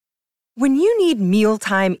When you need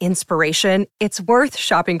mealtime inspiration, it's worth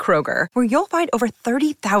shopping Kroger, where you'll find over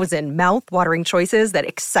 30,000 mouth-watering choices that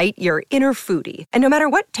excite your inner foodie. And no matter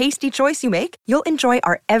what tasty choice you make, you'll enjoy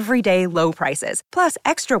our everyday low prices, plus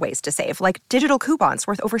extra ways to save, like digital coupons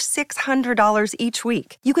worth over $600 each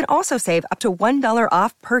week. You can also save up to $1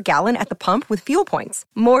 off per gallon at the pump with fuel points.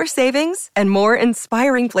 More savings and more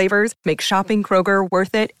inspiring flavors make shopping Kroger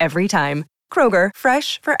worth it every time. Kroger,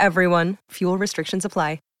 fresh for everyone. Fuel restrictions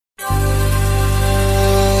apply.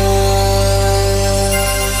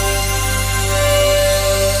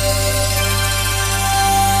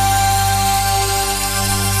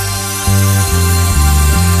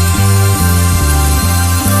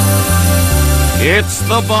 It's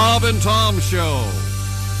the Bob and Tom Show.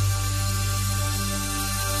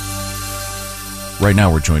 Right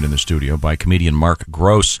now, we're joined in the studio by comedian Mark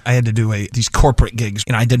Gross. I had to do these corporate gigs.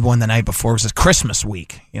 I did one the night before. It was Christmas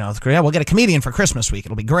week. It's great. Yeah, we'll get a comedian for Christmas week.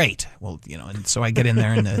 It'll be great. Well, and so I get in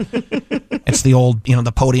there, and it's the old,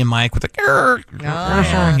 the podium mic with the,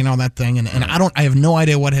 that thing. And I have no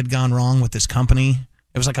idea what had gone wrong with this company.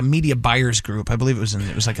 It was like a media buyers group. I believe it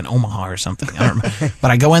was like in Omaha or something. I don't remember.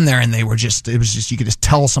 But I go in there and it was just you could just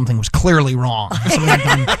tell something was clearly wrong. Something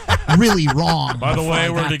had gone really wrong. By the way,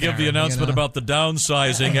 we're to give the announcement about the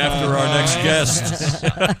downsizing after our next guest.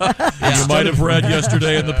 You might have read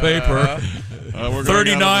yesterday in the paper.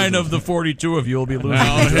 39 of the 42 of you will be losing.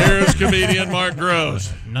 Now here's comedian Mark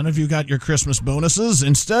Gross. None of you got your Christmas bonuses.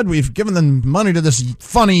 Instead, we've given the money to this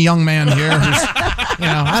funny young man here who's,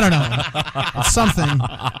 I don't know. Something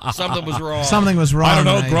was wrong. Something was wrong. I don't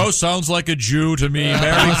know. Gross sounds like a Jew to me.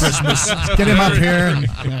 Merry Christmas. Get him up here.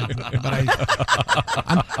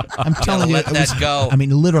 I'm telling you, let that go. I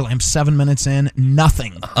mean, literally, I'm 7 minutes in,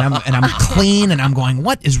 nothing. And I'm clean, and I'm going,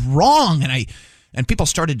 what is wrong? And people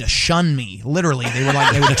started to shun me. Literally,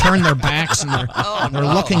 they would turn their backs and they're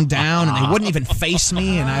looking down, and they wouldn't even face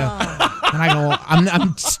me. And I go,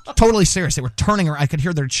 I'm totally serious. They were turning around. I could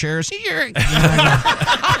hear their chairs. I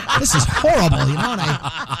go, this is horrible,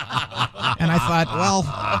 And I thought, well,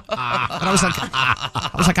 but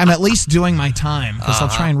I was like, I'm at least doing my time, because they'll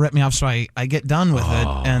try and rip me off. So I get done with it,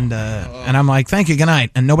 and I'm like, thank you, good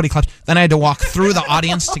night. And nobody claps. Then I had to walk through the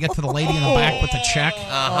audience to get to the lady in the back with the check.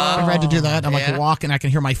 I had to do that. I'm like, walk, and I can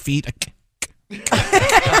hear my feet. And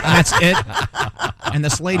that's it. And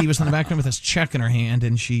this lady was in the back room with this check in her hand,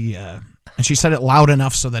 and she said it loud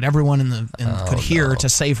enough so that everyone could hear, to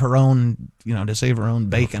save her own, to save her own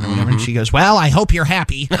bacon or whatever. And she goes, "Well, I hope you're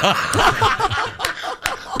happy,"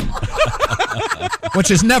 which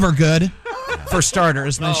is never good, for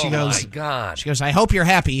starters. And then she goes, "My God!" She goes, "I hope you're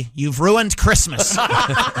happy. You've ruined Christmas."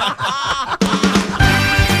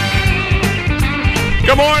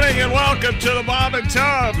 Good morning and welcome to the Bob and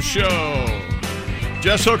Tom Show.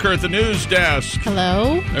 Jess Hooker at the news desk.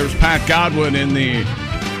 Hello. There's Pat Godwin in the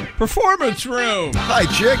performance room. Hi,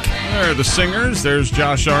 chick. There are the singers. There's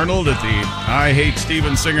Josh Arnold at the I Hate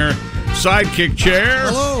Steven Singer sidekick chair.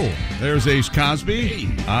 Hello. There's Ace Cosby.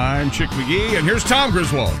 I'm Chick McGee. And here's Tom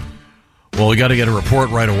Griswold. Well, we got to get a report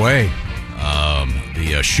right away.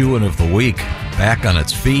 The shoo-in of the week, back on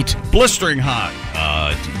its feet. Blistering hot.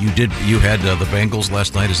 You had the Bengals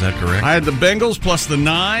last night, is that correct? I had the Bengals plus the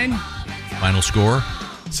 9. Final score?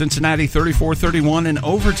 Cincinnati 34-31 in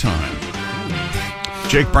overtime.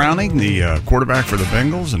 Jake Browning, the quarterback for the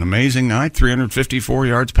Bengals, an amazing night. 354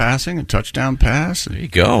 yards passing, a touchdown pass. There you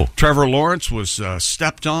go. Trevor Lawrence was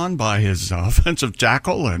stepped on by his offensive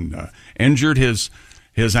tackle and injured his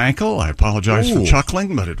ankle. I apologize for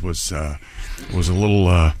chuckling, but it was a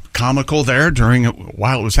little comical there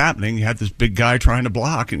while it was happening. You had this big guy trying to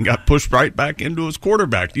block and got pushed right back into his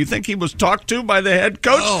quarterback. Do you think he was talked to by the head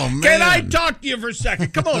coach? Oh, man. Can I talk to you for a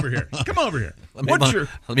second? Come over here. Come over here.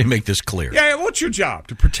 Let me make this clear. Yeah, what's your job?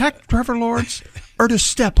 To protect Trevor Lawrence or to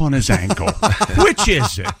step on his ankle? Which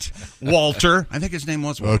is it? Walter. I think his name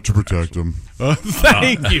was Walter. To protect him.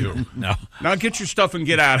 Thank you. No. Now get your stuff and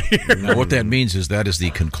get out of here. Now, what that means is that is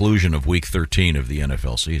the conclusion of Week 13 of the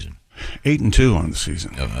NFL season. 8-2 on the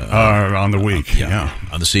season. On the week. Yeah.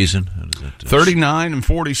 On the season?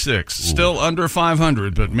 39-46. Still under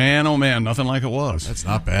 500, but man, oh man, nothing like it was. That's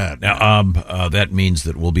not bad. Now, that means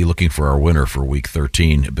that we'll be looking for our winner for Week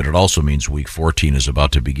 13, but it also means Week 14 is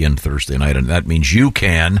about to begin Thursday night, and that means you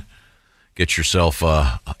can get yourself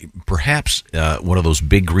perhaps one of those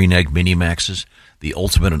big green egg mini-maxes, the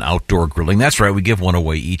ultimate in outdoor grilling. That's right, we give one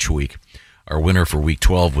away each week. Our winner for Week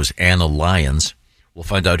 12 was Anna Lyons. We'll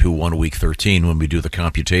find out who won Week 13 when we do the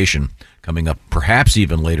computation, coming up perhaps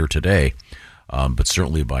even later today, but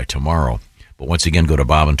certainly by tomorrow. But once again, go to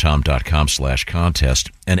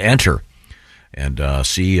bobandtom.com/contest and enter. and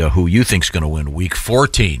see who you think's going to win Week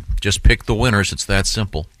 14. Just pick the winners. It's that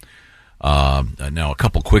simple. Now, a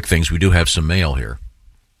couple quick things. We do have some mail here.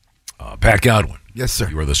 Pat Godwin. Yes, sir.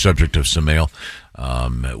 You are the subject of some mail.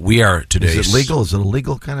 We are today. Is it legal? Is it a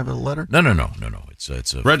legal kind of a letter? No.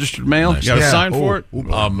 It's a registered mail. Nice. You got to sign for it. Those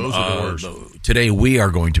are the worst. Today we are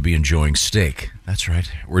going to be enjoying steak. That's right.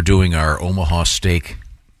 We're doing our Omaha steak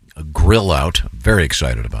grill out. Very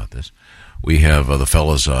excited about this. We have the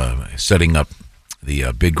fellas setting up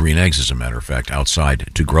the big green eggs, as a matter of fact,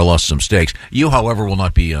 outside to grill us some steaks. You, however, will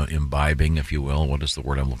not be imbibing, if you will. What is the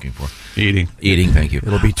word I'm looking for? Eating, thank you.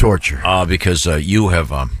 It'll be torture. Because you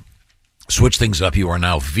have switched things up. You are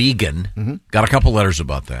now vegan. Mm-hmm. Got a couple letters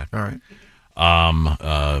about that. All right.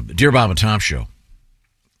 Dear Bob and Tom Show,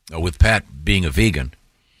 with Pat being a vegan,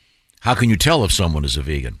 how can you tell if someone is a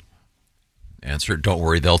vegan? Answer, don't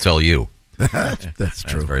worry, they'll tell you. That's true. That's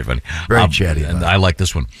very funny. Very chatty. And I like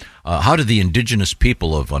this one. How do the indigenous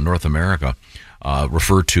people of North America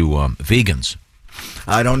refer to vegans?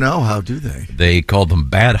 I don't know. How do they? They called them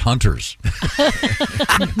bad hunters.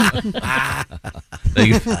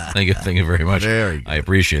 Thank you very much. I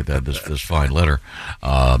appreciate that, this fine letter.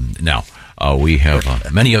 Now, we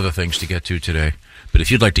have many other things to get to today, but if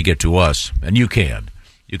you'd like to get to us, and you can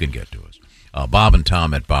get to us, Bob and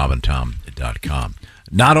Tom at bobandtom.com.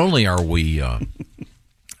 Not only are we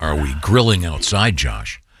grilling outside,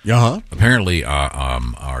 Josh. Uh-huh. Apparently,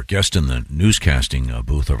 our guest in the newscasting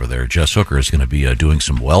booth over there, Jess Hooker, is going to be doing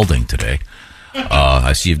some welding today.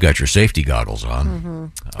 I see you've got your safety goggles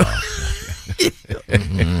on.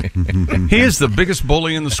 Mm-hmm. He is the biggest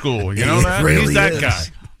bully in the school. You know that? Really He's that is. guy.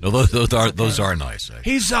 No, those are nice.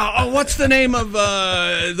 He's what's the name of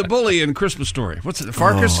the bully in Christmas Story? What's it?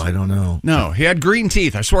 Farkas? Oh, I don't know. No, he had green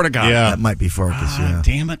teeth. I swear to God. That might be Farkas. Yeah.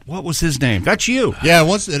 Damn it! What was his name? That's you. Yeah,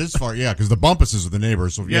 it is far. Yeah, because the Bumpuses are the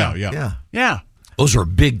neighbors. So Yeah. Those are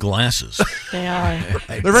big glasses. They are.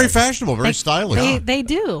 They're very fashionable, very stylish. They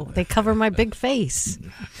do. They cover my big face.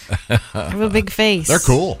 I have a big face. They're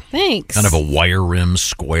cool. Thanks. Kind of a wire rim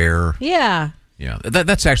square. Yeah. Yeah,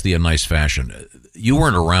 that's actually a nice fashion. You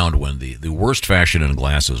weren't around when the worst fashion in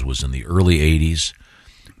glasses was in the early 80s,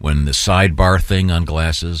 when the sidebar thing on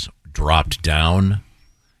glasses dropped down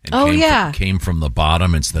and came from the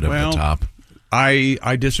bottom instead of the top.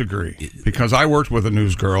 I disagree, because I worked with a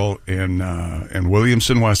newsgirl in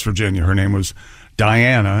Williamson, West Virginia. Her name was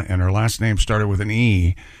Diana, and her last name started with an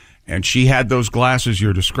E, and she had those glasses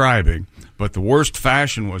you're describing. But the worst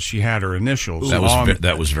fashion was she had her initials. That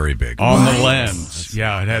was very big on the lens. It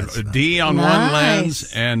had a D on one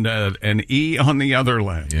lens and an E on the other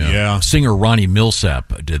lens. Yeah. Singer Ronnie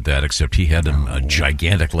Millsap did that, except he had them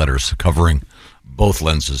gigantic letters covering both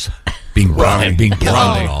lenses, being brown and being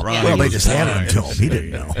blonde and all. Well, they just handed them to him. He didn't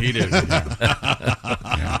know. He didn't.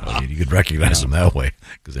 Yeah. You could recognize them that way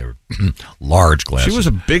because they were large glasses. She was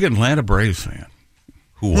a big Atlanta Braves fan.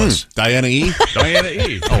 Who was? Diana E? Diana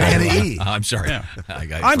E. Diana E. I'm sorry. Yeah.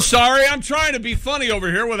 I'm sorry. I'm trying to be funny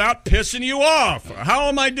over here without pissing you off. How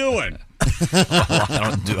am I doing?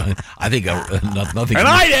 I think nothing. And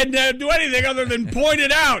I didn't do anything other than point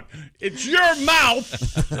it out. It's your mouth.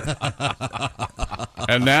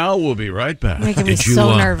 And now we'll be right back. Making me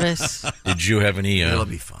so nervous. Did you have any? It'll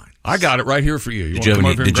be fine. I got it right here for you. Did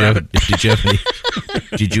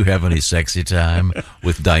you have any sexy time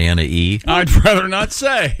with Diana E? I'd rather not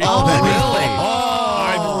say. Oh, really?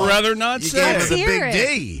 I'd rather not say. You gave her the big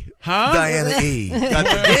D. Huh? Diana E. Got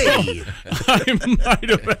the D. I might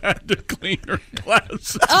have had to clean her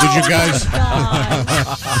glasses. Did you guys?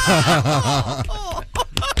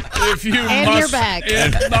 If you and must, your back.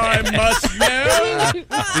 If I must know.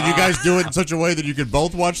 Did you guys do it in such a way that you could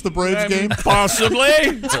both watch the Braves game?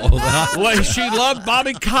 Possibly. Well, she loved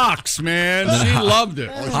Bobby Cox, man. She loved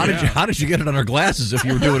it. How did you get it on her glasses if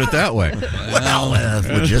you were doing it that way? Well,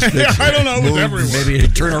 logistics. I don't know. It was everywhere. Maybe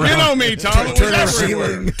turn around. You know me, Tom. It was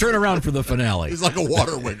everywhere. Turn around for the finale. He's like a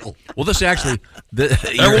water wiggle. Well, this actually...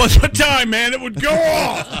 There was a time, man, it would go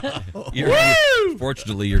off.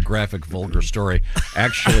 Fortunately, your graphic, vulgar story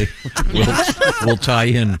actually will tie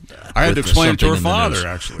in. I had to explain it to her something in the news. father,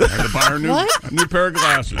 actually. I had to buy her a new pair of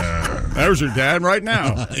glasses. There's her dad right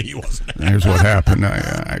now. He wasn't. Here's what happened.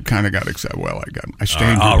 I kind of got excited. Well, I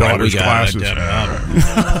stained your daughter's glasses.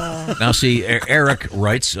 Now, see, Eric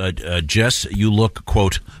writes, Jess, you look,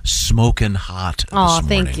 quote, smoking hot this morning.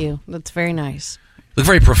 Thank you. That's very nice. Look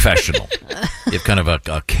very professional. You have kind of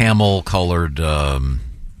a camel-colored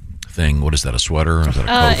thing. What is that, a sweater? Or is that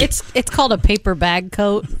a coat? It's colored a paper bag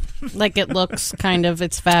coat. Like it looks kind of,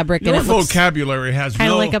 it's fabric. Your and it looks vocabulary has kind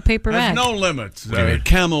of like a paper bag. No limits. do you mean?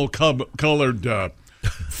 Camel-colored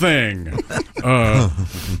thing.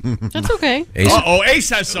 That's okay. Ace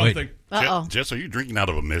has something. Uh-oh. Jess, are you drinking out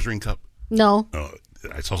of a measuring cup? No.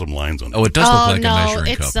 I saw some lines on. Oh, it does look like a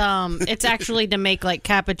measuring it's, cup. It's actually to make like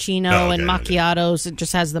cappuccino and macchiatos. It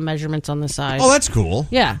just has the measurements on the side. Oh, that's cool.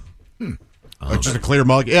 Yeah. Like just a clear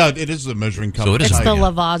mug. Yeah, it is a measuring cup. So it is It's a- the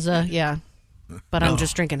Lavazza, yeah. But I'm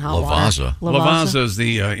just drinking hot Lavazza. water. Lavazza is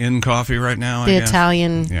the in coffee right now, The I guess.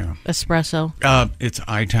 Italian Yeah. espresso. It's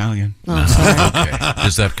Italian. Oh, sorry. Okay.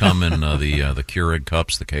 Does that come in the Keurig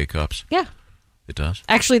cups, the K cups? Yeah. It does?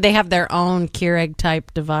 Actually, they have their own Keurig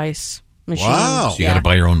type device machine. Wow. So you got to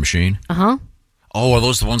buy your own machine? Uh-huh. Oh, are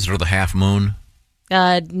those the ones that are the half moon?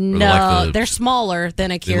 No, like they're smaller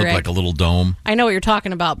than a They look Keurig. like a little dome. I know what you're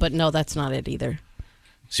talking about, but no, that's not it either.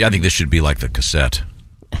 See, I think this should be like the cassette.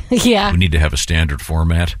 Yeah. We need to have a standard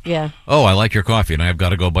format. Yeah. Oh, I like your coffee, and I've got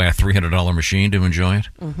to go buy a $300 machine to enjoy it?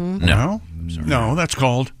 Mm-hmm. No, that's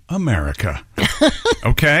called America.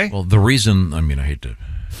 Okay? Well, the reason, I hate to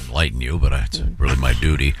enlighten you, but it's really my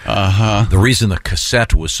duty. The reason the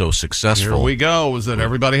cassette was so successful. Here we go, was that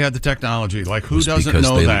everybody had the technology. Like, who was doesn't because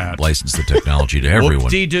know they that? licensed the technology to everyone.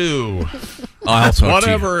 Whoop-de-doo. I'll talk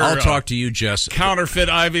Whatever, to you. I'll talk to you, Jess. Counterfeit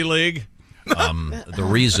Ivy League. The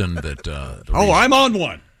reason that I'm on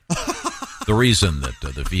one. the reason that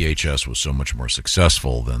the VHS was so much more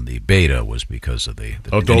successful than the Beta was because of the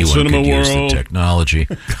Adult anyone Cinema could use the World. technology.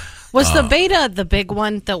 Was the Beta the big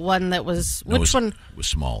one? The one that was No, which one? was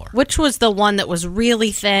smaller? Which was the one that was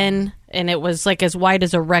really thin and it was like as wide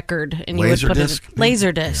as a record? And you would put Laserdisc? it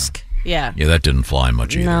Laserdisc. Yeah. Yeah, that didn't fly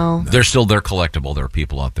much either. No. They're collectible. There are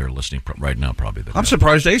people out there listening right now probably that I'm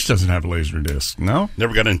surprised Ace doesn't have a laser disc. No?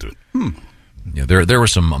 Never got into it. Yeah, there were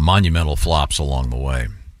some monumental flops along the way.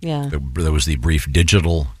 Yeah. There was the brief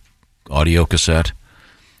digital audio cassette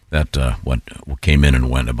that came in and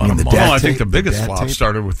went about a month. Well, I think the biggest dad flop tape?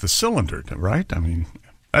 started with the cylinder, right? I mean,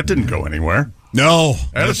 that didn't go anywhere. No.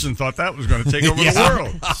 Edison thought that was going to take over the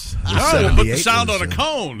world. We'll put the sound on a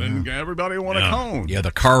cone, and everybody will want a cone. Yeah,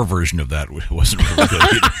 the car version of that wasn't really good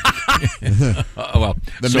either.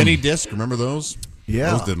 The mini disc, remember those?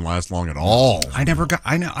 Yeah. Those didn't last long at all. I never got.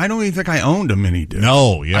 I don't even think I owned a mini disc.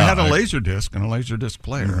 No, yeah. I had a laser disc and a laser disc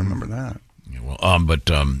player. I remember that. Yeah,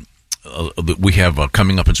 we have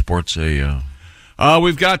coming up in sports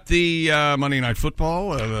we've got the Monday Night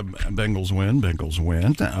Football. The Bengals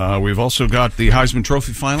win. We've also got the Heisman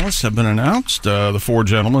Trophy finalists have been announced. The four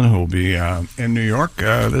gentlemen who will be in New York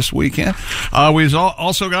this weekend. We've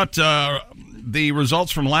also got the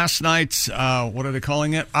results from last night's, what are they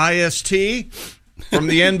calling it? IST from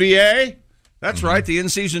the NBA. That's right, the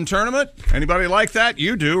in-season tournament. Anybody like that?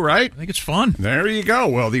 You do, right? I think it's fun. There you go.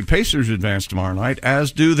 Well, the Pacers advance tomorrow night,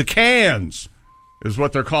 as do the Cans, is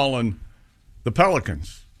what they're calling the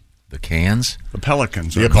Pelicans. The Cans? The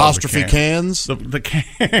Pelicans. The apostrophe cans? The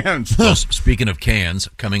Cans. Well, speaking of cans,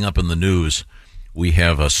 coming up in the news, we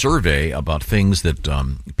have a survey about things that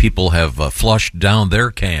people have flushed down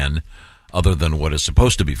their can other than what is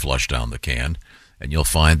supposed to be flushed down the can. And you'll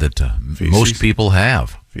find that most people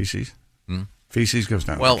have. Feces? Feces goes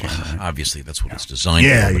down. Well, the can, right? obviously that's what it's designed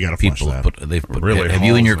Yeah, for. you gotta people flush have that. they've put. Really have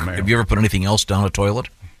you hauls the mail. have you ever put anything else down a toilet?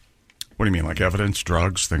 What do you mean, like evidence,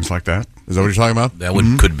 drugs, things like that? Is that what you're talking about? That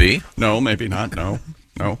could be. No, maybe not. No.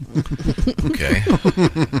 Okay.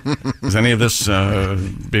 Is any of this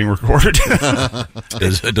being recorded?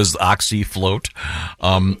 Does Oxy float?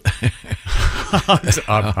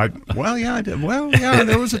 Well, yeah, I did. Well, yeah,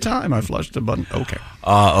 there was a time I flushed a button. Okay.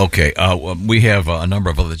 Okay. We have a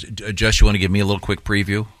number of others. Jess, you want to give me a little quick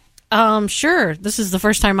preview? Sure. This is the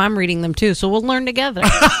first time I'm reading them too, so we'll learn together.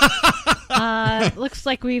 Looks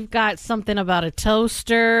like we've got something about a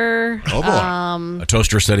toaster. Oh, boy. A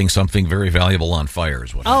toaster setting something very valuable on fire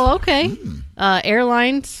is what. Oh, okay.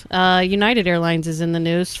 Airlines. United Airlines is in the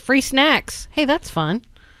news. Free snacks. Hey, that's fun.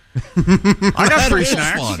 I got free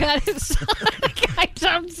snacks. You got it.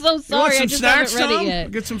 I'm so You want sorry. I some just snacks, haven't read Tom? it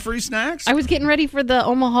yet. Get some free snacks? I was getting ready for the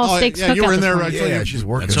Omaha Steaks yeah, cookout. you were in there. this morning. Yeah, she's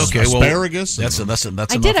working. That's okay. Asparagus? Well, that's I enough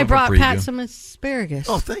did. I of a brought preview. Pat some asparagus.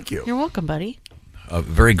 Oh, thank you. You're welcome, buddy.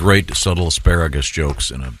 Very great, subtle asparagus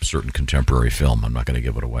jokes in a certain contemporary film. I'm not going to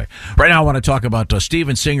give it away. Right now, I want to talk about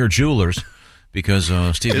Steven Singer Jewelers because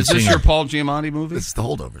Steven Is Singer. this your Paul Giamatti movie? It's the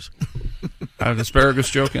Holdovers. I have an asparagus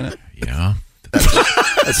joke in it. Yeah.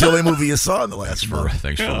 That's the only movie you saw in the last month.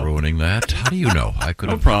 Thanks for ruining that. How do you know? I could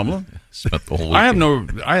No have problem. spent the whole week. I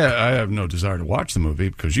have no desire to watch the movie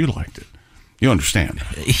because you liked it. You understand?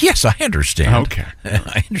 Yes, I understand. Okay.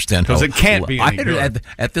 I understand. Because it can't be any good.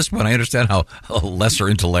 At this point, I understand how lesser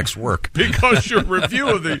intellects work. Because your review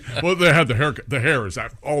of they had the hair. The hair is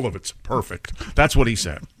all of it's perfect. That's what he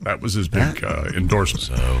said. That was his big endorsement.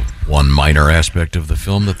 So one minor aspect of the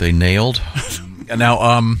film that they nailed.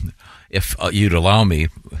 Now, if you'd allow me,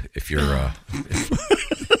 if you're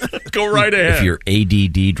go right ahead. If you're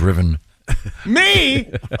ADD driven. Me?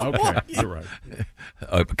 Okay, you're right.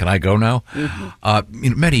 Can I go now?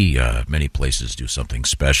 Many places do something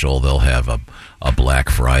special. They'll have a Black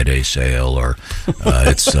Friday sale, or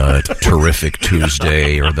it's Terrific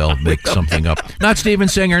Tuesday, or they'll make something up. Not Steven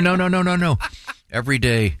Singer. No. Every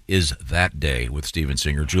day is that day with Steven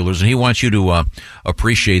Singer Jewelers, and he wants you to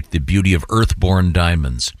appreciate the beauty of Earthborn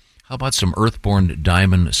diamonds. How about some Earthborn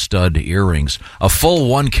diamond stud earrings? A full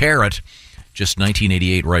 1 carat. Just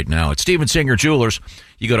 $19.88 right now. It's Steven Singer Jewelers.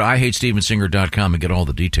 You go to IHateStevenSinger.com and get all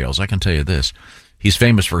the details. I can tell you this. He's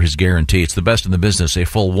famous for his guarantee. It's the best in the business. A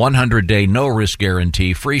full 100-day no-risk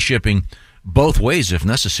guarantee. Free shipping both ways if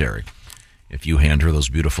necessary. If you hand her those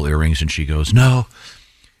beautiful earrings and she goes, "No,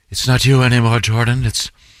 it's not you anymore, Jordan.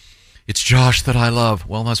 It's Josh that I love."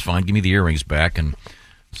 Well, that's fine. Give me the earrings back and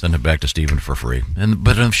send them back to Steven for free.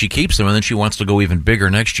 But if she keeps them and then she wants to go even bigger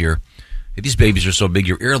next year, these babies are so big,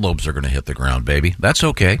 your earlobes are going to hit the ground, baby. That's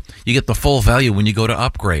okay. You get the full value when you go to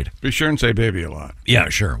upgrade. Be sure and say baby a lot. Yeah,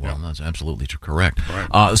 sure. Well, that's absolutely correct.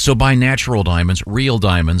 Right. So buy natural diamonds, real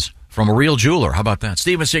diamonds, from a real jeweler. How about that?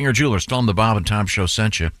 Steven Singer Jewelers. Tell them the Bob and Tom Show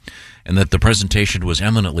sent you, and that the presentation was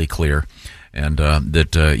eminently clear, and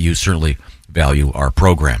that you certainly value our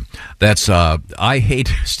program. That's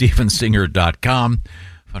IHateStevenSinger.com.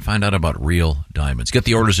 Find out about real diamonds. Get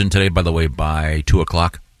the orders in today, by the way, by 2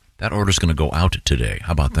 o'clock. That order's going to go out today.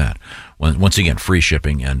 How about that? Once again, free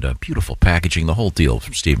shipping and beautiful packaging, the whole deal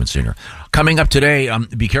from Steven Singer. Coming up today,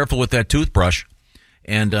 be careful with that toothbrush.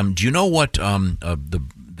 And do you know what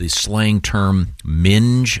the slang term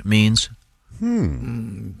minge means?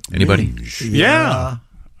 Anybody? Minge. Yeah.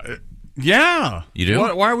 Yeah. You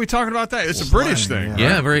do? Why are we talking about that? It's a British thing.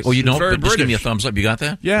 Yeah, right? Very. Oh, you don't? But just give me a thumbs up. You got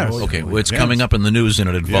that? Yes. Okay, well, it's coming up in the news, and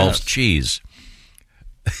it involves cheese.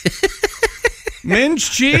 Minge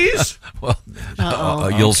cheese? Well,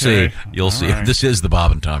 you'll see. You'll see. Right. This is the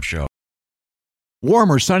Bob and Tom Show.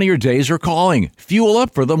 Warmer, sunnier days are calling. Fuel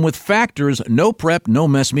up for them with Factor's no prep, no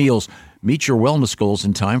mess meals. Meet your wellness goals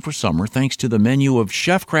in time for summer thanks to the menu of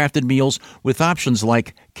chef-crafted meals with options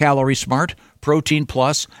like Calorie Smart, Protein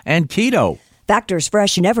Plus, and Keto. Factor's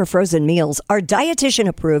fresh, never-frozen meals are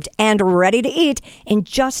dietitian-approved and ready to eat in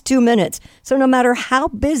just 2 minutes. So no matter how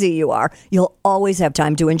busy you are, you'll always have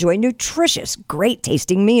time to enjoy nutritious,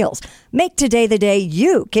 great-tasting meals. Make today the day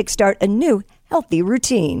you kickstart a new healthy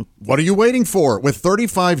routine. What are you waiting for? With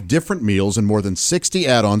 35 different meals and more than 60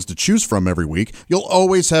 add-ons to choose from every week, you'll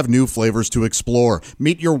always have new flavors to explore.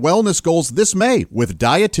 Meet your wellness goals this May with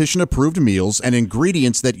dietitian-approved meals and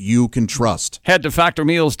ingredients that you can trust. Head to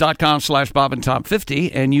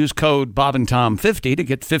factormeals.com/BobandTom50 and use code BobandTom50 to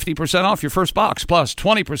get 50% off your first box plus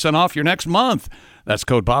 20% off your next month. That's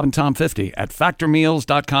code BobandTom50 at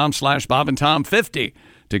factormeals.com/BobandTom50.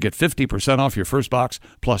 to get 50% off your first box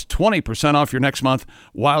plus 20% off your next month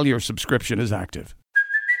while your subscription is active.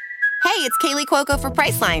 Hey, it's Kaylee Cuoco for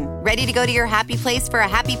Priceline. Ready to go to your happy place for a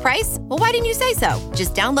happy price? Well, why didn't you say so?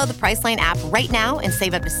 Just download the Priceline app right now and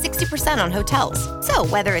save up to 60% on hotels. So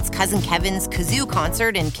whether it's Cousin Kevin's Kazoo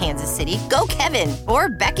Concert in Kansas City, go Kevin, or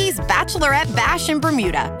Becky's Bachelorette Bash in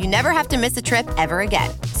Bermuda, you never have to miss a trip ever again.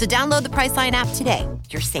 So download the Priceline app today.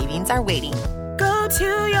 Your savings are waiting. Go to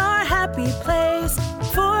your happy place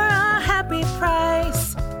for a happy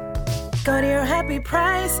price. Go to your happy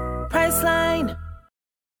price, Priceline.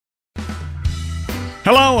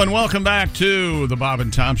 Hello and welcome back to the Bob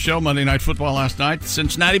and Tom Show. Monday Night Football last night. The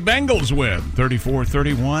Cincinnati Bengals win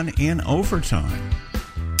 34-31 in overtime.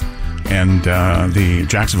 And the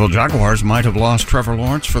Jacksonville Jaguars might have lost Trevor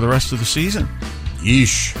Lawrence for the rest of the season.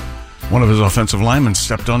 Yeesh. One of his offensive linemen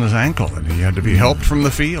stepped on his ankle and he had to be helped from the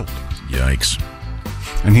field. Yikes.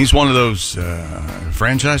 And he's one of those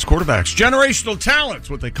franchise quarterbacks. Generational talents,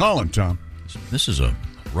 what they call him, Tom. This is a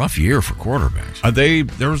rough year for quarterbacks.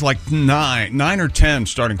 There was like nine or 10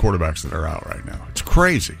 starting quarterbacks that are out right now. It's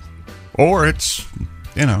crazy. Or it's,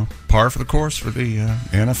 par for the course for the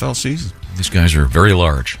NFL season. These guys are very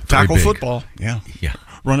large. Tackle very football, yeah. Yeah.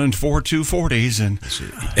 Running 4 240s and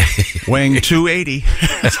weighing 280.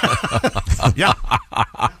 Yeah.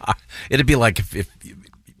 It'd be like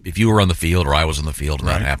if you were on the field or I was on the field and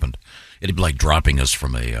that happened, it'd be like dropping us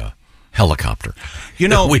from a helicopter. You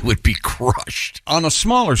know, we would be crushed. On a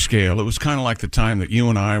smaller scale, it was kind of like the time that you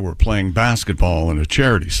and I were playing basketball in a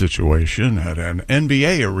charity situation at an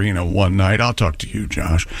NBA arena one night. I'll talk to you,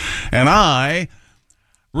 Josh. And I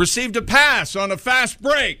received a pass on a fast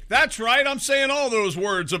break. That's right. I'm saying all those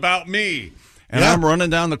words about me. And I'm running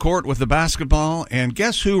down the court with the basketball, and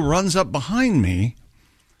guess who runs up behind me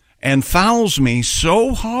and fouls me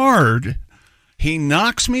so hard he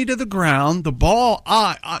knocks me to the ground. The ball,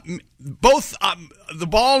 the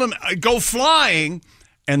ball and I go flying,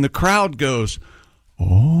 and the crowd goes,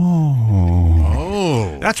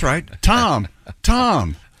 "Oh, that's right, Tom.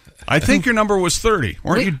 I think your number was 30.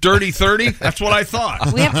 Weren't you dirty 30? That's what I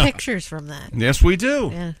thought." We have pictures from that. Yes, we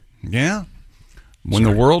do. Yeah. When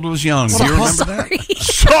the world was young. Well, do you remember that?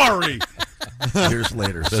 Sorry. Years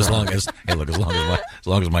later. As long as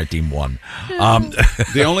my team won.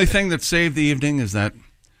 The only thing that saved the evening is that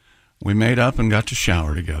we made up and got to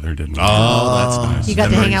shower together, didn't we? Oh, that's nice. You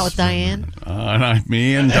got to hang out with Diane?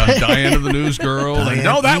 Me and Diane of the News Girl.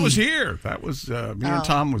 No, that was here. That was me and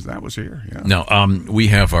Tom. That was here. Yeah. Now, we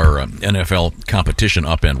have our NFL competition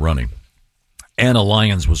up and running. Anna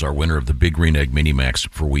Lyons was our winner of the Big Green Egg Minimax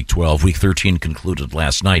for Week 12. Week 13 concluded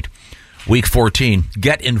last night. Week 14,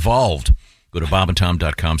 get involved. Go to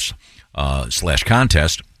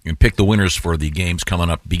bobandtom.com/contest and pick the winners for the games coming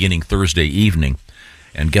up beginning Thursday evening.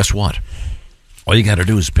 And guess what? All you got to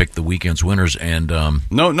do is pick the weekend's winners, and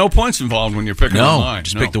no points involved when you're picking online.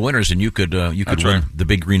 Just pick the winners, and you could win right. the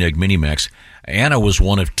Big Green Egg Minimax. Anna was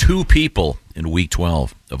one of 2 people in Week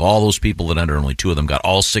 12. Of all those people that entered, only 2 of them got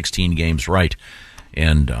all 16 games right,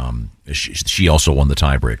 and she also won the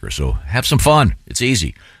tiebreaker. So have some fun. It's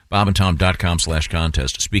easy.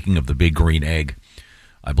 bobandtom.com/contest. Speaking of the Big Green Egg,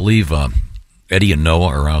 I believe Eddie and Noah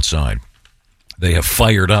are outside. They have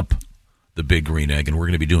fired up the Big Green Egg, and we're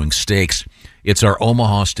going to be doing steaks. It's our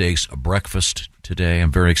Omaha Steaks breakfast today.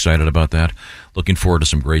 I'm very excited about that. Looking forward to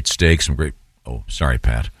some great steaks, some great... Oh, sorry,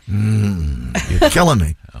 Pat. You're killing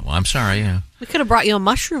me. Well, I'm sorry, yeah. We could have brought you a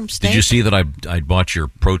mushroom steak. Did you see that I bought your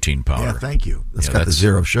protein powder? Yeah, thank you. That's got the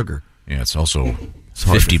zero sugar. Yeah, it's also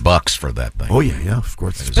 $50 for that thing. Oh, yeah, of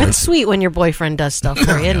course. That's sweet when your boyfriend does stuff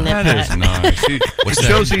for you, isn't it? That is nice. It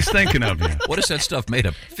shows he's thinking of you. What is that stuff made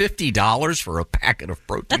of? $50 for a packet of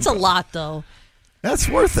protein That's powder. a lot, though. That's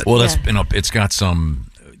worth it. Well, that's it's got some.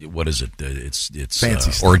 What is it? It's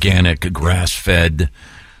fancy stuff. Organic, grass-fed,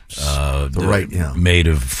 made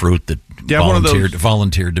of fruit that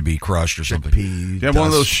volunteered to be crushed or something. Do you have one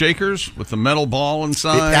of those shakers with the metal ball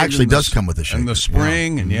inside? It actually does come with a shaker. And the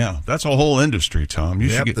spring, and that's a whole industry, Tom. We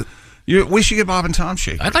should get Bob and Tom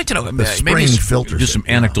shakers. I'd like to know. The spring filter. Do some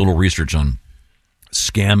anecdotal research on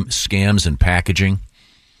scams and packaging.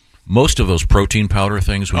 Most of those protein powder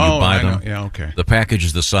things, when you buy them, the package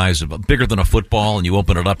is the size of bigger than a football, and you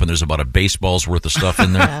open it up, and there's about a baseball's worth of stuff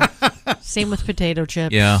in there. Same with potato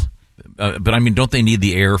chips. Yeah, but I mean, don't they need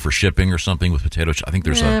the air for shipping or something with potato chips? I think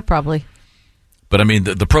there's probably. But I mean,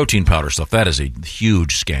 the protein powder stuff, that is a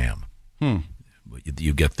huge scam.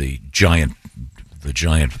 You get the giant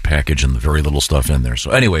package and the very little stuff in there.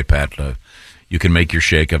 So anyway, Pat, you can make your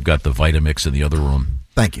shake. I've got the Vitamix in the other room.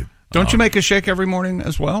 Thank you. Don't you make a shake every morning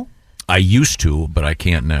as well? I used to, but I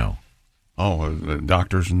can't now. Oh,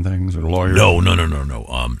 doctors and things or lawyers? No.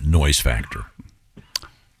 Noise factor.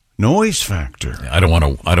 Noise factor. I don't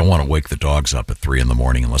want to wake the dogs up at 3 a.m.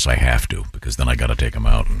 unless I have to, because then I got to take them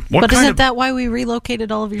out. But isn't that why we relocated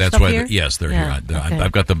all of your stuff here? Yes, they're here.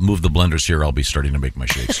 I've got to move the blenders here. I'll be starting to make my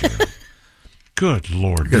shakes here. Good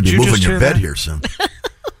Lord! You're going to be moving your bed here soon.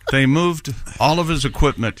 They moved all of his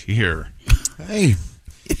equipment here. Hey.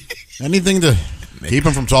 Anything to keep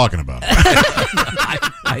him from talking about it.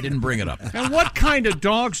 I didn't bring it up. And what kind of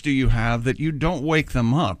dogs do you have that you don't wake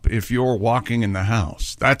them up if you're walking in the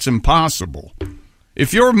house? That's impossible.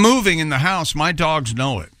 If you're moving in the house, my dogs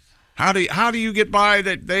know it. How do you get by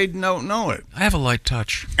that they don't know it? I have a light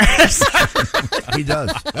touch. He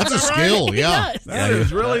does. That's a skill, right? yeah. That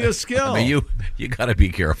is really a skill. I mean, you got to be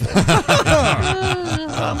careful. Where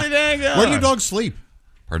do your dogs sleep?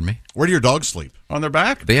 Pardon me? Where do your dogs sleep? On their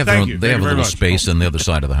back? They have a little space on the other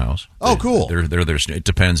side of the house. Oh, cool. It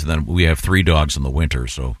depends. And then we have 3 dogs in the winter,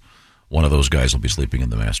 so one of those guys will be sleeping in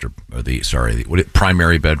the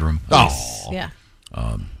primary bedroom. Oh, yeah.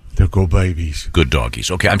 They're good babies. Good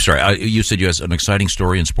doggies. Okay, I'm sorry. You said you had an exciting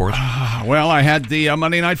story in sports? Well, I had the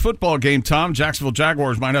Monday Night Football game, Tom. Jacksonville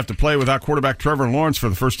Jaguars might have to play without quarterback Trevor Lawrence for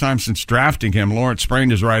the first time since drafting him. Lawrence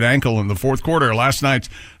sprained his right ankle in the fourth quarter. Last night's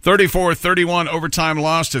 34-31 overtime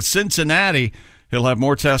loss to Cincinnati. He'll have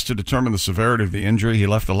more tests to determine the severity of the injury. He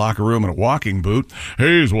left the locker room in a walking boot.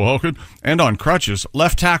 He's walking. And on crutches.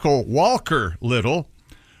 Left tackle Walker Little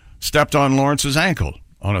stepped on Lawrence's ankle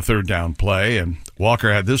on a third down play, and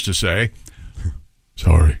Walker had this to say.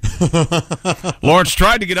 Sorry. Lawrence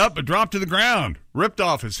tried to get up but dropped to the ground, ripped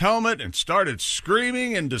off his helmet, and started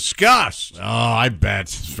screaming in disgust. Oh, I bet.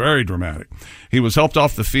 It's very dramatic. He was helped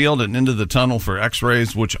off the field and into the tunnel for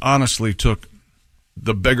x-rays, which honestly took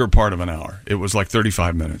the bigger part of an hour. It was like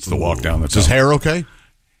 35 minutes to walk down the tunnel. Is his hair okay?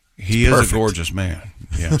 He is a gorgeous man.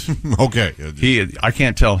 Yes. Okay. I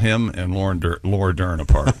can't tell him and Laura Dern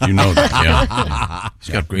apart. You know that. Yeah. He's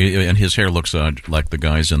got, and his hair looks like the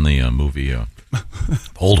guys in the movie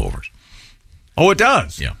Holdovers. Oh, it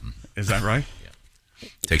does? Yeah. Is that right? Yeah.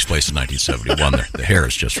 Takes place in 1971. The hair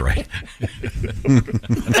is just right.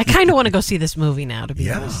 I kind of want to go see this movie now, to be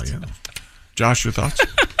honest. Yeah. Josh, your thoughts?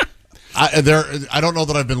 I don't know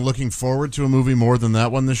that I've been looking forward to a movie more than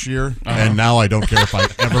that one this year, and now I don't care if I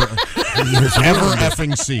ever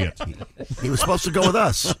effing see it. He was supposed to go with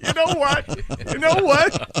us. You know what?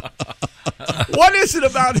 What is it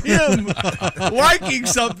about him liking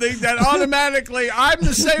something that automatically I'm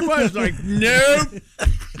the same way? It's like, nope,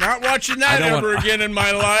 not watching that ever again in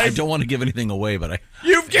my life. I don't want to give anything away, but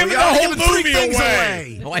You've given the whole movie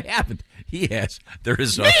away. No, I haven't. He has. There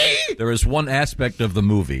is one aspect of the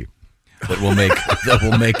movie that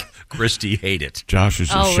will make Christy hate it. Josh is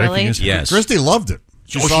just shaking his head. Yes. Christy loved it.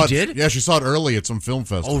 She did? Yeah, she saw it early at some film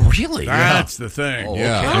festival. Oh, really? That's the thing. Oh,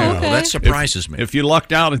 yeah. okay. Oh, okay. Well, that surprises me. If you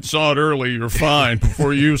lucked out and saw it early, you're fine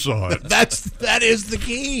before you saw it. That is the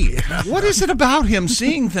key. What is it about him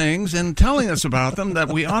seeing things and telling us about them that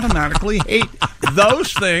we automatically hate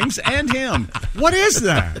those things and him? What is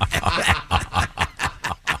that?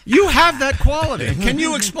 You have that quality. Can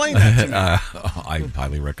you explain that to me? I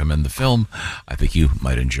highly recommend the film. I think you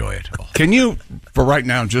might enjoy it. Can you, for right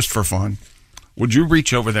now, just for fun, would you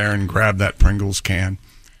reach over there and grab that Pringles can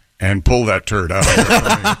and pull that turd out of there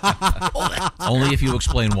for me? Only if you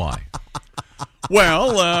explain why.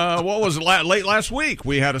 Well, what was it? Late last week,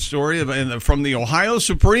 we had a story from the Ohio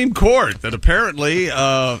Supreme Court that apparently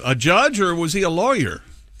a judge, or was he a lawyer?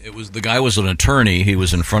 The guy was an attorney. He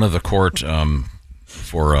was in front of the court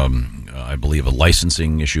for, I believe, a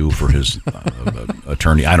licensing issue for his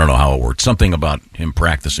attorney. I don't know how it worked. Something about him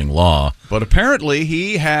practicing law. But apparently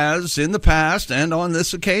he has, in the past and on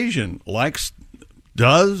this occasion,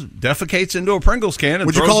 defecates into a Pringles can. And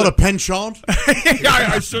would you call it a penchant?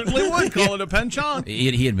 I certainly would call it a penchant.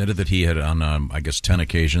 He admitted that he had, on, I guess, 10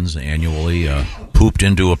 occasions annually pooped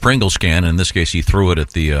into a Pringles can. In this case, he threw it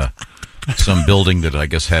at the some building that I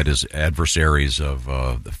guess had his adversaries of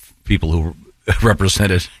the people who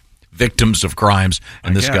represented victims of crimes,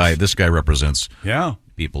 and this guy represents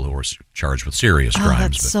people who are charged with serious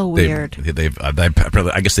crimes. That's so weird.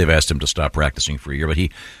 I guess they've asked him to stop practicing for a year, but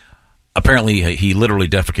he literally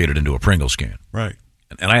defecated into a Pringles can. Right.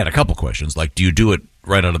 And I had a couple questions, like, do you do it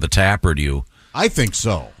right out of the tap, or do you? I think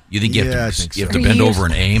so. You think you have to bend over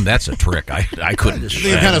and aim? That's a trick. I couldn't.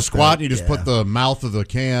 You kind of squat and you just put the mouth of the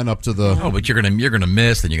can up to the. Oh, but you're gonna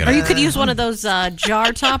miss. Then you're gonna. Or you could use one of those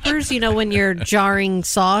jar toppers. You know, when you're jarring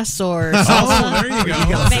sauce or salsa. There you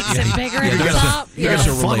go. Makes it bigger at the top. You guys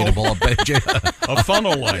are relatable. A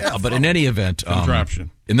funnel like. But in any event,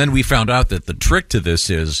 contraption. And then we found out that the trick to this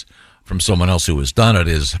is from someone else who has done it.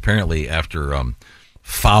 Is apparently after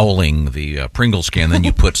fouling the Pringles can, then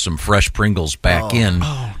you put some fresh Pringles back in,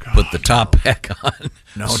 put the top back on.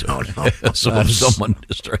 No. So someone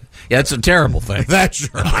destroyed. Yeah, it's a terrible thing.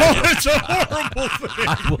 That's right. It's a horrible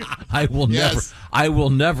thing. I will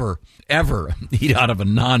never ever eat out of a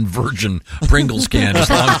non-virgin Pringles can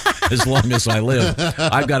as long as I live.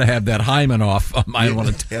 I've got to have that hymen off. I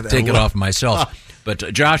want to take it off myself. But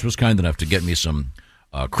Josh was kind enough to get me some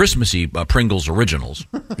Christmassy Pringles Originals.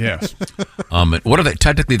 Yes. What are they?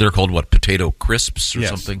 Technically, they're called what? Potato crisps or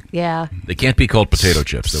something? Yeah. They can't be called potato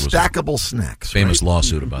chips. There was stackable snacks. Famous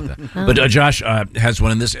lawsuit about that. But Josh has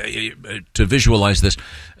one in this to visualize this.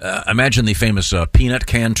 Imagine the famous peanut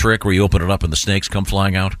can trick where you open it up and the snakes come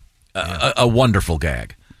flying out. A wonderful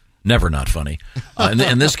gag. Never not funny.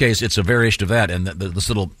 In this case, it's a variation of that, and this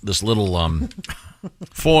little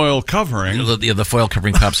foil covering. The foil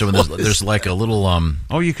covering pops over. There's like a little.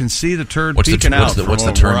 You can see the turd peeking out. What's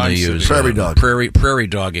the term they use? Prairie dog. Prairie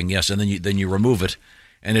dogging. Yes, and then you remove it,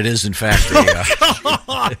 and it is in fact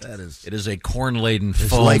it is a corn-laden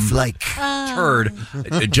foam lifelike turd.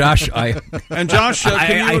 Josh, can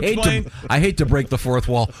you explain? I hate to break the fourth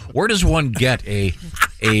wall. Where does one get a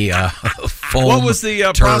foam. What was the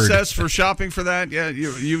turd. process for shopping for that? Yeah,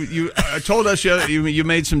 you told us you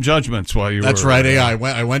made some judgments while you. That's were, right. Yeah,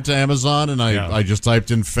 I went to Amazon and I just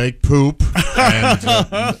typed in fake poop, and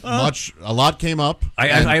a lot came up.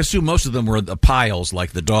 I assume most of them were the piles,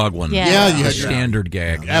 like the dog one. Yeah, standard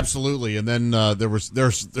gag. Absolutely. And then there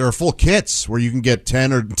are full kits where you can get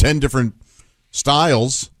 10 different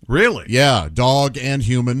styles. Really? Yeah, dog and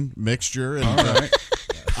human mixture. And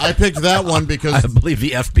I picked that one because I believe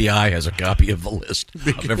the FBI has a copy of the list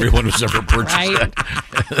of everyone who's ever purchased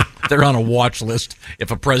that. They're on a watch list.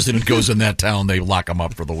 If a president goes in that town, they lock him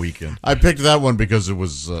up for the weekend. I picked that one because it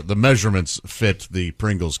was the measurements fit the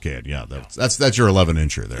Pringles can. Yeah, that's your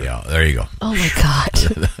 11-incher there. Yeah, there you go. Oh my God!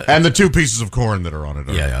 And the 2 pieces of corn that are on it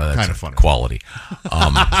are that's kind of funny. Quality.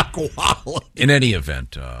 Quality. In any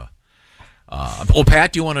event.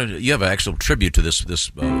 Pat, you have an actual tribute to this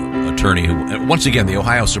attorney who, once again, the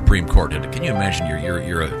Ohio Supreme Court. Can you imagine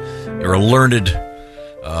you're a learned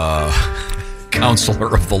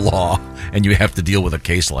counselor of the law, and you have to deal with a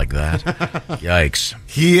case like that? Yikes!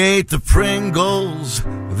 He ate the Pringles,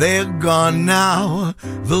 they're gone now.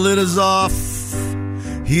 The lid is off.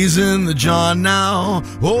 He's in the jar now.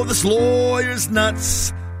 Oh, this lawyer's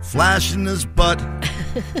nuts, flashing his butt.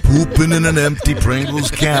 Pooping in an empty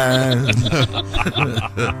Pringles can.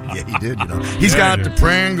 Yeah, he did, He's got the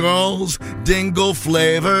Pringles, dingo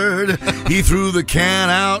flavored. He threw the can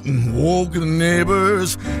out and woke the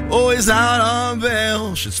neighbors. Oh, he's out on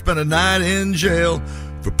bail. Should spend a night in jail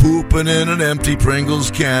for pooping in an empty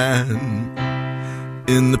Pringles can.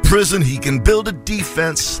 In the prison, he can build a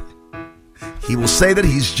defense. He will say that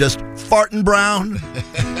he's just farting brown.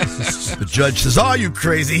 The judge says, "Are you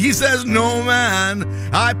crazy?" He says, "No, man.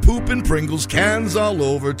 I poop in Pringles cans all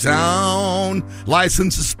over town."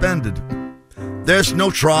 License suspended. There's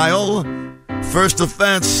no trial. First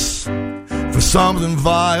offense for something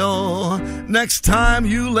vile. Next time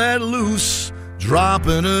you let loose,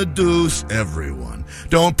 dropping a deuce. Everyone,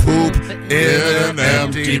 don't poop in an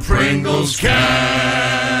empty Pringles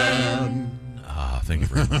can. Thank you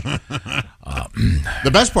very much.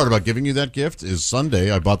 The best part about giving you that gift is Sunday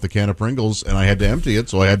I bought the can of Pringles and I had to empty it,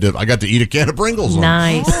 so I got to eat a can of Pringles.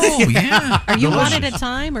 Nice. Oh yeah. Are you one at a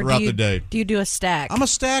time, or throughout the day? Do you do a stack? I'm a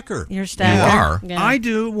stacker. You're a stacker. You are. Yeah. I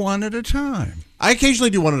do one at a time. I occasionally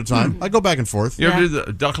do one at a time. I go back and forth. You ever do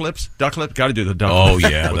the duck lips? Duck lip? Got to do the duck Oh, lips.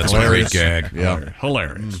 yeah. That's a great gag. Yeah.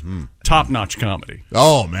 Hilarious. Top-notch comedy.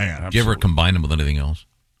 Oh, man. Do you ever combine them with anything else?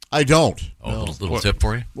 I don't. Oh, little tip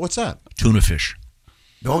for you? What's that? Tuna fish.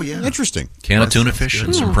 Oh, yeah. Interesting. Can of tuna fish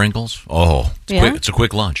and some Pringles. Oh, it's a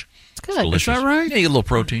quick lunch. It's good. Delicious. Is that right? Yeah, you get a little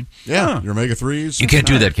protein. Yeah, your omega-3s. You can't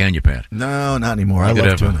do that, can you, Pat? No, not anymore. I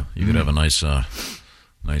love tuna. You could have a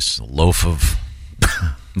nice loaf of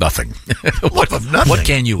nothing. What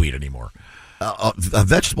can you eat anymore?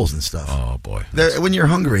 Vegetables and stuff. Oh boy! When you're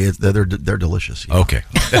hungry, they're delicious. Okay.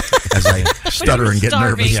 As I stutter and get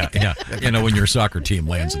nervous. Yeah. When your soccer team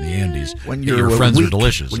lands in the Andes, when your friends are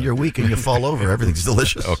delicious. When you're weak and you fall over, everything's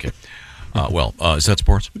delicious. Okay. Is that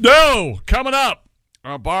sports? No. Coming up,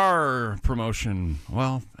 a bar promotion.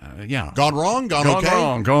 Well, yeah. Gone wrong? Gone okay?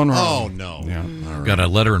 Gone wrong. Oh, no. Yeah. Right. Got a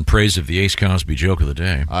letter in praise of the Ace Cosby joke of the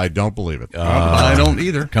day. I don't believe it. I don't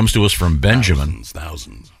either. Comes to us from Benjamin.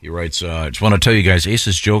 Thousands. He writes, I just want to tell you guys,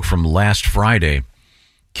 Ace's joke from last Friday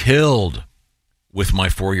killed with my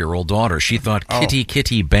 4-year-old daughter. She thought kitty,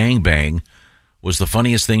 kitty, bang, bang was the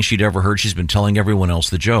funniest thing she'd ever heard. She's been telling everyone else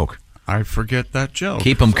the joke. I forget that joke.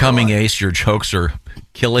 Keep them coming, Ace. Your jokes are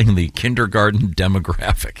killing the kindergarten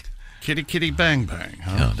demographic. Kitty, kitty, bang, bang.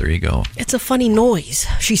 Huh? Yeah, there you go. It's a funny noise.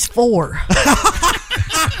 She's 4.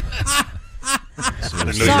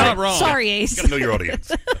 Sorry, Ace. You got to know your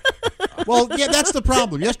audience. Well, yeah, that's the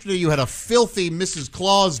problem. Yesterday you had a filthy Mrs.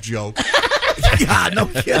 Claus joke. Yeah, no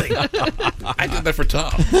kidding. I did that for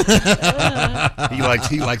Tom.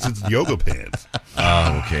 He likes his yoga pants.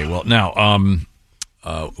 Okay, well, now,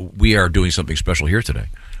 we are doing something special here today.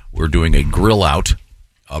 We're doing a grill out,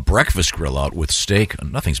 a breakfast grill out with steak.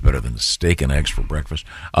 Nothing's better than steak and eggs for breakfast.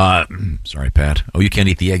 Sorry, Pat. Oh, you can't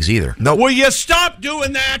eat the eggs either. No. Will you stop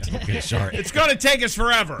doing that? Okay, sorry. It's going to take us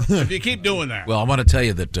forever if you keep doing that. Well, I want to tell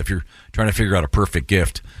you that if you're trying to figure out a perfect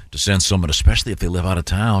gift to send someone, especially if they live out of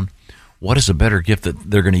town, what is a better gift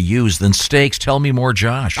that they're going to use than steaks? Tell me more,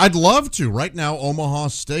 Josh. I'd love to. Right now, Omaha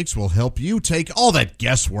Steaks will help you take all that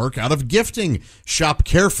guesswork out of gifting. Shop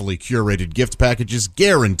carefully curated gift packages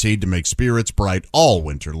guaranteed to make spirits bright all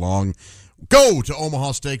winter long. Go to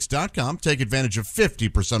omahasteaks.com. Take advantage of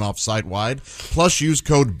 50% off site-wide. Plus, use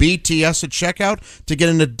code BTS at checkout to get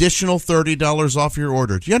an additional $30 off your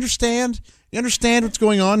order. Do you understand? You understand what's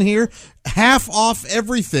going on here? Half off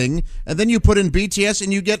everything, and then you put in BTS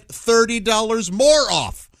and you get $30 more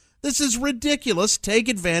off. This is ridiculous. Take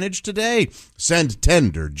advantage today. Send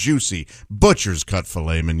tender, juicy, butcher's cut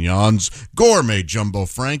filet mignons, gourmet jumbo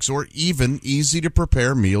franks, or even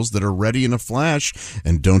easy-to-prepare meals that are ready in a flash.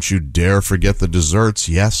 And don't you dare forget the desserts.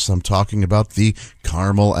 Yes, I'm talking about the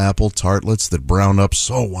caramel apple tartlets that brown up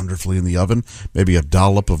so wonderfully in the oven. Maybe a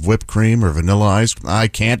dollop of whipped cream or vanilla ice. I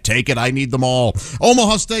can't take it. I need them all.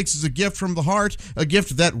 Omaha Steaks is a gift from the heart, a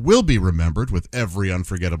gift that will be remembered with every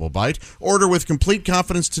unforgettable bite. Order with complete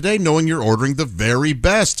confidence today, knowing you're ordering the very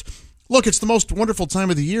best. Look, it's the most wonderful time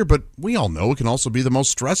of the year, but we all know it can also be the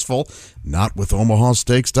most stressful. Not with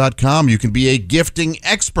OmahaSteaks.com. You can be a gifting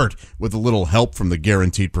expert with a little help from the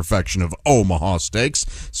guaranteed perfection of Omaha Steaks.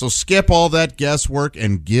 So skip all that guesswork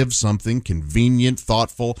and give something convenient,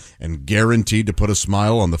 thoughtful, and guaranteed to put a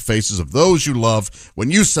smile on the faces of those you love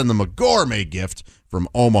when you send them a gourmet gift from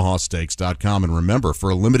OmahaSteaks.com. And remember, for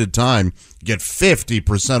a limited time, get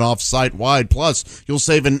 50% off site-wide. Plus, you'll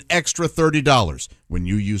save an extra $30 when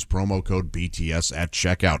you use promo code BTS at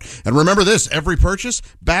checkout. And remember this, every purchase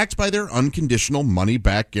backed by their unconditional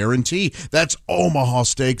money-back guarantee. That's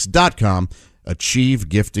OmahaSteaks.com. Achieve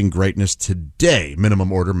gifting greatness today. Minimum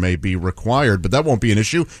order may be required, but that won't be an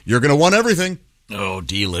issue. You're going to want everything. Oh,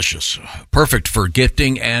 delicious. Perfect for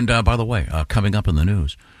gifting. And by the way, coming up in the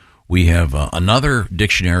news, we have another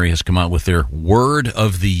dictionary has come out with their word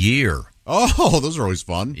of the year. Oh, those are always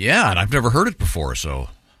fun. Yeah, and I've never heard it before, so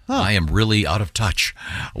I am really out of touch.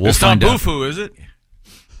 We'll it's find not out. Bufu, is it?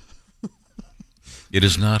 It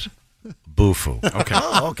is not Bufu. Okay.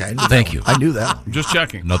 Oh, okay. Thank you. I knew that. I'm just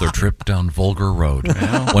checking. Another trip down Vulgar Road.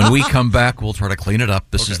 When we come back, we'll try to clean it up.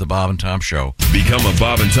 This is the Bob and Tom Show. Become a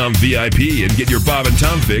Bob and Tom VIP and get your Bob and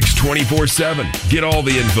Tom fix 24/7. Get all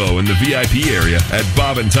the info in the VIP area at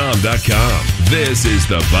bobandtom.com. This is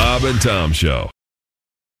the Bob and Tom Show.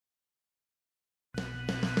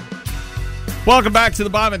 Welcome back to the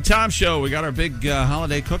Bob and Tom Show. We got our big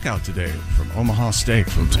holiday cookout today from Omaha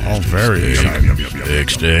Steaks. It's all very exciting.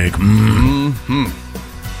 Big steak. Mm-hmm.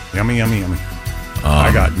 Yummy, yummy, yummy.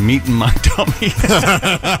 I got meat in my tummy.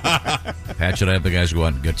 Pat, should I have the guys go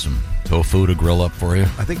out and get some tofu to grill up for you?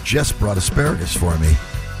 I think Jess brought asparagus for me.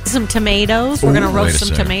 Some tomatoes. We're going to roast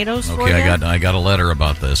some tomatoes for you. Okay, I got a letter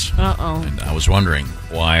about this. Uh-oh. And I was wondering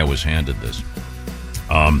why I was handed this.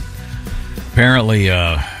 Apparently,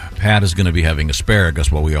 Pat is going to be having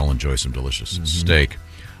asparagus while we all enjoy some delicious steak.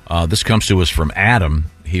 This comes to us from Adam.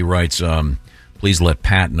 He writes, please let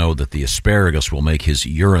Pat know that the asparagus will make his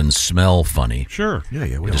urine smell funny. Sure. Yeah.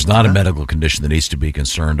 It is not a medical condition that needs to be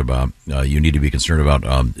concerned about. You need to be concerned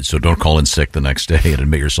about, so don't call in sick the next day and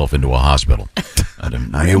admit yourself into a hospital. I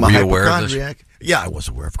am were a you aware of this? hypochondriac. Yeah, I was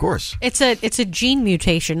aware, of course. It's a gene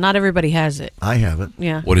mutation. Not everybody has it. I have it.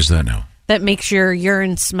 Yeah. What is that now? That makes your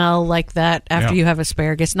urine smell like that after you have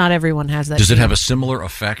asparagus. Not everyone has that. Does it gene. have a similar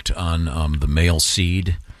effect on the male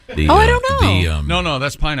seed? I don't know. No,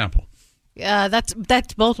 that's pineapple. That's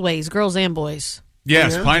both ways, girls and boys.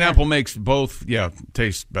 Yes, pineapple makes both,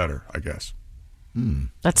 taste better, I guess.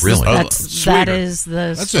 That's really that sweeter. is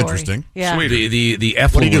the That's story. interesting. Yeah. The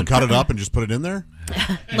effluent. What do you do? Cut it up and just put it in there?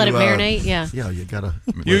 Let it marinate. Yeah. Yeah, you gotta.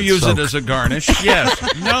 You use it as a garnish. Yes.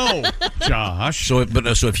 No, Josh. So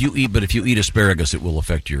if you eat asparagus, it will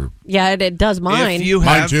affect your. Yeah, it does mine. If you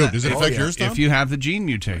Mine have too. Does it affect yours, Tom? If you have the gene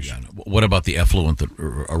mutation. What about the effluent that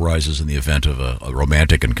arises in the event of a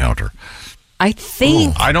romantic encounter? I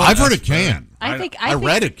think. I've heard it can. I think I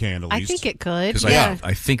read it can, at least. I think it could. Because Yeah.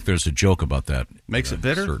 I think there's a joke about that. Makes it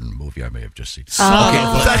bitter? A certain movie I may have just seen.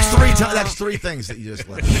 Okay, that's three things that you just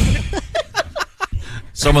let.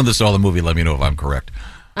 Someone that saw the movie, let me know if I'm correct.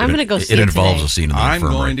 I'm going to go see it It involves today. a scene in the I'm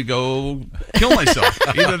infirmary. going to go kill myself.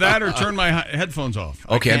 Either that or turn my headphones off.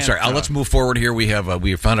 Okay, I'm sorry. Let's move forward here. We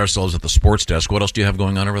found ourselves at the sports desk. What else do you have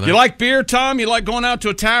going on over there? You like beer, Tom? You like going out to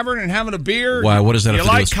a tavern and having a beer? Why? What does that You have to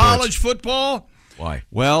do like with sports? college football? Why?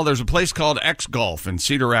 Well, there's a place called X Golf in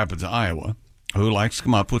Cedar Rapids, Iowa, who likes to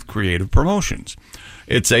come up with creative promotions.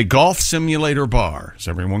 It's a golf simulator bar. Is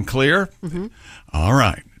everyone clear? Mm-hmm. All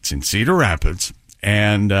right. It's in Cedar Rapids.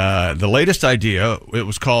 And the latest idea, it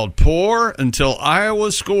was called Pour Until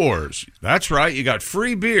Iowa Scores. That's right. You got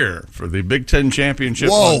free beer for the Big Ten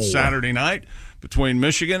Championship on Saturday night between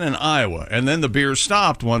Michigan and Iowa. And then the beer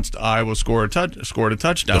stopped once Iowa scored a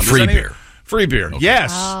touchdown. The free beer. Free beer, okay.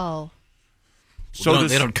 Yes. Oh. So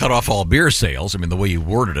they don't cut off all beer sales. I mean, the way you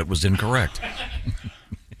worded it was incorrect.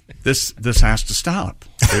 this has to stop.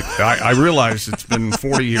 I realize it's been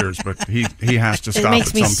 40 years, but he has to stop. It makes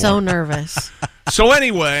at me some so point. nervous. So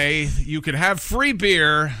anyway, you could have free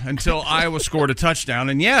beer until Iowa scored a touchdown,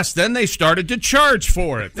 and yes, then they started to charge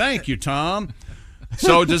for it. Thank you, Tom.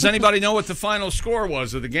 So does anybody know what the final score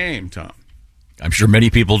was of the game, Tom? I'm sure many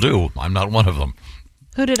people do. I'm not one of them.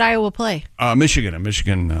 Who did Iowa play? Michigan.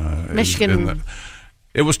 Michigan.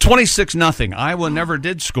 It was 26-0. Iowa never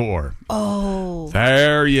did score. Oh.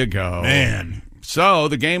 There you go. Man. So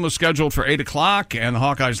the game was scheduled for 8 o'clock, and the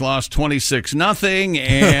Hawkeyes lost 26-0.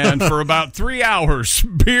 And for about 3 hours,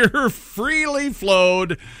 beer freely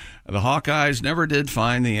flowed. The Hawkeyes never did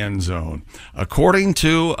find the end zone. According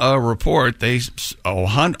to a report,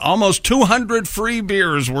 almost 200 free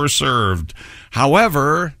beers were served.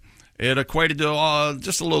 However, it equated to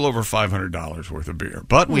just a little over $500 worth of beer.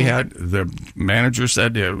 But the manager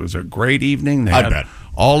said it was a great evening. They had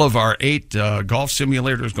all of our 8 golf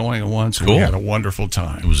simulators going at once. Cool. We had a wonderful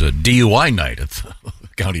time. It was a DUI night at the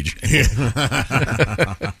county jail.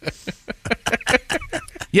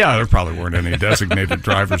 Yeah, there probably weren't any designated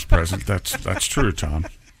drivers present. That's true, Tom.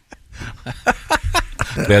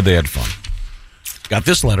 They had fun. Got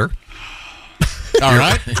this letter. All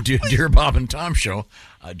right. Dear Bob and Tom Show,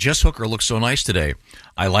 Jess Hooker looks so nice today.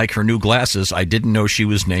 I like her new glasses. I didn't know she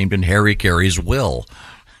was named in Harry Carey's will.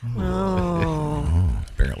 Oh.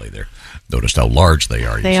 Apparently they're... Noticed how large they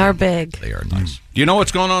are. They are big. They are nice. Do you know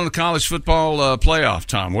what's going on in the college football playoff,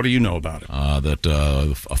 Tom? What do you know about it?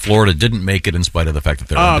 That Florida didn't make it in spite of the fact that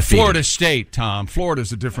they're undefeated. Florida State, Tom.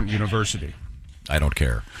 Florida's a different university. I don't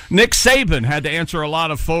care. Nick Saban had to answer a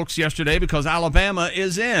lot of folks yesterday because Alabama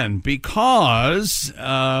is in because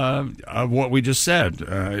of what we just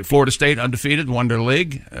said. Florida State undefeated, won their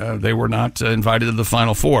league. They were not invited to the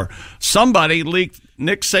Final Four. Somebody leaked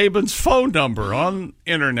Nick Saban's phone number on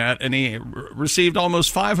internet, and he received almost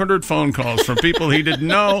 500 phone calls from people he didn't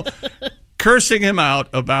know, cursing him out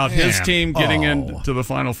about his team getting into the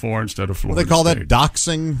Final Four instead of Florida What they call State. that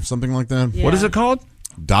doxing, something like that? Yeah. What is it called?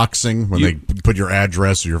 Doxing, when they put your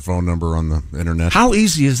address or your phone number on the internet. How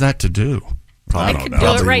easy is that to do? I could do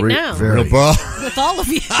it right now with all of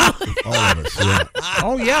you. All of us, yeah.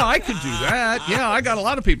 Oh, yeah, I could do that. Yeah, I got a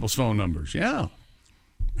lot of people's phone numbers. Yeah.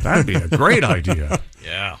 That'd be a great idea.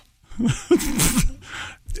 Yeah.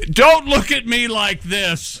 Don't look at me like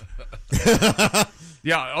this.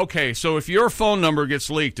 Yeah, okay, so if your phone number gets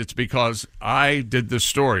leaked, it's because I did this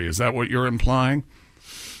story. Is that what you're implying?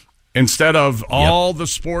 Instead of all the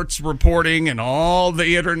sports reporting and all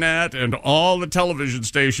the internet and all the television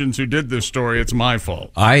stations who did this story, it's my fault.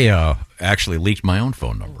 I actually leaked my own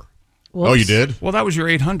phone number. Whoops. Oh, you did? Well, that was your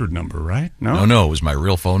 800 number, right? No, it was my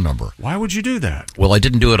real phone number. Why would you do that? Well, I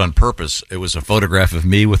didn't do it on purpose. It was a photograph of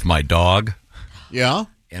me with my dog. Yeah?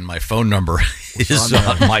 And my phone number is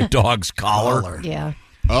on my dog's collar. Yeah.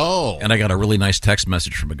 Oh. And I got a really nice text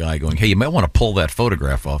message from a guy going, hey, you might want to pull that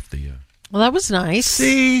photograph off the... Well, that was nice.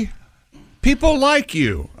 See? People like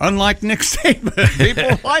you, unlike Nick Saban.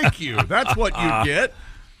 People like you. That's what you get.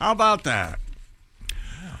 How about that?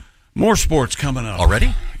 More sports coming up.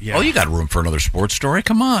 Already? Yeah. Oh, you got room for another sports story?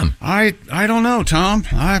 Come on. I don't know, Tom.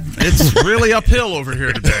 It's really uphill over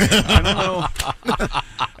here today. I don't know.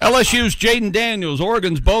 LSU's Jaden Daniels,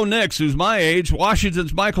 Oregon's Bo Nix, who's my age,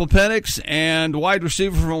 Washington's Michael Penix, and wide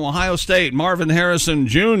receiver from Ohio State, Marvin Harrison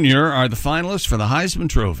Jr. are the finalists for the Heisman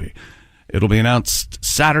Trophy. It'll be announced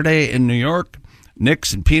Saturday in New York.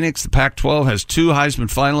 Nix and Penix, the Pac-12 has 2 Heisman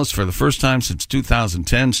finalists for the first time since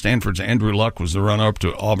 2010. Stanford's Andrew Luck was the runner-up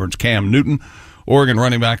to Auburn's Cam Newton. Oregon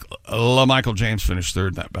running back LaMichael James finished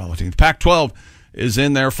third in that balloting. The Pac-12 is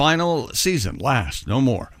in their final season, last, no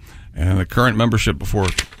more. And the current membership before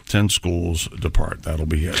 10 schools depart. That'll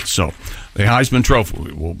be it. So the Heisman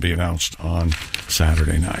Trophy will be announced on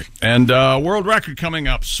Saturday night. And world record coming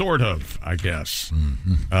up, sort of, I guess.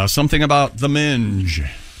 Mm-hmm. Something about the minge.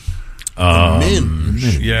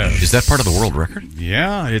 Minge. Yes. Is that part of the world record?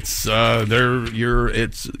 Yeah, it's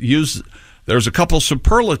it's used. There's a couple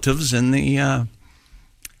superlatives in the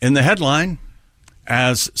headline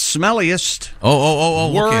as smelliest.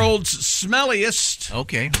 Oh, world's smelliest.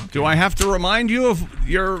 Okay. Do I have to remind you of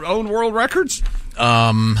your own world records?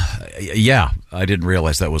 Yeah, I didn't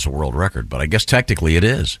realize that was a world record, but I guess technically it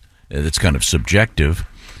is. It's kind of subjective,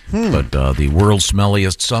 but the world's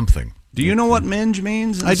smelliest something. Do you know what minge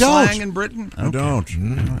means in I don't. slang in Britain? I don't.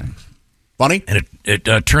 Right. Funny? And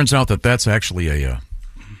it turns out that that's actually an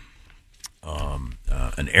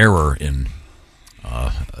error in.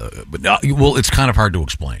 Well, it's kind of hard to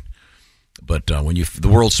explain. But when the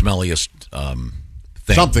world's smelliest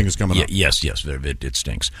Something is coming up. Yes, it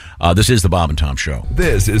stinks. This is the Bob and Tom Show.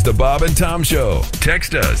 This is the Bob and Tom Show.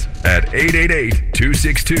 Text us at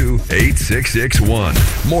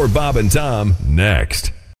 888-262-8661. More Bob and Tom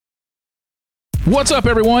next. What's up,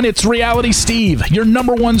 everyone? It's Reality Steve, your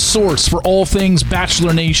number one source for all things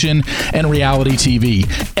Bachelor Nation and reality TV.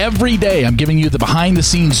 Every day, I'm giving you the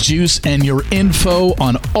behind-the-scenes juice and your info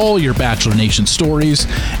on all your Bachelor Nation stories,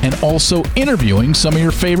 and also interviewing some of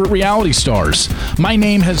your favorite reality stars. My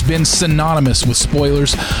name has been synonymous with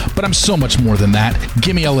spoilers, but I'm so much more than that.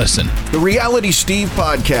 Give me a listen. The Reality Steve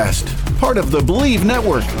Podcast, part of the Believe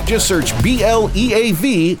Network. Just search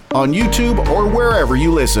BLEAV on YouTube or wherever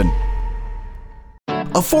you listen.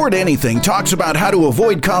 Afford Anything talks about how to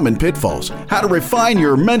avoid common pitfalls, how to refine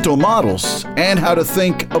your mental models, and how to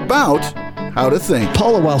think about how to think.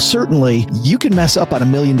 Paula, while certainly you can mess up on $1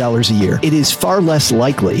 million a year, it is far less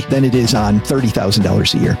likely than it is on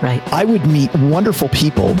 $30,000 a year. Right. I would meet wonderful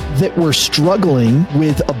people that were struggling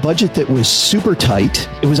with a budget that was super tight.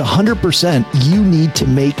 It was 100%. You need to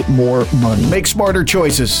make more money. Make smarter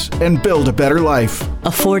choices and build a better life.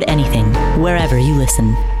 Afford Anything, wherever you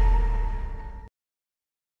listen.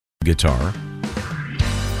 Guitar.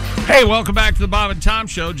 Hey, welcome back to the Bob and Tom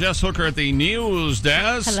Show. Jess Hooker at the news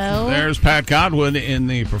desk. Hello. There's Pat Godwin in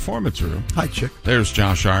the performance room. Hi, Chick. There's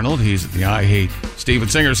Josh Arnold. He's at the I Hate Steven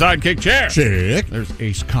Singer sidekick chair. Chick. There's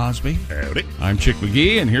Ace Cosby. Howdy. I'm Chick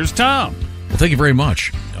McGee, and here's Tom. Well, thank you very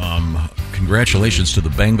much. Congratulations to the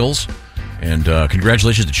Bengals, and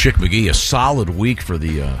congratulations to Chick McGee. A solid week for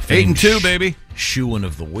the 8-2, baby. Shoo-in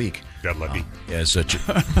of the week. Got lucky.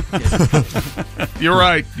 You're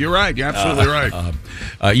right. You're absolutely right.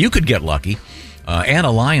 You could get lucky. Anna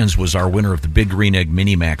Lyons was our winner of the Big Green Egg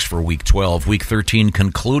Minimax for Week 12. Week 13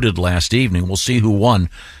 concluded last evening. We'll see who won.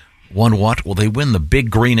 Won what? Well, they win the Big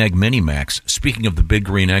Green Egg Minimax. Speaking of the Big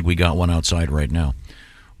Green Egg, we got one outside right now.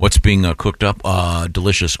 What's being cooked up?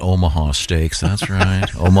 Delicious Omaha steaks. That's right.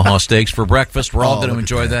 Omaha steaks for breakfast. We're all going to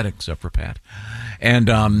enjoy that except for Pat. And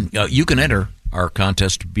you can enter our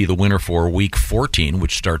contest to be the winner for Week 14,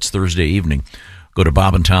 which starts Thursday evening. Go to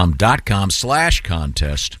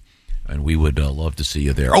bobandtom.com/contest, and we would love to see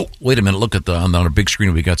you there. Oh, wait a minute. Look at on our big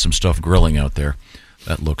screen. We got some stuff grilling out there.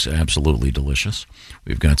 That looks absolutely delicious.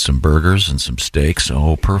 We've got some burgers and some steaks.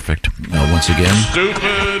 Oh, perfect. Once again,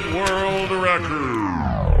 Stupid world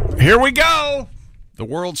record. Here we go. The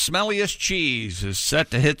world's smelliest cheese is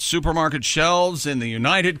set to hit supermarket shelves in the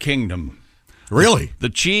United Kingdom. Really? The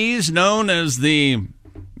cheese known as the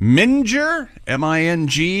Minger,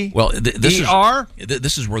 M-I-N-G. Well,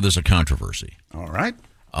 this is where there's a controversy. All right.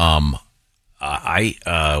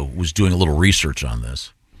 I was doing a little research on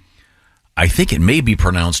this. I think it may be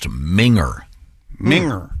pronounced Minger.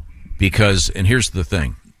 Minger. Because, and here's the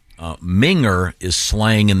thing, Minger is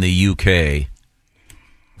slang in the UK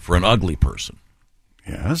for an ugly person.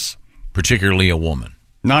 Yes. Particularly a woman.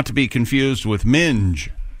 Not to be confused with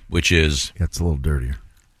minge. Which is... That's a little dirtier.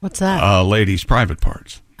 What's that? Ladies' private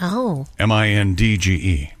parts. Oh.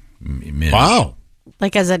 M-I-N-D-G-E. Minge. Wow.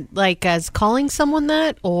 Like as calling someone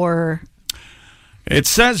that, or? It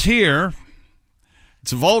says here,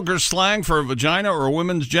 it's a vulgar slang for a vagina or a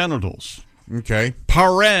woman's genitals. Okay.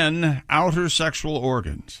 Paren, outer sexual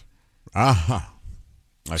organs. Aha.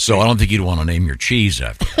 So I don't think you'd want to name your cheese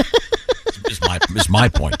after that. is my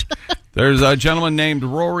point. There's a gentleman named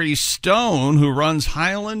Rory Stone who runs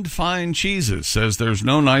Highland Fine Cheeses. Says there's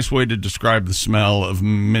no nice way to describe the smell of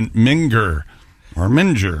Minger,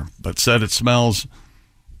 but said it smells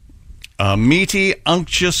a meaty,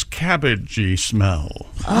 unctuous, cabbagey smell.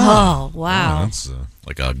 Oh, wow. Oh, that's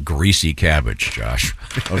like a greasy cabbage, Josh.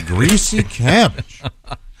 A greasy cabbage.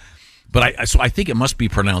 But I think it must be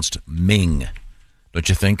pronounced Ming, don't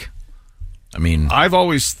you think? I mean, I've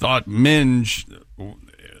always thought minge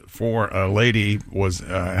for a lady was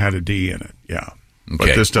had a D in it. Yeah, okay.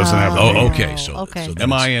 But this doesn't have. Okay. So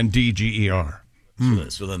M-I-N-D-G-E-R.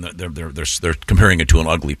 So then they're comparing it to an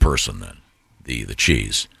ugly person. Then the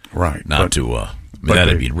cheese, right? Not to.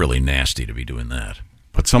 That'd be really nasty to be doing that.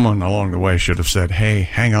 But someone along the way should have said, "Hey,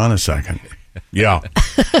 hang on a second." Yeah.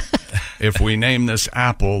 If we name this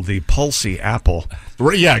apple the Pulsy apple.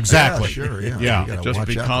 Yeah, exactly. Yeah, sure, yeah. Yeah. Just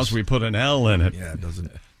because we put an L in it. Yeah, it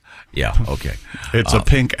doesn't. Yeah, okay. It's a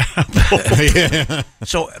pink apple. Yeah.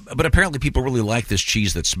 So, but apparently people really like this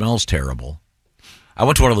cheese that smells terrible. I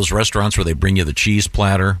went to one of those restaurants where they bring you the cheese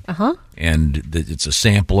platter, and it's a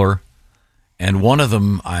sampler. And one of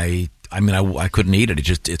them, I couldn't eat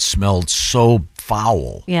it. It smelled so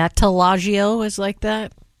foul. Yeah, Tellagio is like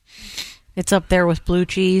that. It's up there with blue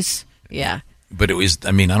cheese. Yeah. But it was,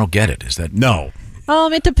 I don't get it. Is that... No.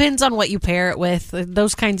 It depends on what you pair it with.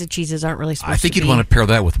 Those kinds of cheeses aren't really supposed to I think be. you'd want to pair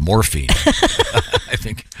that with morphine. I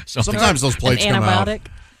think sometimes those plates come out,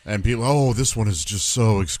 and people, this one is just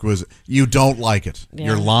so exquisite. You don't like it. Yeah.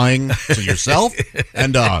 You're lying to yourself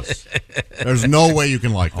and to us. There's no way you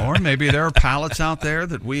can like that. Or maybe there are palates out there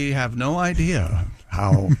that we have no idea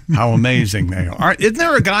how amazing they are. Isn't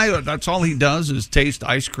there a guy that's all he does is taste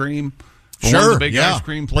ice cream? One of the big ice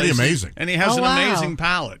cream places. Pretty amazing. And he has an amazing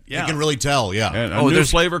palate. Yeah. You can really tell, yeah. And a new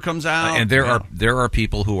flavor comes out. And there are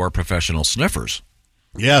people who are professional sniffers.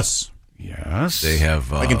 Yes. Yes. They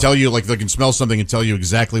have... I can tell you, they can smell something and tell you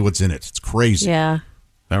exactly what's in it. It's crazy. Yeah.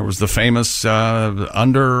 There was the famous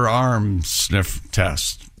underarm sniff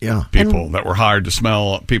test. Yeah. People that were hired to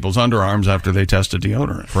smell people's underarms after they tested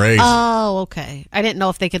deodorant. Crazy. Oh, okay. I didn't know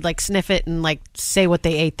if they could sniff it and say what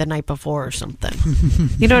they ate the night before or something.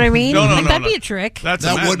 You know what I mean? No, that'd be a trick. That's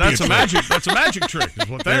a magic. That's a magic trick. Is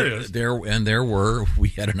what that is. We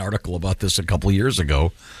had an article about this a couple years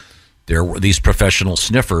ago. There were these professional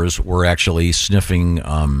sniffers were actually sniffing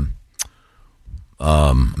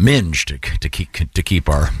minge to keep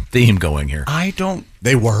our theme going here.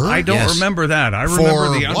 They were? I don't remember that. I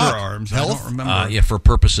remember the what? underarms. Health? I don't remember. For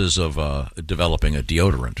purposes of developing a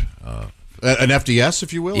deodorant. An FDS,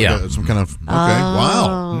 if you will? Yeah. Some kind of... Okay.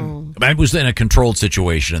 Wow. I was in a controlled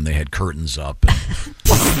situation, and they had curtains up. You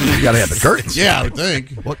got to have the curtains. Yeah, I would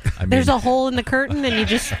think. There's a hole in the curtain, and you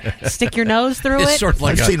just stick your nose through it. It's sort of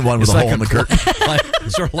like I've seen one with a hole in the curtain.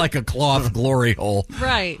 Sort of like a cloth glory hole.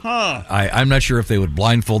 Right. Huh. I'm not sure if they would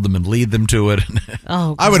blindfold them and lead them to it.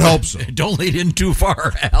 Oh, I would hope so. Don't lead in too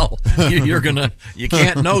far, Al. You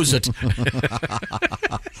can't nose it.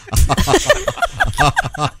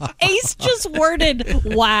 Ace just worded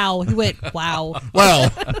 "wow." He went "wow."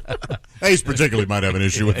 Well, Ace particularly might have an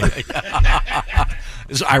issue with it.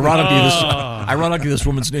 Ironically, this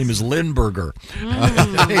woman's name is Lindberger.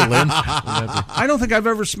 Hey, Lynn. I don't think I've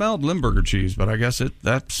ever smelled Limburger cheese, but I guess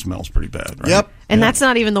that smells pretty bad, right? Yep. And that's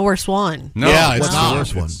not even the worst one. No, yeah, it's What's not. the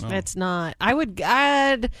worst one? It's not. I would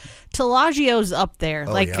add Tellagio's up there.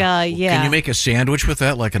 yeah. Can you make a sandwich with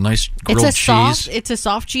that, like a nice grilled cheese? It's a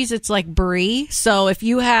soft cheese. It's like brie. So if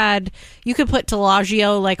you could put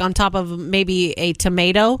Tellagio on top of maybe a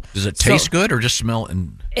tomato. Does it taste good or just smell?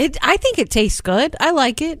 I think it tastes good. I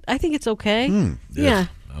like it. I think it's okay. Yeah.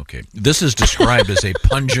 Okay. This is described as a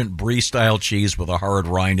pungent brie-style cheese with a hard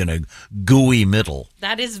rind and a gooey middle.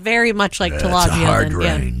 That is very much like That's Tellagio. a hard then,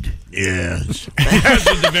 rind. Yes.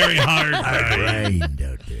 It's a very hard Rind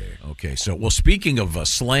out there. Okay. So, speaking of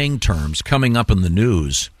slang terms coming up in the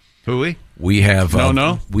news, Hooey? we have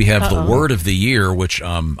we have the Uh-oh. word of the year, which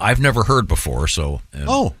I've never heard before. So,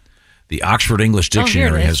 the Oxford English here it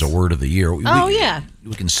Dictionary is. has a word of the year. We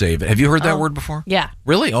can save it. Have you heard that word before? Yeah.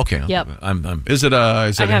 Really? Okay. Yep. Is it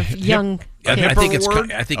I have young. I think it's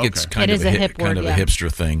word? it's It kind is of a hip kind word, of a yeah.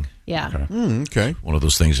 hipster thing. Yeah. Okay. One of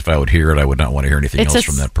those things. If I would hear it, I would not want to hear anything else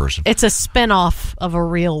from that person. It's a spinoff of a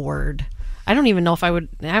real word. I don't even know if I would.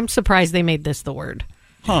 I'm surprised they made this the word.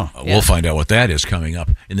 Huh. We'll find out what that is coming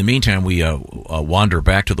up. In the meantime, we wander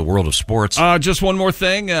back to the world of sports. Just one more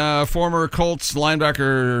thing. Former Colts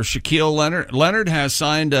linebacker Shaquille Leonard has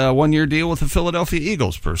signed a one-year deal with the Philadelphia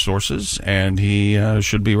Eagles, per sources, and he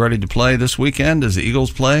should be ready to play this weekend as the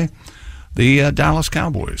Eagles play the Dallas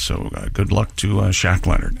Cowboys. So good luck to Shaq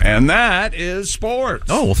Leonard. And that is sports.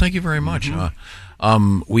 Oh, well, thank you very much.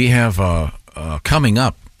 We have coming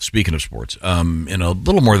up, speaking of sports, in a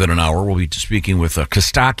little more than an hour, we'll be speaking with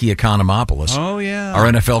Kostaki Economopoulos, our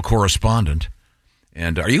NFL correspondent.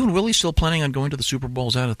 And are you and Willie still planning on going to the Super Bowl?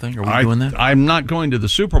 Is that a thing? Are we doing that? I'm not going to the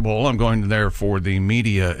Super Bowl. I'm going there for the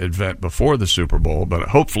media event before the Super Bowl, but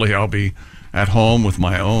hopefully I'll be at home with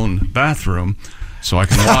my own bathroom so I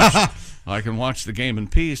can watch I can watch the game in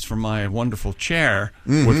peace from my wonderful chair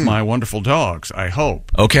with my wonderful dogs, I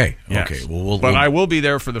hope. Okay. Yes. Okay. Well, but I will be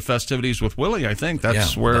there for the festivities with Willie. I think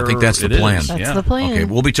that's where I think that's the plan. That's the plan. Okay,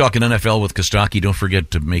 we'll be talking NFL with Kostaki. Don't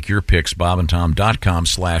forget to make your picks,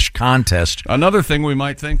 bobandtom.com/contest. Another thing we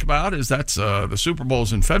might think about is that's the Super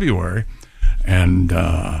Bowl's in February, and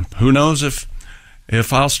who knows if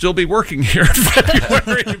I'll still be working here in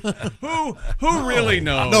February. Who really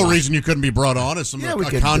knows? No reason you couldn't be brought on as a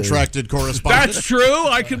contracted correspondent. That's true.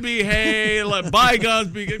 I could be, let bygones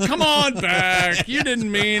be. Come on back. You didn't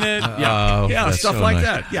mean it. Yeah, stuff so like nice.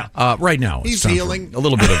 that. Yeah. Right now, He's it's time healing. for a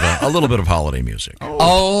little bit of holiday music.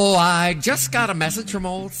 Oh, I just got a message from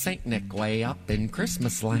old Saint Nick way up in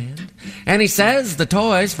Christmas land. And he says the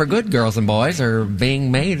toys for good girls and boys are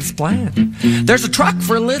being made as planned. There's a truck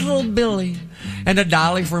for little Billy and a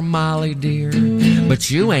dolly for Molly, dear. But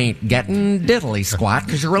you ain't getting diddly squat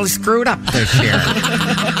because you're really screwed up this year.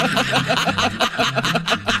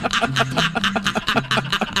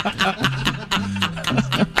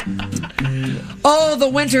 Oh, the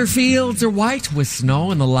winter fields are white with snow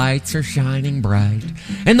and the lights are shining bright.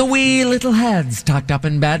 And the wee little heads tucked up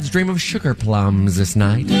in beds dream of sugar plums this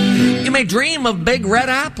night. You may dream of big red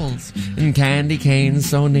apples and candy canes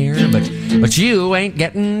so near, but you ain't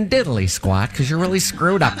getting diddly squat because you're really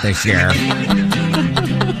screwed up this year.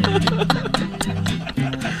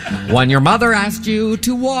 When your mother asked you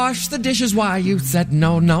to wash the dishes, why you said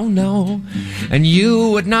no, no, no. And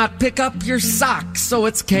you would not pick up your socks, so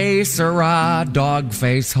it's que sera, dog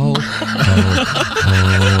face, ho, ho, ho.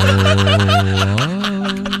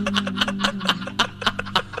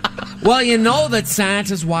 Well, you know that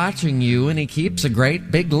Santa's watching you and he keeps a great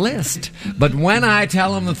big list. But when I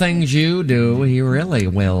tell him the things you do, he really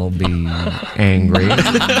will be angry.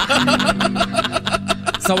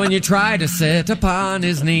 So when you try to sit upon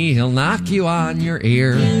his knee, he'll knock you on your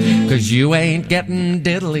ear. 'Cause you ain't getting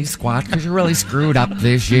diddly squat, 'cause you're really screwed up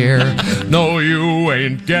this year. No, you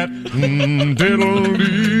ain't getting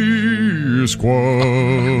diddly squat.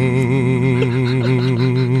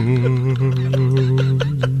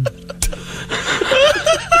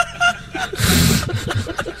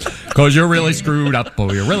 'Cause you're really screwed up,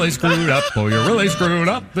 oh, you're really screwed up, oh, you're really screwed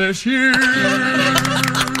up this year.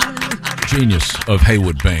 Genius of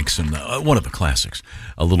Haywood Banks and one of the classics,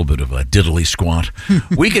 a little bit of a diddly squat.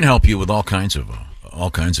 We can help you with all kinds of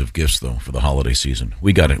gifts though for the holiday season.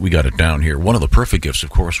 We got it down here. One of the perfect gifts,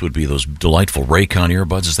 of course, would be those delightful Raycon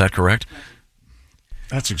earbuds. Is that correct?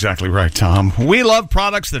 That's exactly right, Tom. We love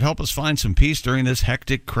products that help us find some peace during this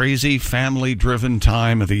hectic, crazy, family-driven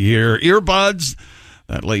time of the year. Earbuds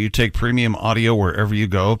that let you take premium audio wherever you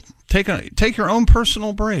go. Take your own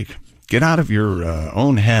personal break. Get out of your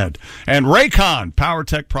own head. And Raycon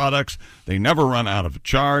PowerTech products, they never run out of a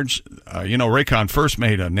charge. Raycon first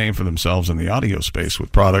made a name for themselves in the audio space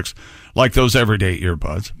with products like those everyday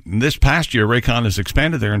earbuds. And this past year, Raycon has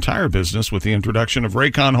expanded their entire business with the introduction of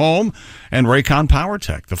Raycon Home and Raycon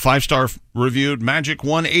PowerTech. The 5-star reviewed Magic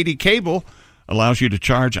 180 cable allows you to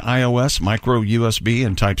charge iOS, micro USB,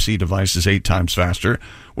 and Type-C devices 8 times faster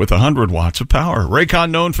with 100 watts of power.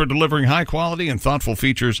 Raycon, known for delivering high quality and thoughtful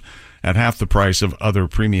features at half the price of other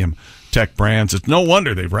premium tech brands. It's no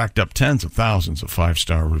wonder they've racked up tens of thousands of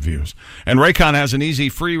 5-star reviews. And Raycon has an easy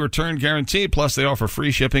free return guarantee, plus they offer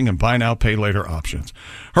free shipping and buy now, pay later options.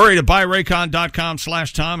 Hurry to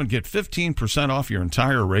buyraycon.com/Tom and get 15% off your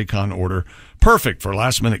entire Raycon order. Perfect for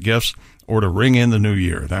last-minute gifts or to ring in the new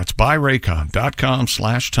year. That's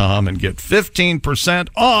buyraycon.com/Tom and get 15%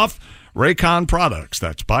 off Raycon products.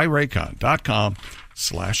 That's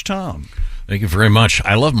buyraycon.com/Tom. Thank you very much.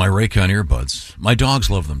 I love my Raycon earbuds. My dogs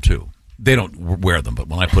love them too. They don't wear them, but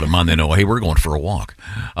when I put them on, they know, hey, we're going for a walk.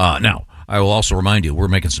 Now, I will also remind you, we're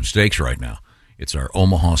making some steaks right now. It's our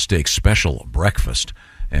Omaha Steak Special Breakfast,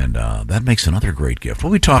 and that makes another great gift.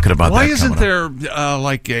 We'll be talking about Why that. Why isn't there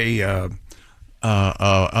like a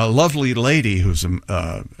lovely lady who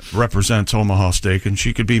represents Omaha Steak, and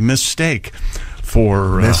she could be Miss Steak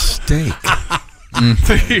for Miss Steak?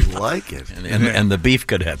 I like it. And the beef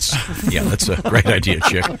cadets. Yeah, that's a great idea,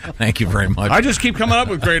 Chick. Thank you very much. I just keep coming up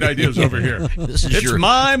with great ideas over here. It's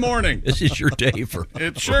my morning. This is your day for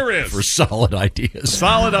it sure is for solid ideas.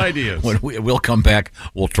 Solid ideas. When we'll come back,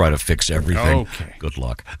 we'll try to fix everything. Okay. Good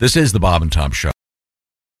luck. This is the Bob and Tom Show.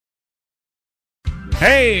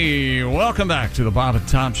 Hey, welcome back to the Bob and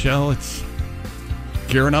Tom Show. It's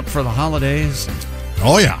gearing up for the holidays.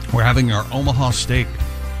 Oh yeah, we're having our Omaha Steak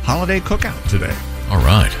holiday cookout today. All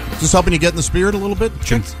right. Is this helping you get in the spirit a little bit?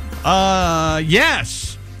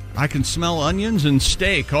 Yes. I can smell onions and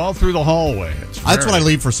steak all through the hallway. That's what I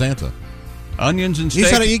leave for Santa. Onions and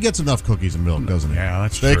steak. He gets enough cookies and milk, doesn't he? Yeah,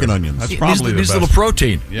 that's steak true. and onions. That's probably needs the a best. little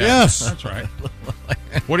protein. Yeah, yes, that's right.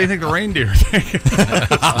 What do you think the reindeer think?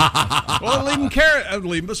 Well, leave them carrot,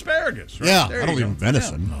 leave them asparagus. Right? Yeah, there I don't leave them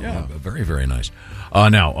venison. Yeah. Very, very nice.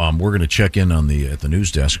 Now, we're going to check in on at the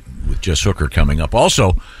news desk with Jess Hooker coming up.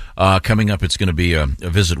 Also, coming up, it's going to be a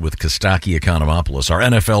visit with Kostaki Economopoulos, our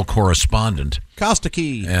NFL correspondent.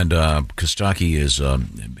 Kostaki. And Kostaki is a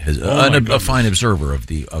fine observer of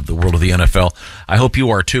the world of the NFL. I hope you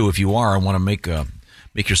are too. If you are, I want to make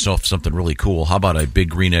yourself something really cool. How about a Big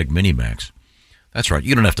Green Egg Mini Max? That's right.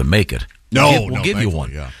 You don't have to make it. We'll give you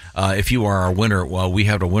one. Yeah. If you are our winner, we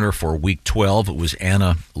have a winner for Week 12. It was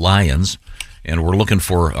Anna Lyons. And we're looking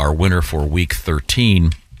for our winner for Week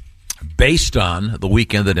 13 based on the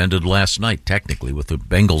weekend that ended last night, technically, with the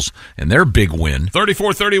Bengals and their big win.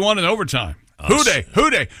 34-31 in overtime. Who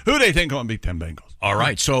they think going to beat 10 Bengals? All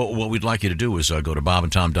right. So what we'd like you to do is go to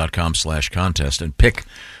bobandtom.com/contest and pick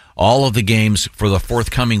all of the games for the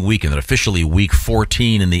forthcoming weekend, officially week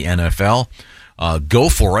 14 in the NFL. Go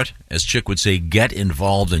for it. As Chick would say, get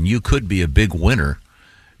involved, and you could be a big winner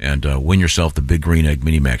and win yourself the Big Green Egg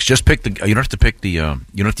Mini Max. Just pick you don't have to pick you don't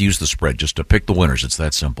have to use the spread. Just to pick the winners. It's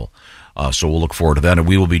that simple. So we'll look forward to that, and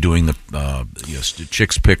we will be doing the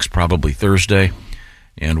Chick's picks probably Thursday.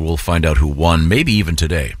 And we'll find out who won, maybe even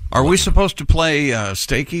today. Are we supposed to play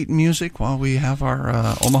steak eating music while we have our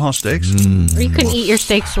Omaha steaks? Or you can eat your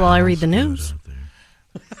steaks while I read the news.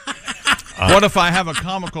 What if I have a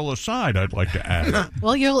comical aside I'd like to add?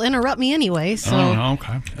 Well, you'll interrupt me anyway, so.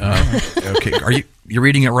 Okay. Okay. Are you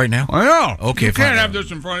reading it right now? I know. Okay. You can't have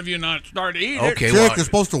this in front of you and not start to eat it. Okay. Chick is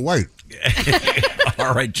supposed to wait.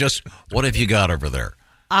 All right. Just what have you got over there?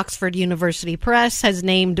 Oxford University Press has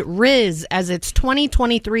named Riz as its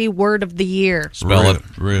 2023 Word of the Year. Spell it.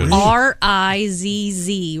 Riz.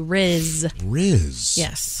 R-I-Z-Z. Riz. Riz.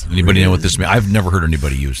 Yes. Anybody know what this means? I've never heard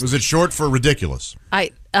anybody use it. Was it short for ridiculous?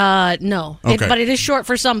 No. Okay. But it is short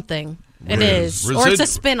for something. It is. Or it's a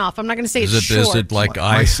spin-off. I'm not going to say it's short. Is it like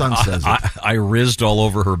My son says it. I rizzed all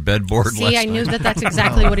over her bedboard See, last I knew night? that's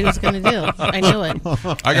exactly what he was going to do. I knew it.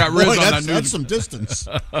 I got riz on that That's some distance.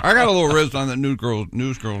 I got a little riz on the news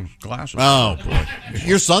girl's glasses. Oh, boy.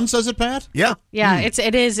 Your son says it, Pat? Yeah. Yeah, it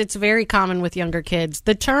is. It's very common with younger kids.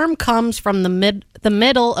 The term comes from the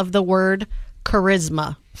middle of the word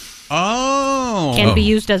charisma. Oh. Can be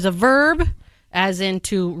used as a verb, as in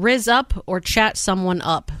to rizz up or chat someone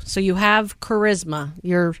up. So you have charisma.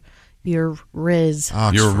 You're riz.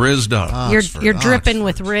 You're rizzed up. You're dripping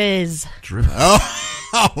with riz.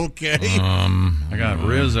 Oh, okay. I got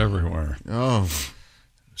riz everywhere. Oh.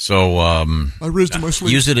 So, I rizzed in my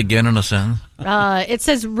sleep. use it again in a sentence. It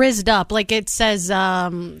says rizzed up, like it says.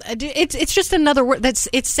 It's just another word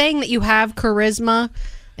it's saying that you have charisma,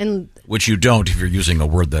 and Which you don't if you're using a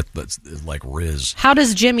word that's like riz. how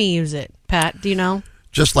does Jimmy use it, Pat? Do you know?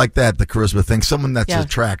 Just like that, the charisma thing. Someone that's Yeah.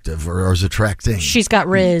 attractive or is attracting. She's got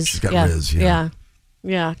riz. She's got yeah. riz, yeah.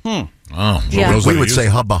 Yeah. Oh, Yeah. We would say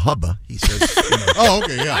hubba hubba. He says, Oh,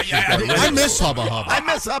 okay, yeah. I miss Hubba Hubba. I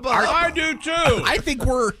miss hubba hubba. I do too. I think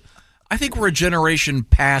we're a generation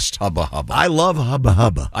past Hubba Hubba. I love hubba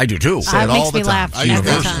hubba. I do too. Say it makes all the me time. laugh I used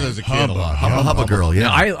every to time. as a kid a lot. Hubba hubba girl, yeah.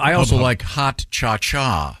 I also like hot cha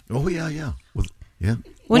cha. Oh, yeah. Yeah.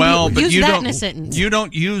 When well, do but you use you that don't. in a sentence? You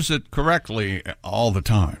don't use it correctly all the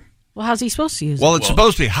time. Well, how's he supposed to use Well, it? it's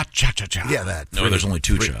supposed to be hot cha cha cha. Yeah, that. No, there's only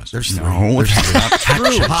two chas. There's No, There's it's not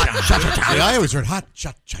true. Hot cha cha cha. Yeah, I always heard hot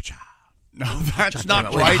cha cha cha. No, that's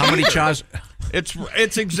not Wait, right. how many either. chas?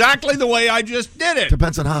 It's exactly the way I just did it.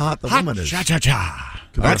 Depends on how hot the Hot woman is. cha cha cha.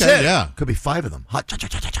 Could be- That's Okay, it. yeah. Could be 5 of them. Hot cha cha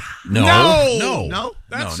cha cha cha. No. No?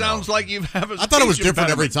 That sounds like you have a I thought it was speech different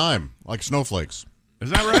every impediment. time, like snowflakes. Is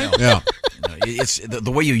that right? Yeah. No, it's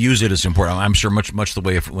the way you use it is important. I'm sure much the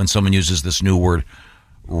way when someone uses this new word,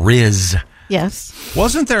 riz. Yes.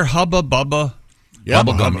 Wasn't there Hubba Bubba? Yeah,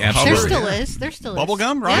 Bubblegum, Hubba- absolutely. There still is.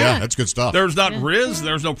 Bubblegum, right? Yeah, that's good stuff. There's not Riz.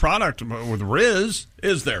 There's no product with Riz,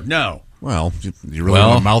 is there? No. Well, you really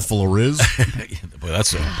want a mouthful of Riz? Well,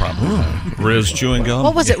 that's a problem. Riz chewing gum.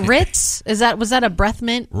 What was it? Ritz? Was that a breath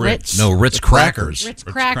mint? Ritz. No, Ritz crackers. Ritz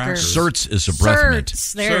crackers. Certs is a breath mint.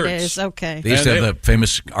 Certs. There it is. Okay. They used to have the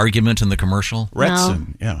famous argument in the commercial.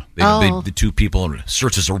 Retzen, yeah. Oh. The two people,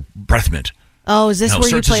 Certs is a breath mint. Oh, is this No, where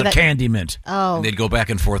you Certs play is a that? candy mint. Oh. And they'd go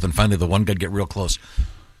back and forth, and finally the one guy'd get real close.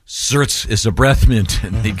 Certs is a breath mint.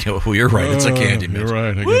 And they'd go, oh, you're right, it's a candy mint. You're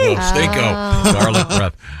right. I Woo, give up. Stinko. Garlic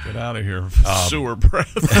breath. Get out of here. Sewer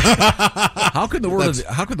breath. How could the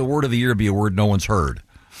word of the year be a word no one's heard?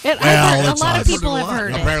 A lot of people have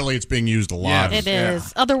heard it. Apparently, it's being used a lot. It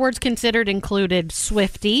is. Other words considered included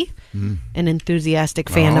Swiftie, an enthusiastic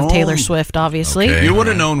fan of Taylor Swift, obviously. Okay. You would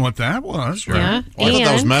have known what that was, right? Yeah. Well, I thought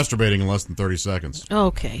that was masturbating in less than 30 seconds.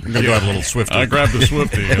 Okay. I'm going to go have a little Swiftie. I grabbed the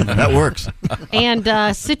Swiftie. That works. And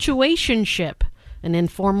situationship, an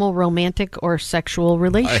informal romantic or sexual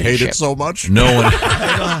relationship. I hate it so much. No one,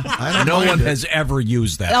 I don't no mind one it. has ever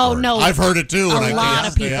used that Oh, word. no. I've heard it too. A and lot I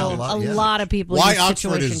of people. A lot of people Why use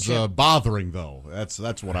Oxford is situationship. bothering, though? That's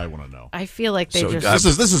what I want to know. I feel like they So, just...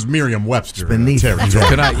 This is Merriam-Webster. beneath Terry.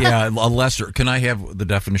 Can I have the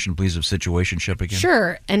definition, please, of situationship again?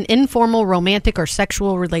 Sure. An informal romantic or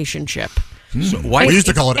sexual relationship. So why We used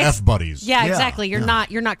to call it F-buddies. Yeah, exactly. You're not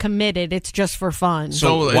committed. It's just for fun.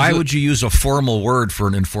 So why would you use a formal word for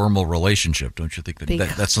an informal relationship? Don't you think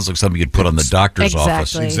that sounds like something you'd put on the doctor's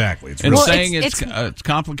office? Exactly. And saying it's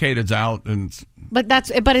complicated out and But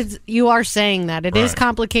you are saying that it is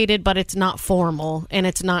complicated, but it's not formal and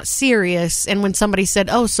it's not serious. And when somebody said,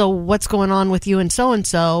 "Oh, so what's going on with you and so,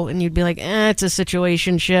 and you'd be like, "It's a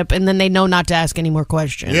situationship," and then they know not to ask any more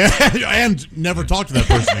questions. Yeah, and never talk to that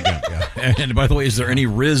person again. Yeah. And by the way, is there any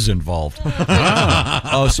Riz involved?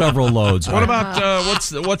 Several loads. What about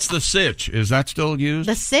what's the sitch? Is that still used?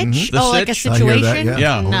 The sitch? Mm-hmm. Like a situation?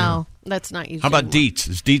 Yeah. No, that's not used. How about anymore. deets?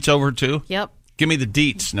 Is deets over too? Yep. Give me the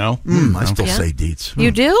deets. No, I still say deets. You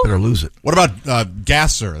do? Better lose it. What about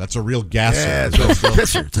gasser? That's a real gasser. Yeah, it's a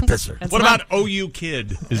pisser. It's a pisser. That's what not- about OU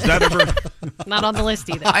kid? Is that ever? Not on the list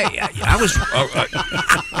either. I was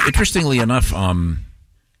interestingly enough. And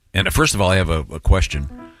first of all, I have a question.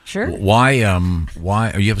 Sure. Why?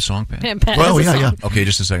 You have a song, Pat? Pat has a song. Okay,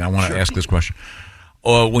 just a second. I want to ask this question.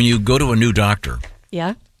 When you go to a new doctor,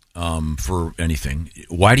 Yeah. for anything,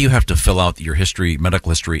 why do you have to fill out your medical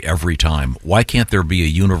history every time? Why can't there be a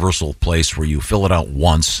universal place where you fill it out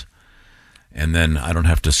once, and then I don't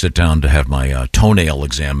have to sit down to have my toenail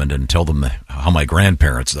examined and tell them how my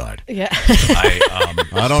grandparents died? Yeah.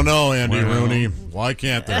 I don't know, Andy Rooney. Why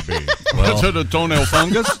can't there be? Is it a toenail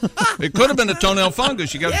fungus? It could have been a toenail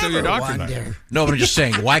fungus. You got to tell your doctor that. No, but I'm just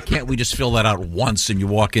saying, why can't we just fill that out once and you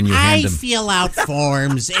walk in, you hand them? fill out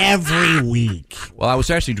forms every week. Well, I was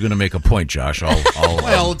actually going to make a point, Josh.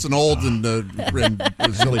 Well, it's an old and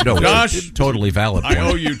silly. No, Josh, totally valid point. I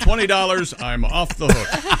owe you $20. I'm off the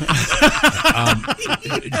hook.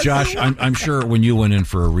 Josh, I'm sure when you went in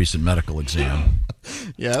for a recent medical exam.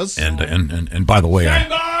 Yes. And by the way,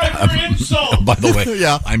 by the way,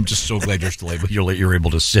 yeah. I'm just so glad you're still you're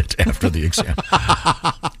able to sit after the exam.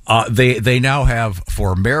 They now have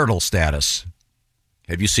for marital status.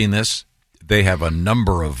 Have you seen this? They have a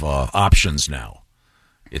number of options now.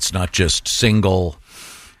 It's not just single.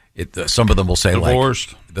 Some of them will say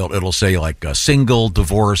divorced. It'll say single,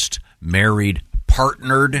 divorced, married,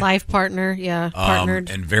 partnered, Life partner, partnered.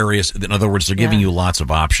 and various. In other words, they're giving you lots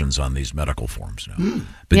of options on these medical forms now.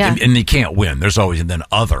 But Yeah. and you can't win. There's always and then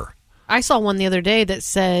other. I saw one the other day that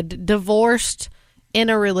said divorced, in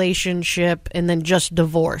a relationship, and then just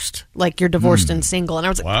divorced. Like you're divorced and single. And I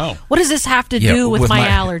was like, wow. What does this have to do with my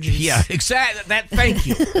allergies? Yeah, exactly. Thank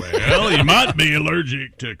you. Well, you might be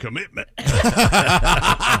allergic to commitment.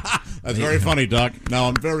 That's very funny, Doc. Now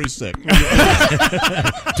I'm very sick.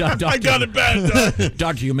 I got it bad, Doc.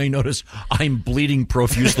 Doctor, you may notice I'm bleeding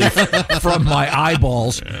profusely from my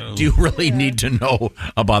eyeballs. Do you really need to know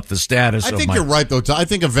about the status I of think my... you're right, though. I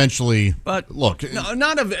think eventually, But look,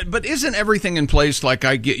 but isn't everything in place? Like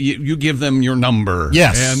you give them your number,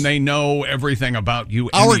 Yes. and they know everything about you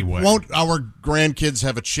anyway. won't our grandkids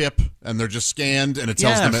have a chip and they're just scanned and it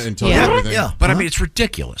tells them and tells Yeah. you everything? Yeah, but I mean, it's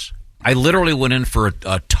ridiculous. I literally went in for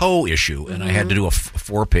a toe issue, and I had to do a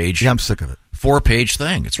 4-page. Yeah, I'm sick of it. 4-page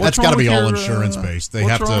thing. It's That's got to be all insurance based. They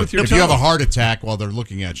what's have wrong to. with your If you have a toe? heart attack while they're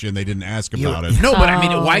looking at you and they didn't ask about it, No, but I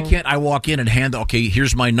mean, why can't I walk in and hand? Okay,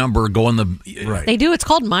 here's my number. Go on the Right. They do. It's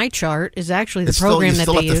called My Chart. Is actually the It's still- program you that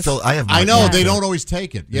still they have to use. fill- I have. I know Yeah. they don't always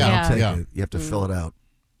take it. Yeah, Take yeah. it. You have to fill it out.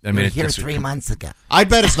 I mean, Here it's 3 months ago. I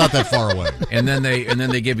bet it's not that far away. and then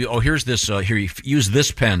they give you. Oh, here's this. Here, use this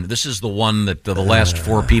pen. This is the one that the last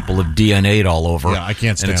 4 people have DNA'd all over. Yeah, I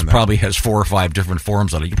can't stand And it that. probably has 4 or 5 different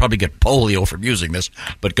forms on it. You probably get polio from using this.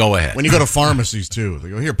 But go ahead. When you go to pharmacies too, they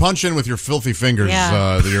go here, punch in with your filthy fingers,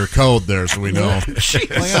 Yeah. your code there, so we know. Oh,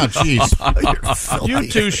 yeah, jeez. You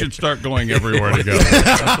two should start going everywhere together.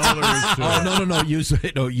 That's all there is to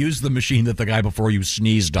it. No. Use the machine that the guy before you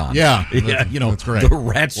sneezed on. Yeah, yeah. that's great. The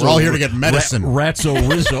Ratso. We're all here to get medicine. Ratso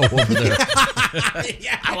Rizzo over there.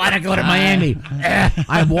 I want to go to Miami.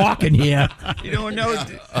 I'm walking here. You don't know.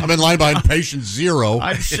 I'm in line behind patient 0.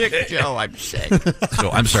 I'm sick, Joe. I'm sick. So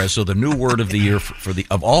I'm sorry. So the new word of the year for the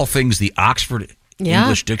of all things, the Oxford Yeah.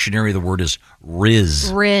 English Dictionary, the word is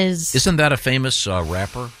Riz. Riz. Isn't that a famous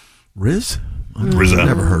rapper? Riz? RZA.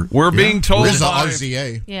 Never heard. We're being told RZA, by,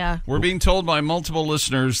 RZA. Yeah. we're being told by multiple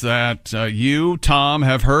listeners that you, Tom,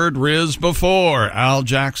 have heard Riz before. Al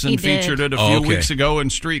Jackson He did. featured it a Oh, few okay. weeks ago in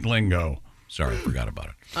Street Lingo. Sorry, I forgot about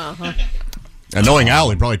it. Uh-huh. And knowing Al,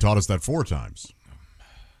 he probably taught us that 4 times.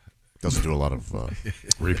 Doesn't do a lot of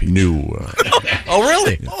new. Oh,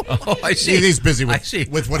 really? Oh, I see. He's busy I see.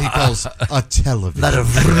 with what he calls a television. Lot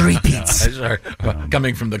of repeats. Sorry.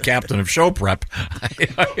 Coming from the captain of show prep.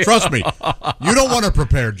 Trust me, you don't want to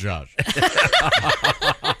prepare, Josh.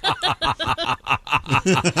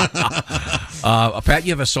 Pat,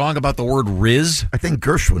 you have a song about the word Riz? I think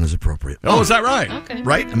Gershwin is appropriate. Oh, is that right? Okay.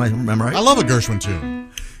 Right? Am I right? I love a Gershwin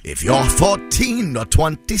tune. If you're 14 or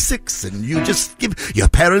 26 and you just give your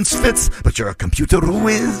parents fits, but you're a computer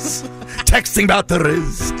whiz, texting about the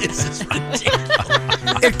Riz. This is ridiculous.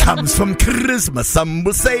 It comes from charisma, some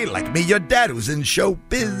will say, like me, your dad who's in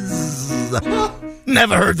showbiz.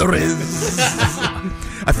 Never heard the Riz.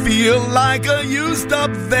 I feel like a used up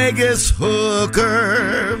Vegas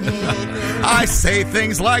hooker. I say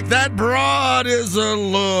things like that broad is a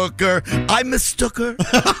looker. I mistook her.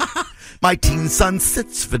 My teen son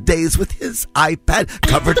sits for days with his iPad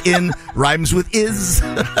covered in rhymes with is.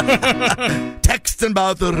 Texting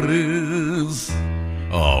about the Riz.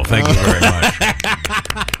 Oh, thank you very much.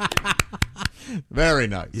 Very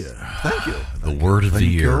nice. Yeah. Thank you. The word of the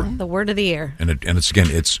year. The word of the year. And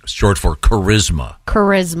it's short for charisma.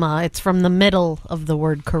 Charisma. It's from the middle of the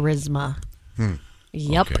word charisma.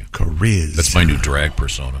 Yep. Okay. Charisma. That's my new drag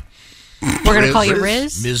persona. We're going to call you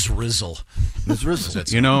Riz? Ms. Rizzle. Ms.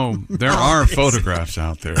 Rizzle. You know, there are photographs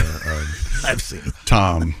out there of I've seen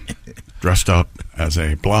Tom dressed up as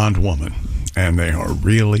a blonde woman, and they are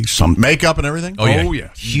really some makeup and everything. Oh, yeah.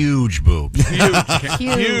 yes. Huge boobs.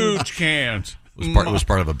 Huge cans. It was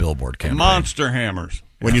part of a billboard campaign. Monster hammers.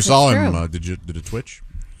 When you saw him, did it twitch?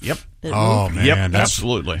 Yep. Oh man, Yep,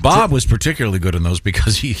 absolutely. Bob was particularly good in those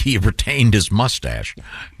because he retained his mustache.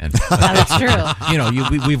 And That's true. You know,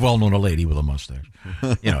 we've all known a lady with a mustache.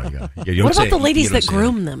 You know, you what don't about the say- ladies you don't that say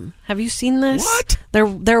groom them? Have you seen this? What?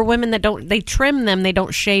 There are women that don't. They trim them. They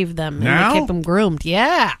don't shave them. And Now? they keep them groomed.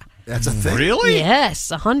 Yeah. That's a thing. Really?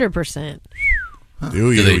 Yes. 100%.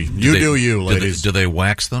 Do you, ladies? Do they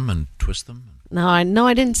wax them and twist them? No, I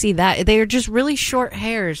didn't see that. They are just really short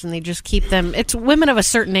hairs, and they just keep them. It's women of a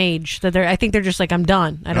certain age that I think they're just like, I'm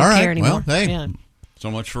done. I don't All right, care anymore. well, hey. Yeah. So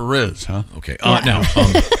much for Riz, huh? Okay. Now,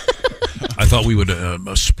 I thought we would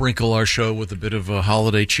sprinkle our show with a bit of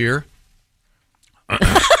holiday cheer.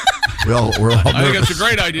 We're all I think it's a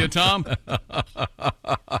great idea, Tom.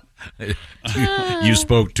 You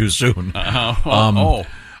spoke too soon.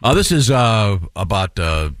 This is about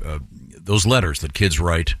those letters that kids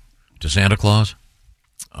write to Santa Claus.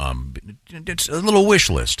 It's a little wish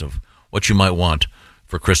list of what you might want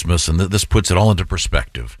for Christmas, and this puts it all into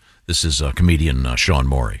perspective. This is comedian Sean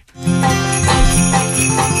Morey.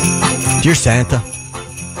 Dear Santa,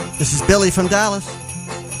 this is Billy from Dallas.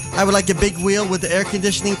 I would like a big wheel with the air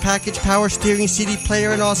conditioning package, power steering, CD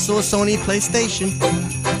player, and also a Sony PlayStation.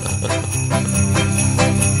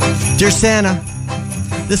 Dear Santa,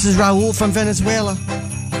 this is Raul from Venezuela.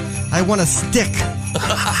 I want a stick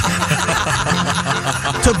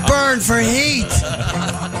to burn for heat.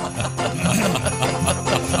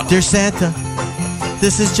 Dear Santa,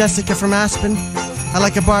 this is Jessica from Aspen. I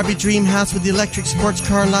like a Barbie dream house with the electric sports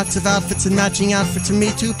car and lots of outfits and matching outfits, and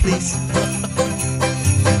me too, please.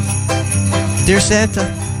 Dear Santa,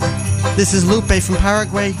 this is Lupe from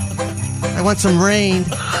Paraguay. I want some rain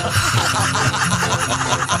so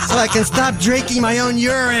I can stop drinking my own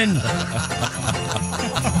urine.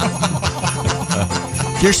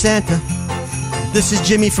 Dear Santa, this is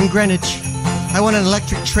Jimmy from Greenwich. I want an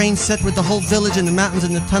electric train set with the whole village and the mountains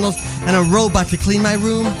and the tunnels and a robot to clean my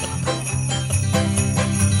room.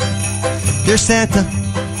 Dear Santa,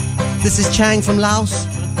 this is Chang from Laos.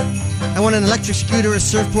 I want an electric scooter, a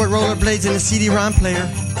surfboard, rollerblades, and a CD-ROM player.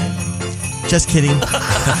 Just kidding.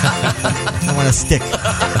 I want a stick.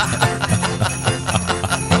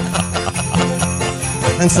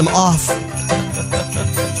 And some off.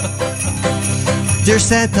 Dear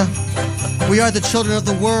Santa, we are the children of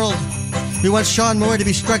the world. We want Sean Moore to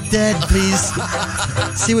be struck dead, please.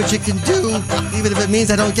 See what you can do, even if it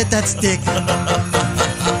means I don't get that stick.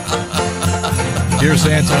 Dear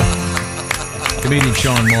Santa, comedian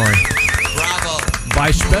Sean Morey. Bravo.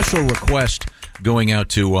 By special request, going out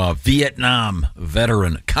to Vietnam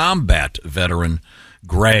veteran, combat veteran,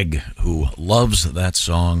 Greg, who loves that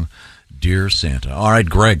song, Dear Santa. All right,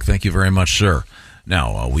 Greg, thank you very much, sir.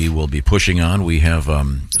 Now, we will be pushing on. We have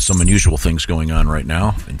some unusual things going on right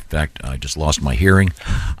now. In fact, I just lost my hearing.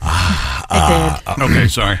 Okay,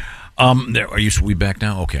 sorry. Are we back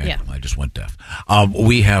now? Okay. Yeah. I just went deaf.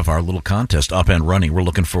 We have our little contest up and running. We're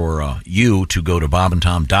looking for you to go to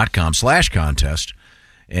bobandtom.com/contest,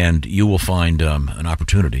 and you will find an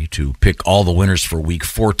opportunity to pick all the winners for Week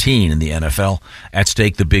 14 in the NFL. At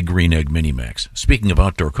stake, the Big Green Egg Mini-Max. Speaking of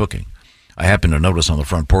outdoor cooking, I happen to notice on the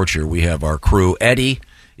front porch here we have our crew. Eddie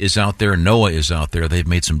is out there. Noah is out there. They've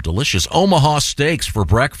made some delicious Omaha steaks for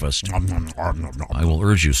breakfast. I will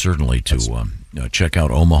urge you certainly to check out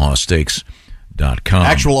Omaha Steaks.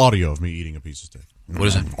 Actual audio of me eating a piece of steak. What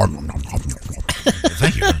is it?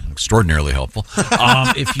 Thank you. Extraordinarily helpful.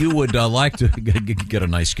 If you would like to get a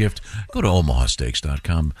nice gift, go to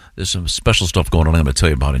omahasteaks.com. There's some special stuff going on I'm going to tell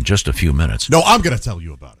you about in just a few minutes. No, I'm going to tell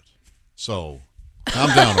you about it. So,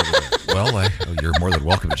 calm down over there. Well, you're more than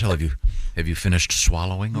welcome to tell. Have you finished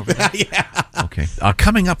swallowing over there? Yeah. Okay.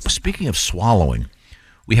 Coming up, speaking of swallowing,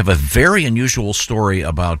 we have a very unusual story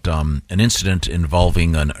about an incident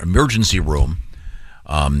involving an emergency room.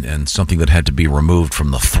 And something that had to be removed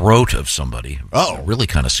from the throat of somebody. Oh, really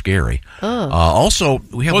kind of scary. Oh. Also,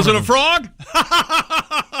 we have. Was it a frog?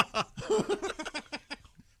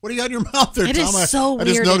 What do you got in your mouth there, It Tom? is so I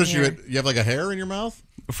just weird noticed in you have like a hair in your mouth.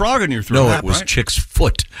 A frog in your throat? No, it was Chick's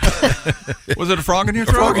foot. Was it a frog in your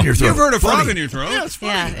throat? A frog in your throat. You've heard a frog Funny. in your throat?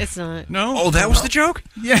 Yeah, it's not. No. Oh, that was the joke?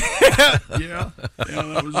 Yeah. Yeah.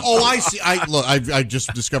 That was I see. I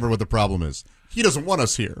just discovered what the problem is. He doesn't want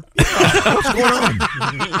us here. What's going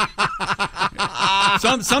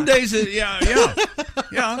on? Some days, yeah.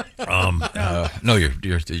 No, you're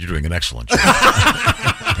doing an excellent job.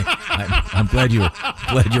 I'm glad you're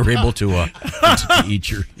able to eat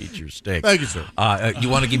your steak. Thank you, sir. You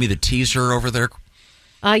want to give me the teaser over there?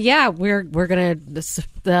 Yeah, we're gonna.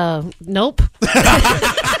 Nope.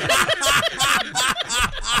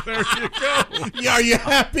 There you go. Yeah, are you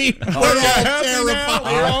happy? We're all terrified.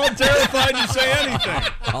 We're all terrified to say anything.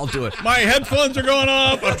 I'll do it. My headphones are going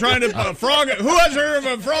off. I'm trying to frog. Who has heard of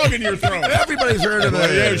a frog in your throat? Everybody's heard of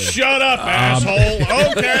it. Yeah, shut up, asshole.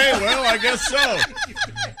 Okay, well, I guess so.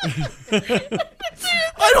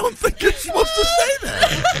 I don't think you're supposed to say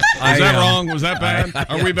that. Was that wrong? Was that bad?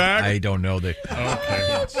 Are we back? I don't know. Okay. I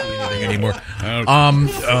can't see anything anymore.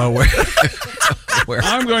 Okay. Where?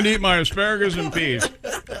 I'm going to eat my asparagus and peas.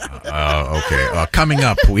 Okay. Coming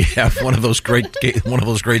up, we have one of those great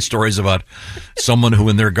stories about someone who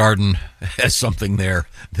in their garden has something there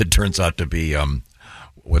that turns out to be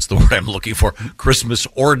what's the word I'm looking for? Christmas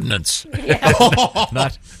ordinance. Yeah.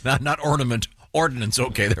 not ornament. Ordinance.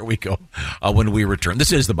 Okay, there we go. When we return,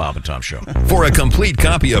 this is the Bob and Tom Show. For a complete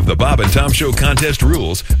copy of the Bob and Tom Show contest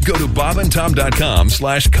rules, go to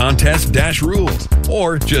bobandtom.com/contest-rules,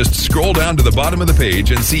 or just scroll down to the bottom of the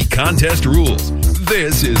page and see contest rules.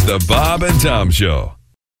 This is the Bob and Tom Show.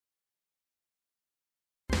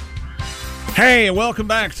 Hey, welcome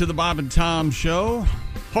back to the Bob and Tom Show.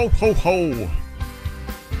 Ho, ho, ho.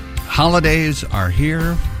 Holidays are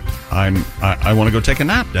here. I want to go take a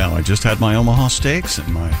nap now. I just had my Omaha steaks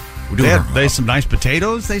and they had some nice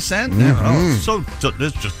potatoes they sent. Mm-hmm.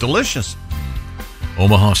 It's just delicious.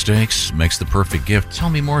 Omaha Steaks makes the perfect gift. Tell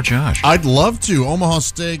me more, Josh. I'd love to. Omaha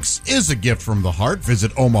Steaks is a gift from the heart.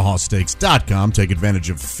 Visit omahasteaks.com. Take advantage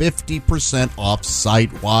of 50% off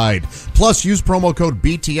site-wide. Plus, use promo code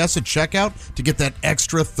BTS at checkout to get that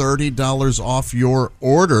extra $30 off your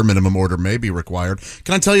order. Minimum order may be required.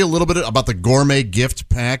 Can I tell you a little bit about the gourmet gift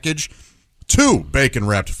package? 2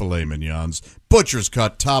 bacon-wrapped filet mignons, butcher's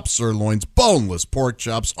cut top sirloins, boneless pork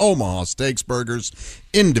chops, Omaha Steaks burgers,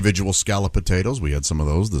 individual scallop potatoes. We had some of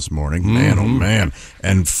those this morning. Mm-hmm. Man, oh man.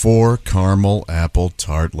 And 4 caramel apple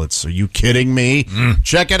tartlets. Are you kidding me?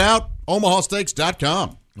 Check it out.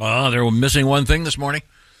 omahasteaks.com. They were missing one thing this morning.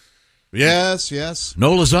 Yes.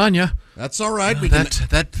 No lasagna. That's all right. That's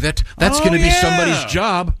going to be somebody's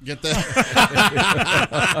job. Get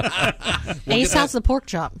that. Ace, how's the pork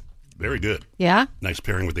chop? Very good. Yeah? Nice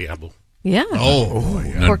pairing with the apple. Yeah.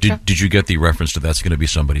 Now, did you get the reference to that's going to be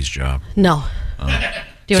somebody's job? No.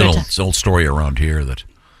 It's an old story around here that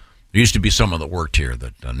there used to be someone that worked here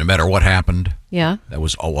that no matter what happened, that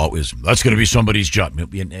was always that's going to be somebody's job.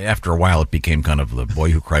 And after a while, it became kind of the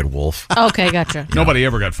boy who cried wolf. Okay, gotcha. Nobody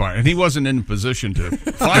ever got fired, and he wasn't in a position to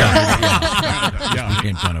fire. Yeah,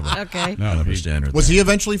 became kind of a standard. Was he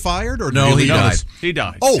eventually fired, or no? He died. He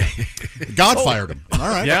died. Oh, God fired him. All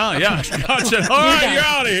right. Yeah. God said, "All right, you're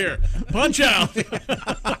out of here. Punch out."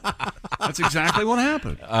 That's exactly what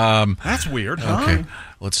happened. That's weird. Okay.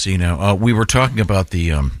 Let's see now. We were talking about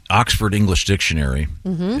the Oxford English Dictionary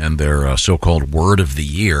and their so-called word of the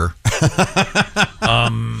year.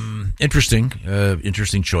 Interesting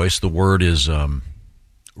choice. The word is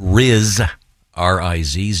Rizz,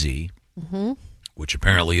 R-I-Z-Z, which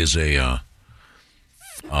apparently is a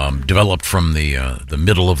developed from the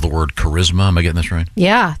middle of the word charisma. Am I getting this right?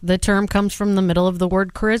 Yeah, the term comes from the middle of the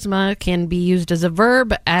word charisma. Can be used as a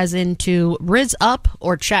verb, as in to rizz up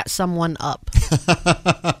or chat someone up.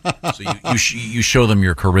 So you show them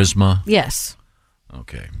your charisma? Yes.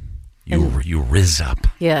 Okay. You rizz up.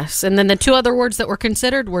 Yes, and then the 2 other words that were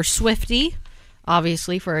considered were swifty,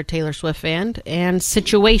 obviously for a Taylor Swift fan, and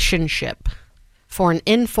situationship for an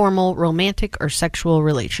informal romantic or sexual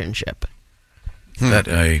relationship.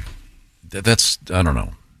 That's I don't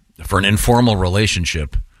know. For an informal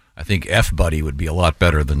relationship, I think F-buddy would be a lot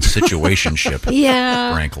better than situationship.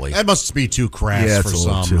 Yeah. Frankly. That must be too crass for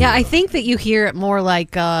some. Yeah, I think that you hear it more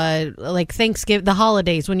like Thanksgiving, the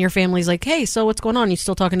holidays, when your family's like, "Hey, so what's going on? You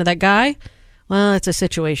still talking to that guy?" Well, it's a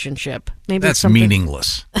situationship. Maybe that's it's something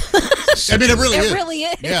meaningless. I mean, it really is. It really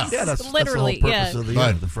is. Yeah, that's literally the whole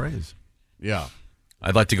purpose of the phrase. Yeah.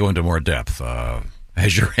 I'd like to go into more depth.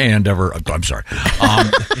 Has your hand ever? I'm sorry.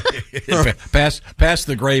 Pass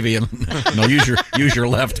the gravy and no. Use your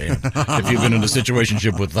left hand if you've been in a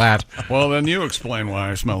situationship with that. Well, then you explain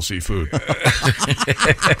why I smell seafood.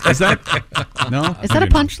 Is that no? Is that a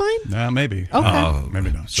punchline? Nah, maybe. Okay.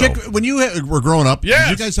 Maybe not. Chick, when you were growing up, Yes.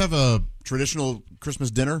 did you guys have a traditional Christmas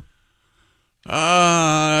dinner?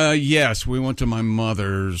 Yes, we went to my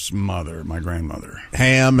mother's mother, my grandmother.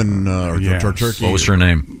 Ham and turkey. What was her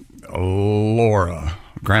name? Laura,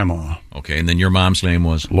 Grandma. Okay, and then your mom's name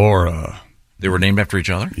was Laura. They were named after each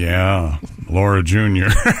other? Yeah, Laura Jr.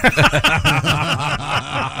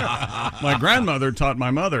 My grandmother taught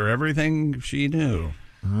my mother everything she knew.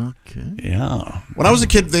 Okay. Yeah. When I was a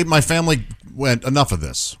kid, my family went, enough of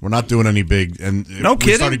this. We're not doing any big. And No we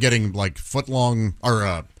kidding? started getting like foot-long,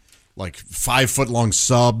 or like 5-foot-long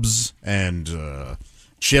subs and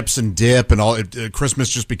chips and dip and all. Christmas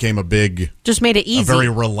just became a big. Just made it easy. A very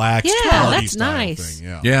relaxed Yeah, party that's style nice. thing.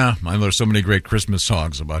 Yeah. Yeah, I know there's so many great Christmas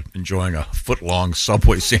songs about enjoying a foot-long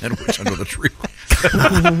Subway sandwich under the tree.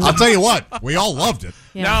 I'll tell you what, we all loved it.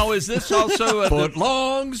 Yeah. Now, is this also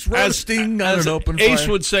footlongs roasting on as an open Ace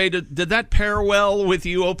fire? would say, did that pair well with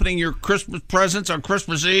you opening your Christmas presents on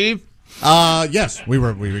Christmas Eve? Yes, we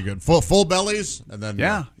were good. Full bellies, and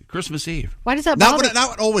then Christmas Eve. Why does that Not bother?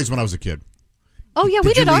 not always when I was a kid. Oh yeah, we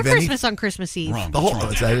Did you did our leave any? Christmas on Christmas Eve. The whole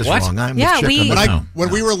that is What? wrong. I'm Yeah, the chick we- on the When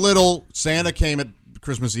we were little, Santa came at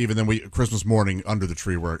Christmas Eve, and then Christmas morning under the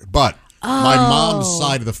tree work. But my mom's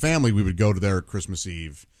side of the family, we would go to their Christmas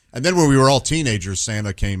Eve, and then when we were all teenagers,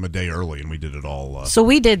 Santa came a day early, and we did it all. So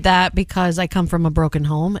we did that because I come from a broken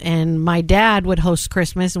home, and my dad would host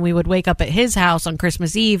Christmas, and we would wake up at his house on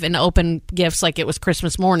Christmas Eve and open gifts like it was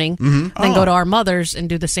Christmas morning, then go to our mother's and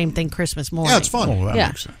do the same thing Christmas morning. Yeah, it's fun. Oh, that Yeah.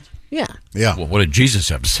 makes sense. Yeah. Yeah. Well, what did Jesus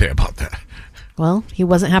have to say about that? Well, he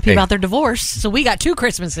wasn't happy Hey. about their divorce, so we got 2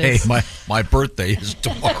 Christmases. Hey, my birthday is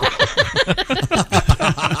tomorrow.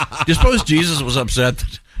 Do you suppose Jesus was upset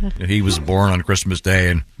that he was born on Christmas Day,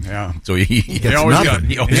 and so he always got, got-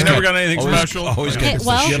 he never got anything special. Always Yeah. gets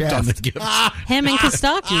Well- shipped on the gifts. Him and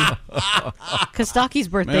Kostaki. Kostaki's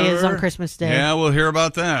birthday is on Christmas Day. Yeah, we'll hear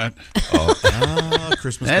about that.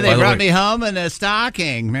 Christmas And Day. they brought me home in a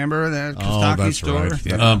stocking. Remember the Kostaki that's store? right.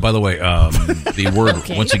 Yeah. By the way, the word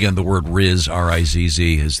once again, the word Riz,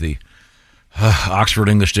 R-I-Z-Z, is the Oxford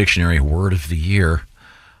English Dictionary Word of the Year.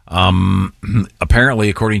 Apparently,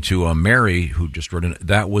 according to Mary, who just wrote it,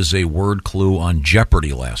 that was a word clue on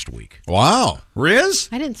Jeopardy last week. Wow. Riz?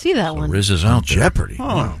 I didn't see that one. Riz is out there. Jeopardy.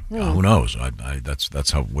 Oh. Who knows?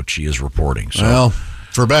 That's what she is reporting. So. Well,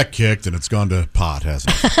 Trebek kicked, and it's gone to pot,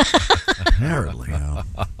 hasn't it? Apparently.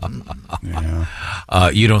 Yeah.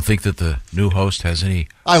 You don't think that the new host has any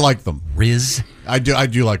I like them. Riz? I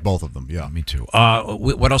do like both of them. Yeah. Me too.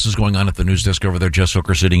 What else is going on at the news desk over there? Jess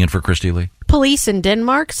Hooker sitting in for Christy Lee. Police in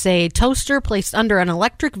Denmark say a toaster placed under an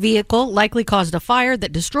electric vehicle likely caused a fire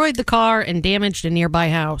that destroyed the car and damaged a nearby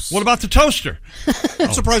house. What about the toaster?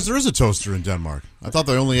 I'm surprised there is a toaster in Denmark. I thought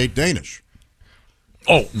they only ate Danish.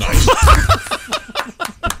 Oh, nice.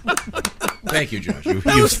 Thank you, Josh.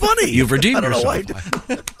 That was funny. You've redeemed I don't know yourself.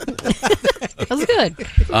 why. That was good.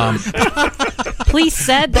 Police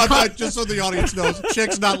said the But just so the audience knows,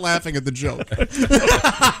 Chick's not laughing at the joke. He's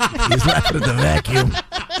laughing at the vacuum.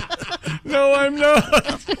 No, I'm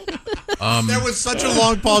not. There was such a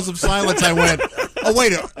long pause of silence. I went, "Oh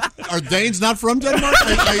wait, are Danes not from Denmark?"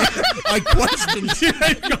 I questioned.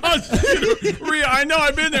 I know,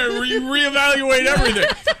 I've been there. Reevaluate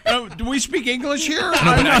everything. Do we speak English here?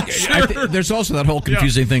 I'm not sure. There's also that whole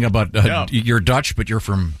confusing thing about you're Dutch, but you're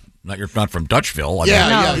not from Dutchville.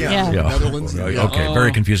 Yeah. Netherlands. Okay,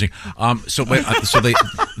 very confusing. So they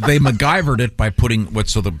MacGyvered it by putting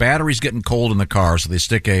so the battery's getting cold in the car, so they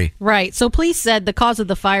stick a Right. So police said the cause of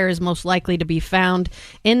the fire is most likely to be found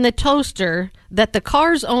in the toaster that the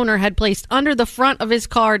car's owner had placed under the front of his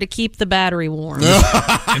car to keep the battery warm.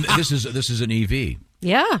 and this is an EV.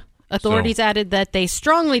 Yeah. Authorities added that they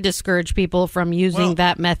strongly discourage people from using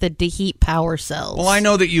that method to heat power cells. Well, I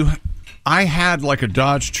know that I had like a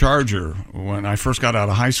Dodge Charger when I first got out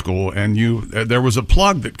of high school, and there was a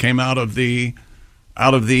plug that came out of the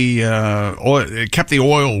out of the oil. It kept the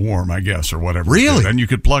oil warm, I guess, or whatever. Really? And you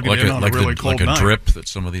could plug it in on a really cold night. Like a drip that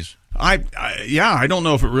some of these... I don't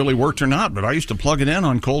know if it really worked or not, but I used to plug it in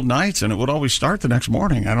on cold nights, and it would always start the next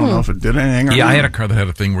morning. I don't know if it did anything or not. I had a car that had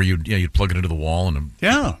a thing where you'd plug it into the wall.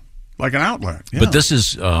 Like an outlet. Yeah. But this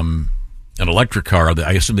is an electric car.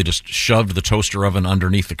 I assume they just shoved the toaster oven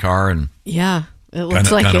underneath the car and it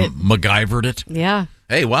looks like it MacGyvered it. Yeah.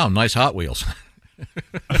 Hey, wow, nice Hot Wheels.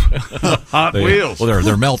 Hot Wheels. Well,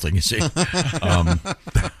 they're melting, you see.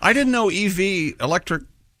 I didn't know electric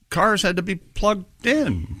cars had to be plugged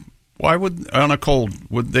in. Why would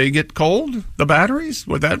they get cold? The batteries?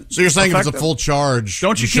 Would that? So you're saying if it's a full charge,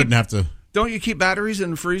 you shouldn't have to? Don't you keep batteries in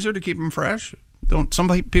the freezer to keep them fresh? Don't some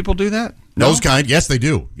people do that? No? Those kind, yes, they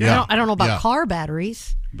do. Yeah, I don't know about car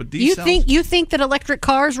batteries. But D cells? You think that electric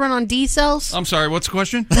cars run on D cells? I'm sorry. What's the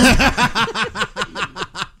question?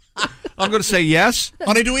 I'm going to say yes.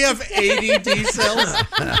 Honey, do we have 80 D cells?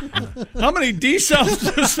 How many D cells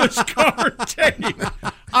does this car take?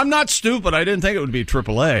 I'm not stupid. I didn't think it would be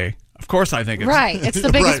AAA. Of course, I think it's right. It's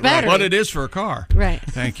the biggest battery, but it is for a car. Right.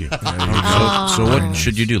 Thank you. So what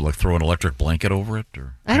should you do? Like throw an electric blanket over it,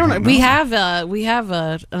 or I don't know. We have an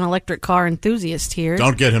electric car enthusiast here.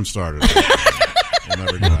 Don't get him started. We'll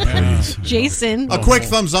never do it. Jason, a quick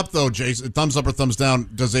thumbs up though, Jason. Thumbs up or thumbs down?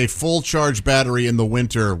 Does a full charge battery in the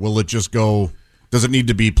winter? Will it just go? Does it need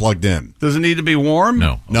to be plugged in? Does it need to be warm?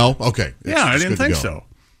 No. Okay. I didn't think so.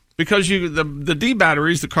 Because the D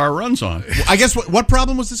batteries the car runs on. I guess what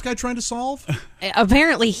problem was this guy trying to solve?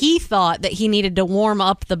 Apparently, he thought that he needed to warm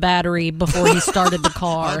up the battery before he started the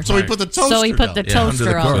car. So he put the toaster. So he put the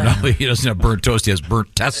toaster on. No, he doesn't have burnt toast. He has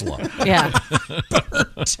burnt Tesla. Yeah.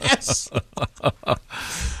 Burnt Tesla.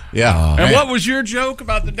 Yeah. And what was your joke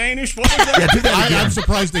about the Danish? What was that? Yeah, do that again. I'm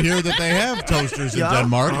surprised to hear that they have toasters in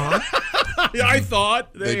Denmark. I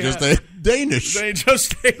thought they Danish. They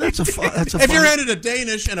just that's a if you're handed a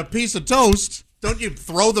Danish and a piece of toast, don't you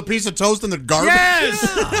throw the piece of toast in the garbage?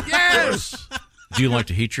 Yes. Do you like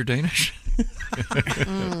to heat your Danish?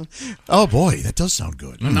 Oh boy, that does sound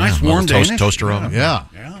good. A nice warm Danish toaster oven. Yeah.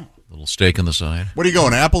 Little steak on the side. What are you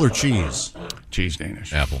going? Apple or cheese? Cheese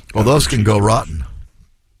Danish. Apple. Well, those can go rotten.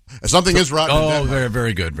 Something is rotten. Oh, very,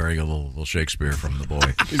 very good. Very good. Little Shakespeare from the boy.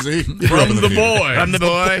 From the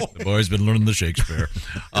boy. The boy's been learning the Shakespeare.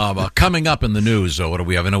 Coming up in the news, what do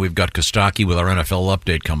we have? I know we've got Kostaki with our NFL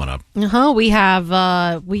update coming up. We have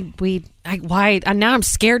now I'm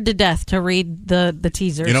scared to death to read the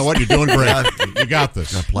teasers. You know what? You're doing great. You got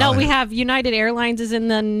this. No, we have United Airlines is in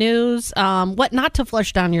the news. What not to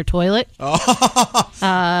flush down your toilet. But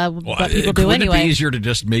people do anyway. Wouldn't it be easier to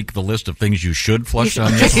just make the list of things you should flush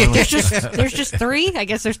down your toilet? There's just three. I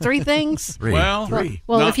guess there's three things. Three.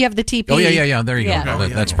 Well, if you have the TP. Oh, yeah. There you go. Okay.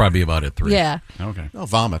 That's probably about it. 3. Yeah. Okay. Oh,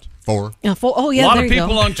 vomit. 4. Yeah, 4. Oh, yeah. A lot there of you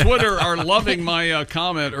people go. on Twitter are loving my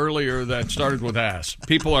comment earlier that started with ass.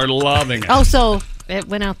 People are loving it. Oh, so it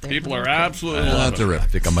went out there. People are absolutely loving terrific. I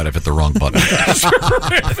think I might have hit the wrong button.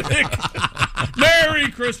 Terrific. Merry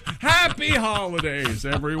Christmas. Happy holidays,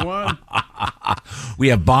 everyone. We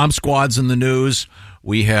have bomb squads in the news.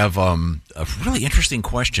 We have a really interesting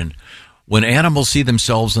question. When animals see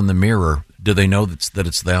themselves in the mirror, do they know that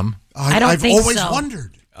it's them? I've always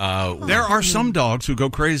wondered. There are some dogs who go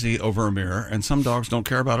crazy over a mirror, and some dogs don't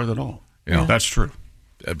care about it at all. Yeah. That's true.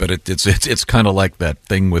 But it's kind of like that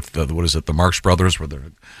thing with the Marx Brothers, where they're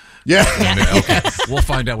okay. We'll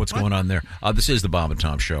find out what's going on there. This is the Bob and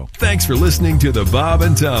Tom Show. Thanks for listening to the Bob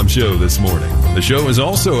and Tom Show this morning. The show is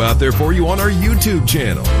also out there for you on our YouTube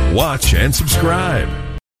channel. Watch and subscribe.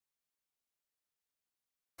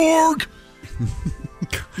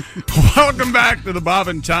 Welcome back to the Bob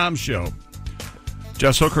and Tom Show.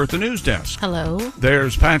 Jess Hooker at the news desk. Hello.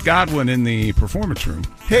 There's Pat Godwin in the performance room.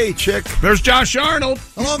 Hey, Chick. There's Josh Arnold.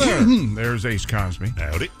 Hello there. There's Ace Cosby.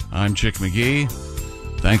 Howdy. I'm Chick McGee.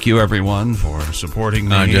 Thank you, everyone, for supporting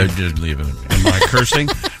me Just leaving it. in my cursing.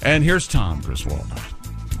 And here's Tom Griswold.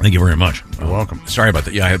 Thank you very much. You're welcome. Sorry about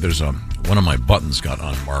that. Yeah, there's one of my buttons got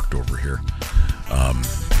unmarked over here.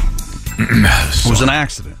 It was an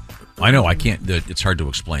accident. I know. I can't. It's hard to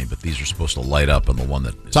explain, but these are supposed to light up on the one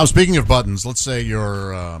that. Tom, speaking of buttons, let's say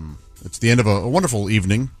you're. It's the end of a wonderful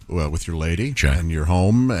evening with your lady, and you're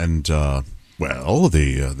home, and the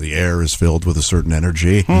air is filled with a certain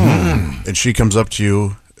energy, and she comes up to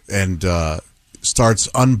you and starts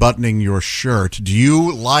unbuttoning your shirt. Do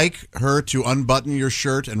you like her to unbutton your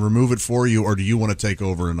shirt and remove it for you, or do you want to take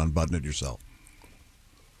over and unbutton it yourself?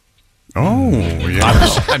 Oh, yeah.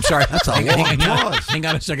 I'm sorry. That's a long pause. Hang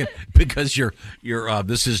on a second, because you're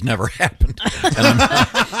this has never happened, and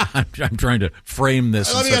I'm trying to frame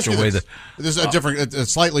this in such a way that this is a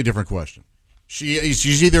slightly different question. She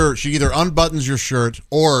either unbuttons your shirt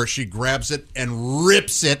or she grabs it and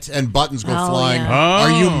rips it and buttons go flying. yeah. Are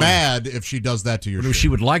you Oh. mad if she does that to your shirt? She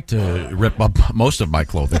would like to rip up most of my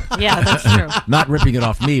clothing. Yeah, that's true. Not ripping it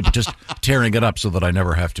off me, but just tearing it up so that I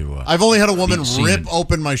never have to. I've only had a woman be seen. rip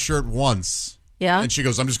open my shirt once. Yeah. And she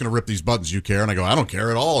goes, I'm just going to rip these buttons. You care? And I go, I don't care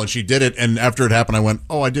at all. And she did it. And after it happened, I went,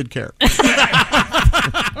 oh, I did care.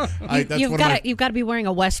 You've got to be wearing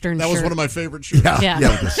a Western That shirt. was one of my favorite shirts. Yeah.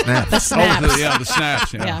 the snaps. The snaps. the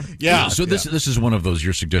snaps. Yeah. Yeah. So this is one of those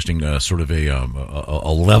you're suggesting sort of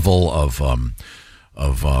a level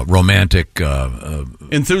of romantic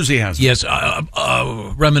enthusiasm. Yes,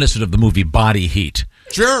 reminiscent of the movie Body Heat.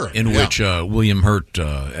 Sure. In which William Hurt,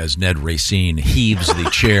 as Ned Racine, heaves the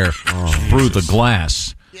chair through the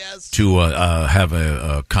glass to have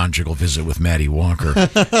a conjugal visit with Maddie Walker.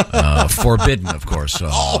 Forbidden, of course.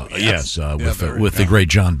 Yes, with the great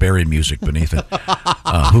John Barry music beneath it.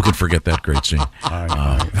 Who could forget that great scene?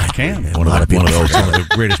 I can. One of the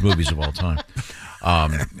greatest movies of all time.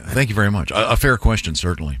 Thank you very much. A fair question,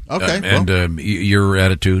 certainly. Okay. And your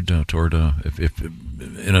attitude toward,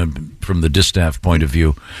 from the distaff point of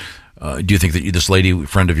view, do you think that this lady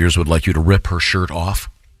friend of yours would like you to rip her shirt off?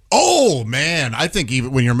 Oh, man. I think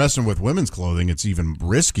even when you're messing with women's clothing, it's even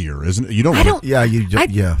riskier, isn't it? You don't I want don't- to.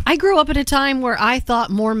 Yeah. I grew up at a time where I thought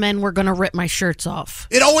more men were going to rip my shirts off.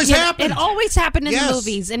 It always happened. It always happened in Yes. the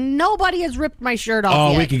movies, and nobody has ripped my shirt off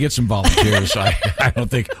Oh, yet. we could get some volunteers. I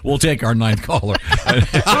don't think we'll take our ninth caller.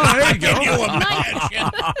 There you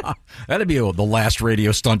go. That'd be the last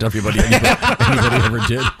radio stunt anybody ever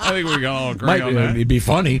did. I think we can all agree Might, on that. it'd be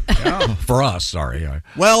funny for us. Sorry.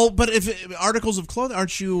 Well, but if articles of clothing,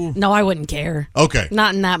 aren't you? No, I wouldn't care. Okay.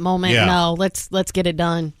 Not in that moment. Yeah. No, let's get it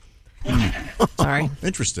done. Sorry.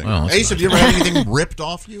 Interesting. Well, that's Ace, have you ever had anything ripped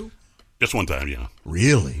off you? Just one time, yeah.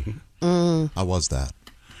 Really? How was that?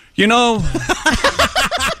 You know,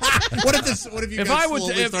 What if you? if guys I would,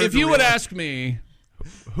 slowly started if to you would realize- ask me,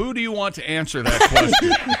 who do you want to answer that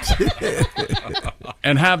question,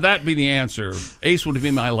 and have that be the answer, Ace would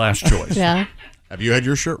be my last choice. Yeah. Have you had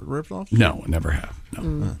your shirt ripped off? No, never have.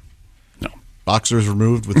 No. Boxers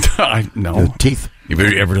removed with No. Teeth. Have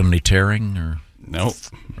you ever done any tearing or? Nope.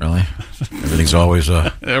 Really? Everything's always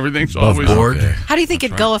Everything's above always board. okay. How do you think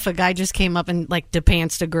it'd go if a guy just came up and like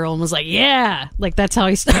depanced a girl and was like, "Yeah," like that's how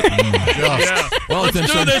he started? Yeah. Well, Let's then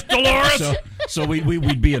do so- this, Dolores. So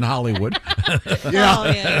we'd be in Hollywood. Yeah. Oh,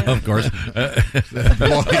 yeah. Of course.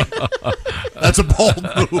 That's a bold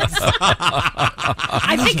move.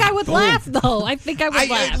 I think I would laugh though. I think I would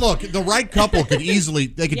laugh. Look, the right couple could easily,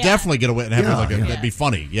 they could Yeah. definitely get away and have Yeah, like a, yeah. that'd be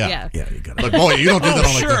funny. Yeah. Yeah. You got But boy, you don't do that on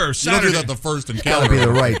like sure, you don't do Saturday. that the first to encounter. be the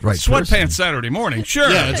right Sweatpants Saturday morning. Sure.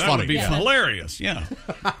 Yeah, it's that funny. would be Yeah. hilarious. Yeah.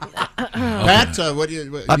 Pat, what do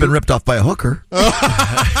you? I've been ripped off by a hooker.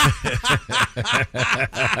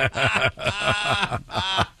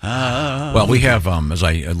 Well, we have, as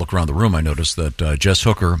I look around the room, I noticed that Jess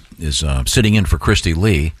Hooker is sitting in for Christy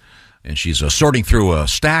Lee, and she's sorting through a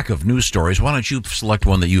stack of news stories. Why don't you select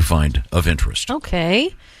one that you find of interest?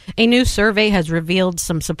 Okay. A new survey has revealed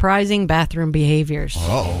some surprising bathroom behaviors.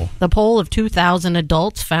 Uh-oh. The poll of 2,000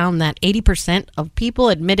 adults found that 80% of people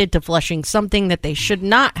admitted to flushing something that they should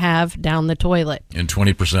not have down the toilet. And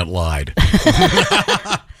 20% lied.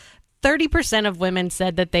 30% of women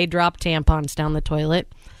said that they dropped tampons down the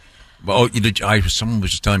toilet. Oh, someone was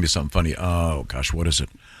just telling me something funny. Oh, gosh, what is it?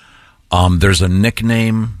 There's a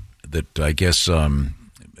nickname that I guess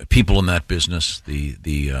people in that business,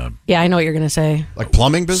 Yeah, I know what you're going to say. Like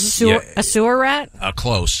plumbing business? A sewer rat?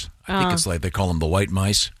 Close. I think Oh. it's like they call them the white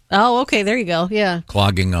mice, Oh, okay, there you go. Yeah.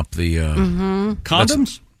 clogging up the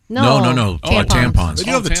Condoms? No. No. Tampons. Tampons. They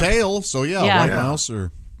do have the tail, so yeah, Yeah. White Mouse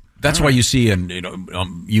or. That's why you see,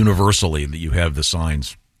 universally, that you have the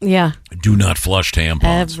signs. Yeah. Do not flush tampons.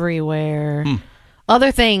 Everywhere.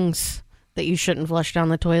 Other things that you shouldn't flush down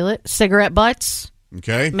the toilet: cigarette butts,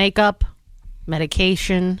 Okay. makeup,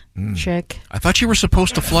 medication, check. I thought you were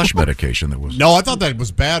supposed to flush medication. That was No, I thought that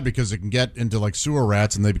was bad because it can get into like sewer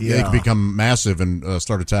rats and they can become massive and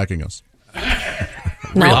start attacking us.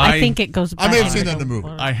 No, Really? I think it goes back. I may have seen that in the movie.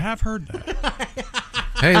 I have heard that.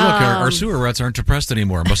 Hey, look, our sewer rats aren't depressed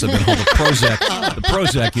anymore. It must have been all the Prozac. The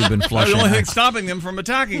Prozac you've been The flushing. only thing stopping them from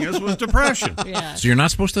attacking us was depression. Yeah. So you're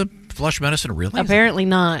not supposed to flush medicine, really? Apparently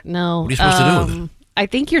not. No. What are you supposed to do with it? I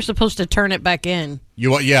think you're supposed to turn it back in.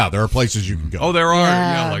 Yeah, there are places you can go. Oh, there are.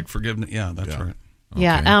 Yeah. Yeah, like forgiveness. Yeah, that's right.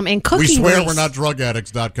 Yeah. And cooking we swear grease. we're not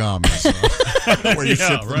drugaddicts.com. Where you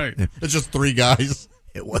Yeah, should, right. It's just three guys.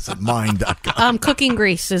 It wasn't mine.com. Cooking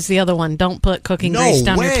grease is the other one. Don't put cooking No grease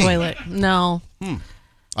down way. your toilet. No.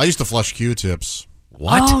 I used to flush Q-tips.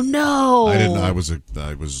 What? Oh no! I didn't. I was a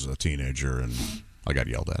teenager and I got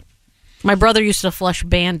yelled at. My brother used to flush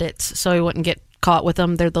bandits so he wouldn't get caught with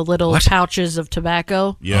them. They're the little pouches of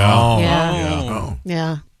tobacco. Yeah. Oh. Yeah.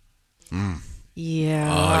 Yeah.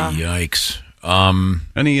 Yeah. Yikes.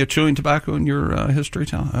 Any chewing tobacco in your history,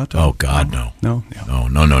 Tom? Oh God, no. No.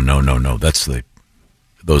 No. That's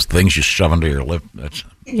those things you shove under your lip.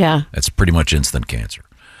 That's pretty much instant cancer.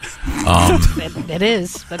 It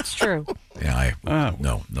is. That's true. Yeah.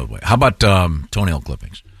 No way. How about toenail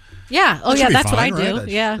clippings? Yeah. Oh, That should yeah. be That's what I fine, do. right?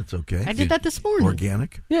 Yeah. That's okay. I did that this morning.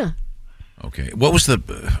 Organic. Yeah. Okay. What's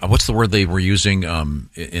the word they were using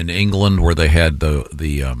in England where they had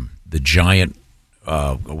the giant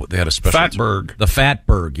they had a special Fatberg. The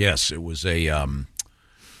Fatberg, yes. It was a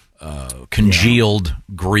congealed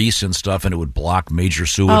grease and stuff, and it would block major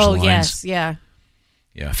sewage lines. Oh, yes. Yeah.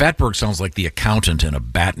 Yeah, Fatberg sounds like the accountant in a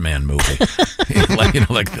Batman movie. like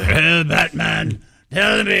Well, Batman,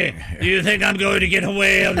 tell me, do you think I'm going to get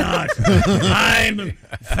away or not? I'm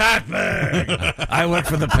Fatberg. I work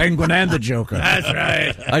for the Penguin and the Joker. That's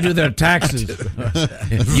right. I do their taxes. You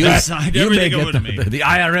may get the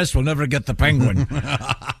IRS will never get the Penguin.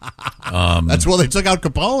 That's why they took out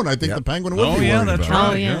Capone. I think the Penguin would be worried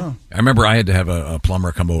about it. I remember I had to have a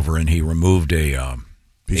plumber come over, and he removed a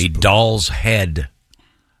doll's head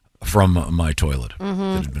from my toilet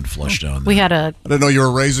that had been flushed down there. I didn't know you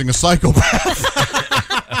were raising a psychopath.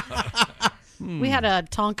 We had a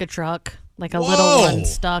Tonka truck, like a little one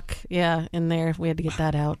stuck, in there. We had to get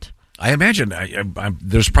that out. I imagine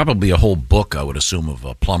there's probably a whole book, I would assume, of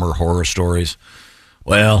plumber horror stories.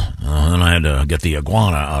 Well, then I had to get the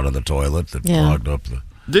iguana out of the toilet that clogged up the...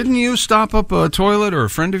 Didn't you stop up a toilet, or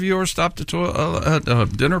a friend of yours stopped a toilet at a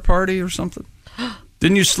dinner party or something?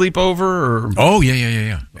 Didn't you sleep over? Or Oh,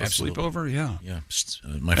 yeah. Sleep over, yeah.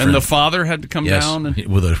 My and friend, the father had to come down and,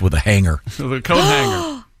 with a hanger. with a coat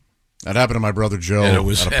hanger. That happened to my brother Joe. And it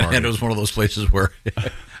was at a party. and it was one of those places where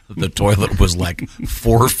the toilet was like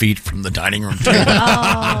 4 feet from the dining room table.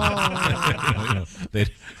 The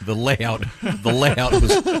layout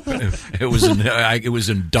was it was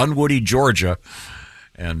in Dunwoody, Georgia.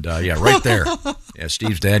 And right there. Yeah,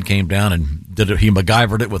 Steve's dad came down and did it. He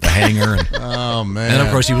MacGyvered it with a hanger. And, oh man! And of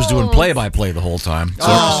course, he was doing play-by-play the whole time,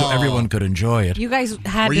 so everyone could enjoy it. You guys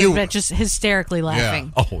had Were to you- be just hysterically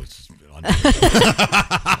laughing. Yeah. Oh, it's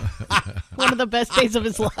One of the best days of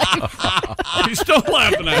his life. He's still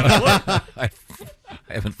laughing at it. I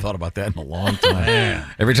haven't thought about that in a long time.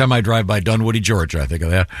 Every time I drive by Dunwoody, Georgia, I think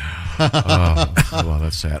of that. Well,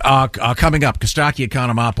 that's sad. Coming up, Kostaki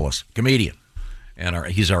Economopoulos, comedian. And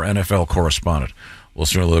he's our NFL correspondent. We'll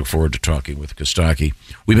certainly look forward to talking with Kostaki.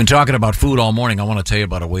 We've been talking about food all morning. I want to tell you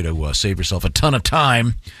about a way to save yourself a ton of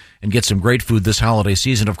time and get some great food this holiday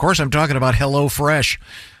season. Of course, I'm talking about HelloFresh.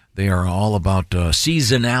 They are all about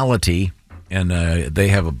seasonality, and they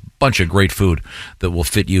have a bunch of great food that will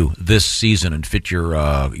fit you this season and fit your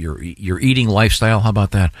eating lifestyle. How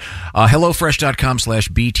about that?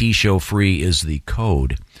 HelloFresh.com/BT Show free is the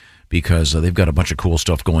code, because they've got a bunch of cool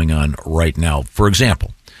stuff going on right now. For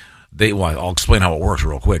example, I'll explain how it works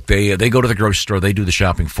real quick. They go to the grocery store, they do the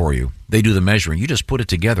shopping for you, they do the measuring. You just put it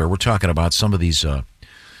together. We're talking about some of these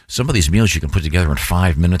meals you can put together in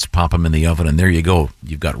 5 minutes, pop them in the oven, and there you go.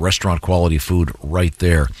 You've got restaurant quality food right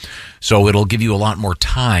there. So it'll give you a lot more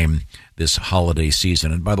time this holiday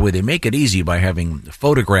season. And by the way, they make it easy by having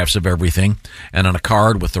photographs of everything and on a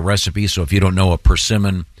card with the recipe. So if you don't know a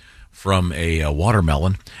persimmon from a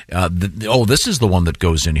watermelon, this is the one that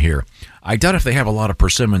goes in here. I doubt if they have a lot of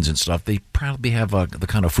persimmons and stuff. They probably have the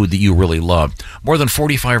kind of food that you really love. More than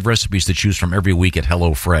 45 recipes to choose from every week at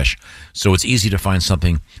HelloFresh. So it's easy to find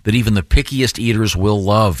something that even the pickiest eaters will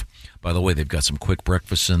love. By the way, they've got some quick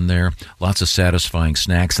breakfasts in there, lots of satisfying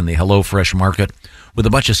snacks in the HelloFresh market with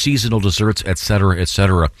a bunch of seasonal desserts, etc.,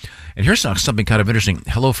 etc. And here's something kind of interesting.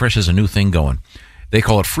 HelloFresh has a new thing going. They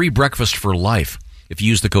call it free breakfast for life. If you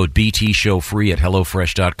use the code BTShowFree at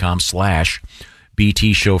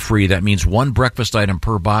HelloFresh.com/BTShowFree, that means one breakfast item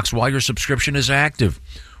per box while your subscription is active.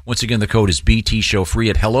 Once again, the code is BTShowFree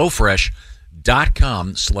at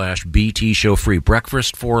HelloFresh.com/BTShowFree.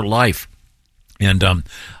 Breakfast for life. And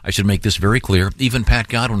I should make this very clear. Even Pat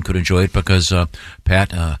Godwin could enjoy it because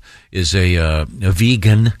Pat is a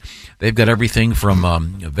vegan. They've got everything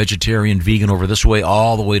from vegetarian, vegan over this way,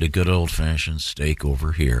 all the way to good old-fashioned steak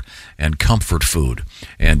over here and comfort food.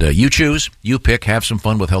 And you choose, you pick, have some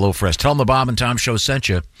fun with HelloFresh. Tell them the Bob and Tom Show sent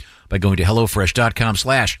you by going to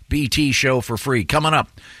HelloFresh.com/BT Show for free. Coming up,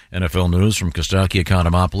 NFL news from Kostaki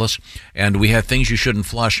Economopoulos. And we have things you shouldn't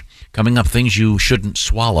flush. Coming up, things you shouldn't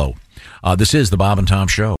swallow. This is the Bob and Tom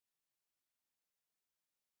Show.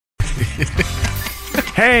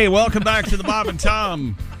 Hey, welcome back to the Bob and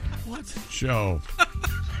Tom Show.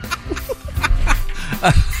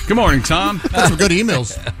 Good morning, Tom. Got some good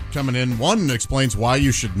emails coming in. One explains why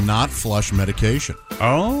you should not flush medication.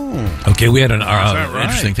 Oh. Okay, we had an right?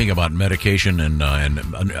 interesting thing about medication and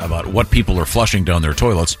about what people are flushing down their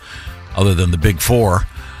toilets, other than the big four.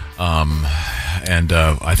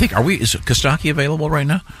 I think, is Kostaki available right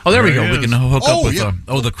now? Oh, there we go. We can hook up with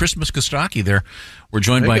the Christmas Kostaki there. We're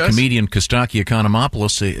joined by comedian Kostaki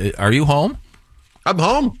Economopoulos. Are you home? I'm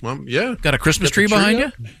home. Yeah. Got a Christmas tree behind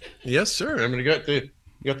you? Yes, sir. I'm going to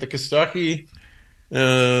got the Kostaki.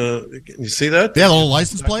 You see that? Yeah, the little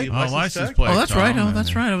license plate. License plate. Oh, that's Tom, right. Oh,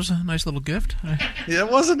 that's right. It was a nice little gift. Yeah,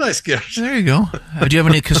 it was a nice gift. There you go. Do you have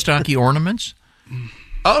any Kostaki ornaments?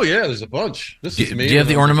 Oh yeah, there's a bunch. This is me. Do you have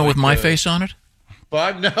the ornament with my face on it?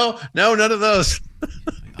 No, none of those.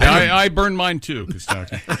 I burned mine too,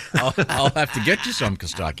 Kostaki. I'll have to get you some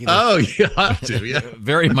Kostaki. Oh, you have to, yeah.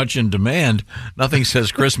 Very much in demand. Nothing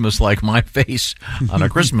says Christmas like my face on a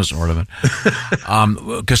Christmas ornament.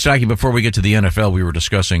 Kostaki, before we get to the NFL, we were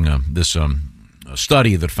discussing this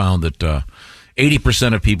study that found that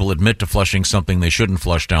 80% of people admit to flushing something they shouldn't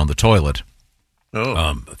flush down the toilet.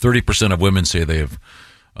 30% of women say they have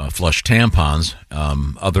flushed tampons.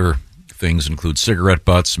 Other things include cigarette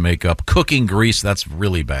butts, makeup, cooking grease. That's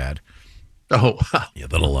really bad. Oh, yeah,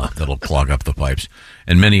 that'll clog up the pipes,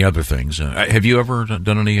 and many other things. Have you ever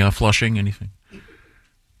done any flushing? Anything?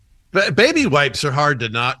 Baby wipes are hard to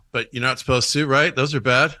not, but you're not supposed to, right? Those are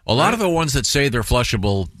bad. A lot of the ones that say they're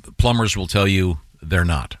flushable, plumbers will tell you they're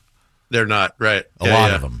not. They're not, right? A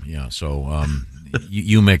lot of them, yeah. So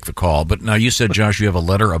you make the call. But now you said, Josh, you have a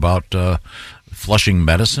letter about flushing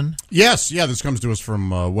medicine? Yes, yeah, this comes to us from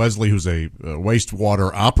Wesley, who's a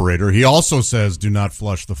wastewater operator. He also says do not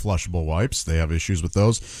flush the flushable wipes. They have issues with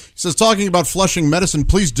those. He says, talking about flushing medicine,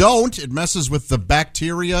 please don't. It messes with the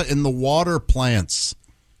bacteria in the water plants.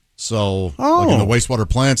 So, like in the wastewater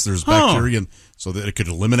plants, there's bacteria, so that it could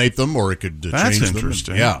eliminate them or it could change them. That's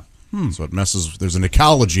interesting. Yeah. So it messes. There's an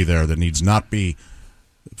ecology there that needs not be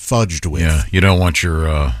fudged with. Yeah, you don't want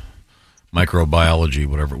your microbiology,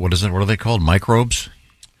 whatever. What is it? What are they called? Microbes?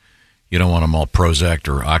 You don't want them all Prozac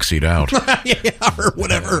or oxied out. Yeah, or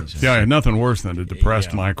whatever. Yeah, nothing worse than a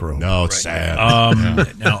depressed microbe. No, it's sad.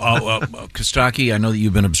 Now, Kostaki, I know that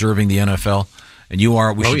you've been observing the NFL, and you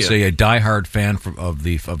are, we should say, a diehard fan of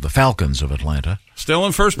the Falcons of Atlanta. Still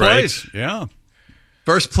in first place. Yeah.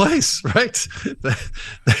 First place, right?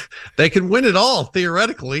 They can win it all,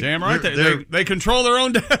 theoretically. Damn right. They control their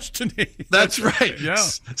own destiny. That's right. Yeah.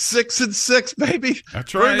 6-6, baby.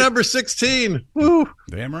 That's right. We're number 16. Woo.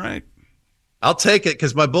 Damn right. I'll take it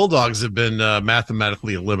because my Bulldogs have been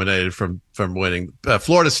mathematically eliminated from winning.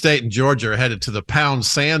 Florida State and Georgia are headed to the Pound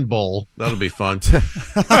Sand Bowl. That'll be fun.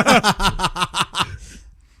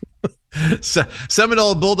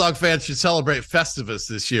 Seminole Bulldog fans should celebrate Festivus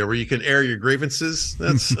this year, where you can air your grievances.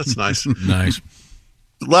 That's nice. Nice.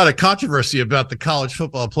 A lot of controversy about the college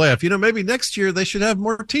football playoff. Maybe next year they should have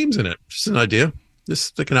more teams in it. Just an idea.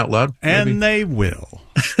 Just thinking out loud. And they will.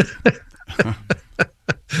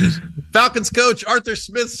 Falcons coach Arthur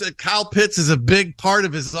Smith said Kyle Pitts is a big part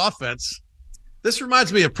of his offense. This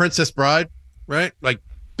reminds me of Princess Bride, right? Like,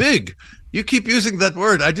 big. You keep using that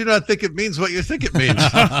word. I do not think it means what you think it means.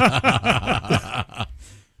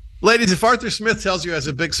 Ladies, if Arthur Smith tells you has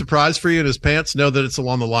a big surprise for you in his pants, know that it's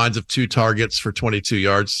along the lines of 2 targets for 22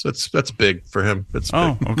 yards. That's big for him. That's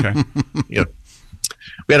big. Okay. Yeah.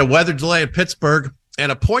 We had a weather delay in Pittsburgh and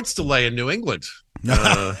a points delay in New England.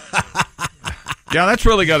 Yeah, that's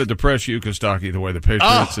really got to depress you, Kostaki, the way the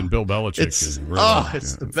Patriots and Bill Belichick is.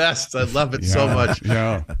 It's the best. I love it so much.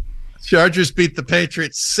 Yeah. Chargers beat the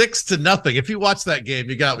Patriots 6-0. If you watch that game,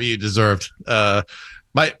 you got what you deserved.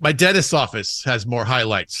 My dentist's office has more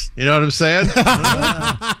highlights. You know what I'm saying?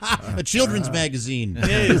 A children's magazine.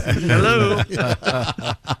 Yes. Hello.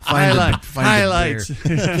 Highlights.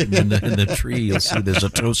 In the tree, you'll see there's a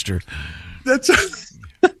toaster. That's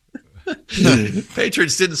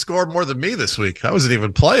Patriots didn't score more than me this week. I wasn't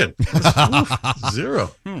even playing.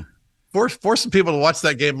 0. Forcing people to watch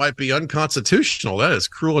that game might be unconstitutional. That is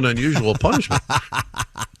cruel and unusual punishment.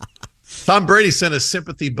 Tom Brady sent a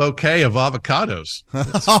sympathy bouquet of avocados.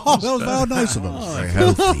 That was nice of him. Very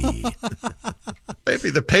healthy.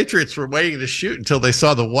 Maybe the Patriots were waiting to shoot until they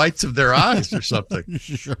saw the whites of their eyes or something.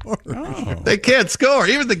 Sure. Oh. They can't score.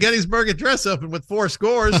 Even the Gettysburg Address opened with 4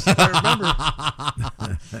 scores. I remember.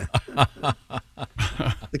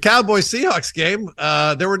 The Cowboys-Seahawks game,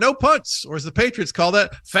 there were no punts, or as the Patriots call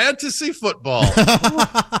that, fantasy football.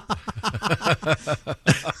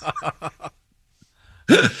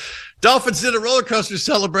 Dolphins did a roller coaster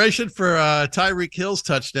celebration for Tyreek Hill's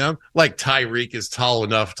touchdown. Like Tyreek is tall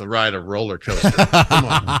enough to ride a roller coaster. Come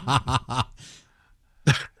on.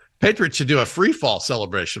 Patriots should do a free fall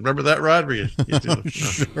celebration. Remember that, Rod? Where you do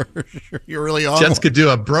Sure. You're really on. Jets could do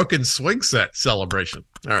a broken swing set celebration.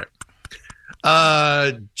 All right.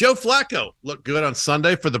 Joe Flacco looked good on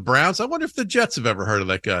Sunday for the Browns. I wonder if the Jets have ever heard of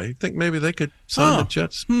that guy. You think maybe they could sign the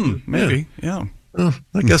Jets? Maybe, yeah.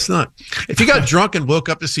 I guess not. If you got drunk and woke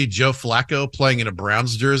up to see Joe Flacco playing in a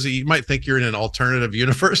Browns jersey, you might think you're in an alternative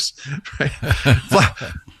universe. Right?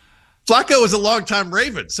 Flacco was a longtime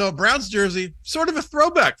Raven, so a Browns jersey, sort of a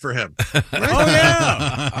throwback for him.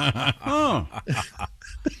 Right? Oh, yeah.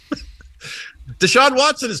 Deshaun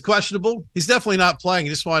Watson is questionable. He's definitely not playing. He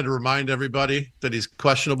just wanted to remind everybody that he's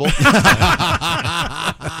questionable.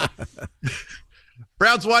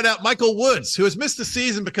 Browns wideout Michael Woods, who has missed the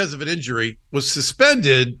season because of an injury, was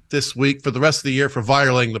suspended this week for the rest of the year for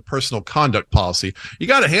violating the personal conduct policy. You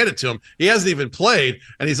got to hand it to him. He hasn't even played,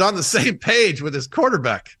 and he's on the same page with his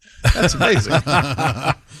quarterback. That's amazing.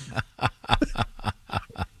 I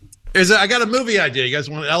got a movie idea. You guys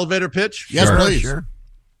want an elevator pitch? Yes, please. Sure.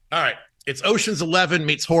 All right. It's Ocean's 11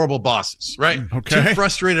 meets Horrible Bosses, right? Okay. Two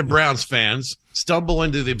frustrated Browns fans stumble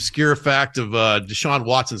into the obscure fact of Deshaun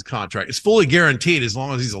Watson's contract. It's fully guaranteed as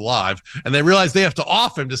long as he's alive, and they realize they have to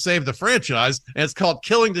off him to save the franchise, and it's called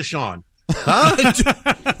Killing Deshaun. Huh?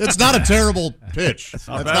 It's not a terrible pitch. That's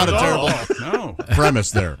not a terrible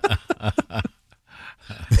premise there.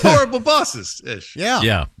 Horrible Bosses-ish. Yeah.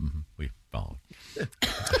 Yeah. We follow.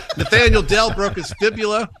 Nathaniel Dell broke his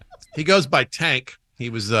fibula. He goes by Tank. He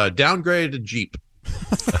was downgraded to Jeep.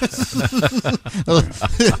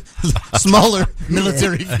 Smaller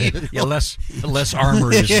military vehicle. Yeah, less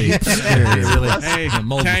armor, you see.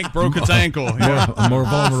 Tank broke its ankle. Yeah. More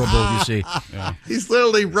vulnerable, you see. Yeah. He's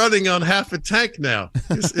literally running on half a tank now.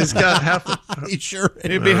 He's got half a... He sure is.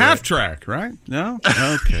 It'd be half track, right? No?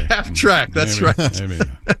 Okay. Half track, that's Maybe. right. Maybe.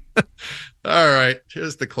 All right,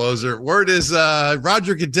 here's the closer. Word is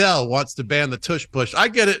Roger Goodell wants to ban the tush push. I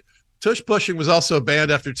get it. Tush pushing was also banned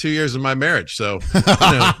after 2 years of my marriage. So, Oh,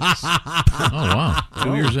 wow.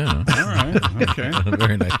 2 years in, huh? All right. Okay.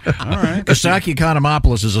 Very nice. All right. Kostaki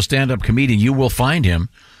Economopoulos is a stand-up comedian. You will find him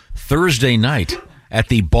Thursday night at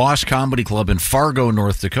the Boss Comedy Club in Fargo,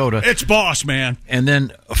 North Dakota. It's Boss, man. And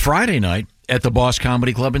then Friday night at the Boss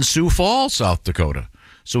Comedy Club in Sioux Falls, South Dakota.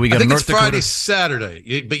 So we got I think North it's Friday, Dakota.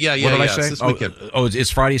 Saturday. But yeah. What did I it's say? this weekend. It's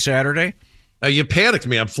Friday, Saturday? You panicked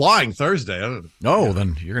me. I'm flying Thursday. I don't know. Oh,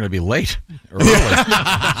 then you're going to be late. Or early.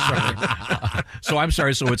 So I'm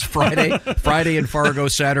sorry. So it's Friday in Fargo,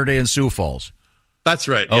 Saturday in Sioux Falls. That's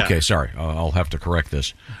right. Yeah. Okay, sorry. I'll have to correct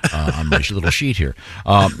this on my little sheet here.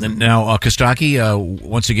 Now, Kostaki,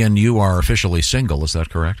 once again, you are officially single. Is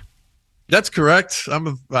that correct? That's correct.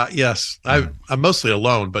 Yes. I'm mostly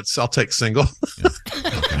alone, but I'll take single.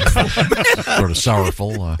 Sort of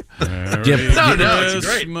sorrowful. No, it's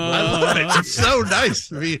great. I love it. It's so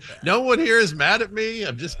nice. I mean, no one here is mad at me.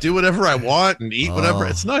 I just do whatever I want and eat whatever.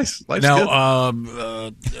 It's nice. Life's now,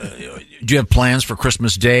 good. Do you have plans for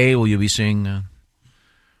Christmas Day? Will you be seeing?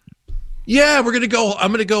 Yeah, I'm going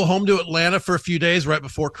to go home to Atlanta for a few days right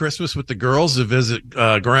before Christmas with the girls to visit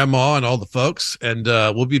Grandma and all the folks. And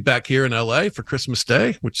we'll be back here in L.A. for Christmas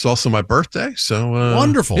Day, which is also my birthday. So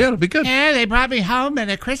wonderful. Yeah, it'll be good. Yeah, they brought me home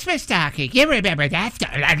in a Christmas stocking. You remember that?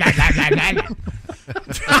 I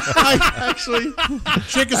actually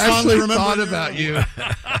thought about you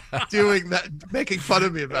doing that, making fun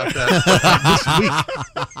of me about that this week.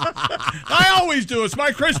 I always do. It's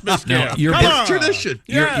my Christmas gift. It's tradition.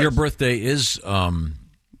 Your birthday is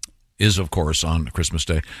of course on Christmas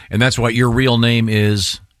Day, and that's why your real name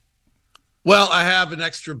is. Well, I have an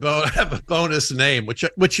extra I have a bonus name,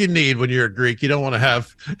 which you need when you're a Greek. You don't want to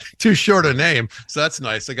have too short a name, so that's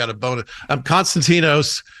nice. I got a bonus. I'm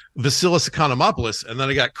Konstantinos Vasilis Economopoulos, and then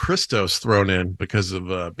I got Christos thrown in because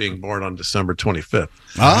of being born on December 25th.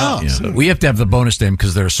 Yeah. So we have to have the bonus name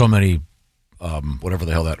because there are so many. Whatever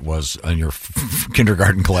the hell that was in your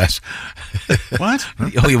kindergarten class. What?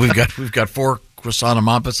 Oh, yeah, we've got 4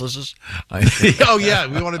 Chrysanthemopouses. Oh yeah,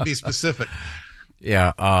 we want to be specific.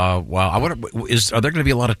 Yeah. Wow. Are there going to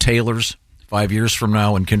be a lot of Taylors 5 years from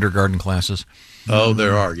now in kindergarten classes? Oh,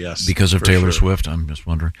 there are. Yes, because of Taylor Swift. I'm just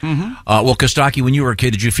wondering. Mm-hmm. Well, Kostaki, when you were a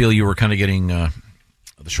kid, did you feel you were kind of getting the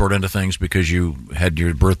short end of things because you had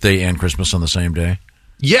your birthday and Christmas on the same day?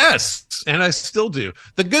 Yes, and I still do.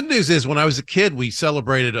 The good news is when I was a kid, we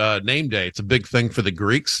celebrated name day. It's a big thing for the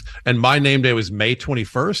Greeks, and my name day was May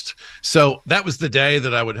 21st. So that was the day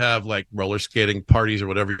that I would have like roller skating parties or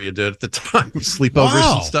whatever you did at the time,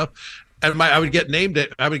 sleepovers and stuff. And I would get name day.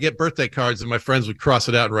 I would get birthday cards, and my friends would cross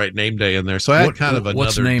it out and write name day in there. So I had kind of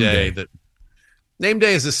another name day day? that. Name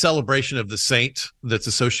day is a celebration of the saint that's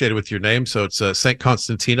associated with your name. So it's Saint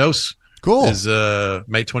Constantinos. Cool. Is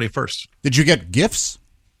May 21st. Did you get gifts?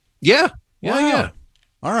 Yeah. Wow. Yeah.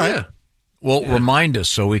 All right. Yeah. Well, remind us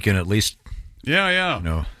so we can at least.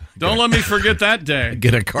 Yeah. Don't let me forget that day.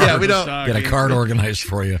 Get a card. Yeah, we don't get a card organized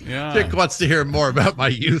for you. Yeah. Dick wants to hear more about my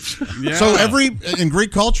youth. Yeah. So in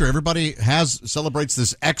Greek culture, everybody celebrates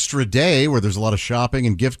this extra day where there's a lot of shopping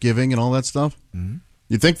and gift giving and all that stuff. Mm-hmm.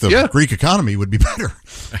 You'd think the Greek economy would be better.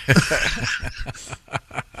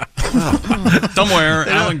 Somewhere,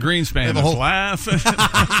 Alan Greenspan is laughing.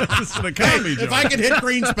 It's an economy joke. If I can hit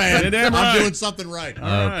Greenspan, I'm doing something right.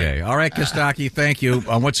 Okay. All right, Kostaki, thank you.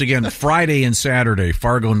 Once again, Friday and Saturday,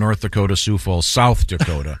 Fargo, North Dakota, Sioux Falls, South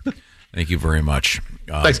Dakota. Thank you very much.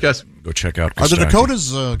 Thanks, guys. Go check out Are the Kostaki.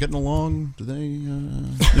 Dakotas getting along? Do they?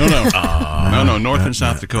 No. North and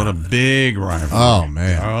South Dakota, big rivalry. Oh,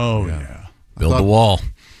 man. Oh, yeah. Build the wall.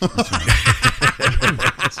 It's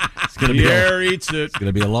gonna be eats it. It's going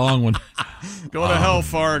to be a long one. Go to hell,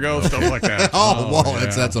 Fargo, stuff like that.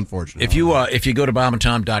 That's unfortunate. If you go to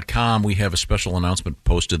BobandTom.com, we have a special announcement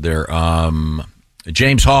posted there.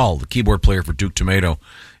 James Hall, the keyboard player for Duke Tomato,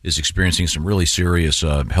 is experiencing some really serious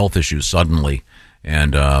health issues suddenly,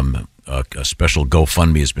 and a special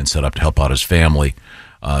GoFundMe has been set up to help out his family.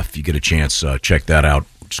 If you get a chance, check that out.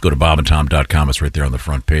 Just go to BobandTom.com. It's right there on the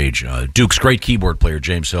front page. Duke's great keyboard player,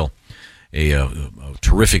 James Hill, a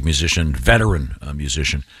terrific musician, veteran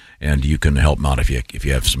musician, and you can help him out if you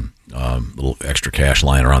have some little extra cash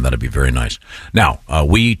lying around. That'd be very nice. Now,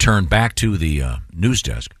 we turn back to the news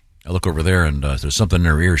desk. I look over there, and there's something in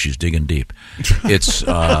her ear. She's digging deep. It's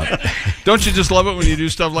Don't you just love it when you do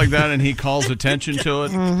stuff like that and he calls attention to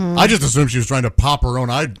it? Mm-hmm. I just assumed she was trying to pop her own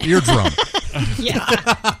eardrum.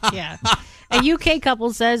 Yeah. A UK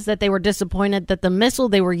couple says that they were disappointed that the missile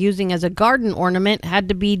they were using as a garden ornament had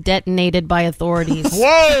to be detonated by authorities.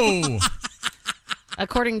 Whoa!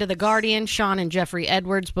 According to The Guardian, Sean and Jeffrey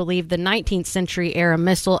Edwards believe the 19th century era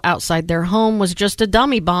missile outside their home was just a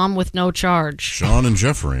dummy bomb with no charge. Sean and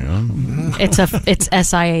Jeffrey, huh? It's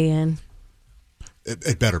SIAN.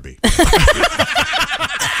 It better be.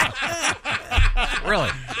 really.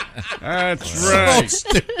 That's right.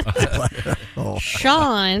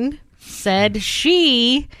 Sean said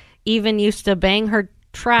she even used to bang her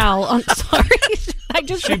trowel on. Sorry, I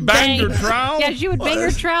just she said banged bang. her trowel. Yeah, she would bang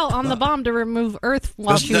her trowel on the bomb to remove earth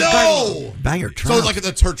while she was No! gardening. Bang her trowel. So like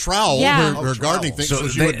that's her trowel, Yeah. her gardening thing. So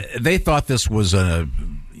she would, they thought this was a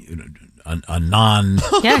non.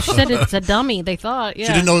 Yeah, she said it's a dummy. They thought. Yeah.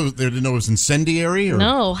 She didn't know it was incendiary. Or?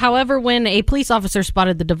 No. However, when a police officer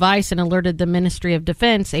spotted the device and alerted the Ministry of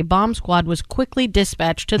Defense, a bomb squad was quickly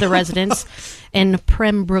dispatched to the residence in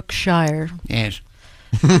Pembrokeshire. Yes.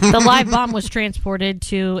 The live bomb was transported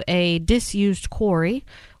to a disused quarry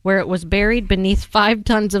where it was buried beneath 5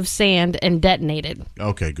 tons of sand and detonated.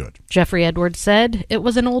 Okay, good. Jeffrey Edwards said, "It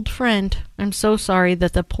was an old friend. I'm so sorry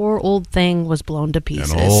that the poor old thing was blown to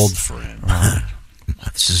pieces." An old friend.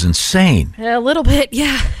 This is insane. A little bit,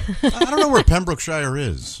 yeah. I don't know where Pembrokeshire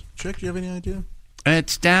is. Chick, do you have any idea?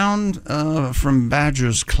 It's down from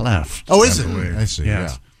Badger's Cleft. Oh, is it? believe. I see,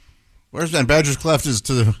 Yes. yeah. Where's that? Badger's Cleft is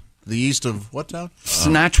to the east of what town?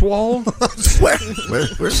 Snatchwall?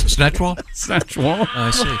 Where's Snatchwall? Snatchwall.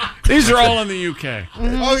 I see. These are all in the UK.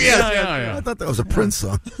 Oh, yes. Yeah. I thought that was a Prince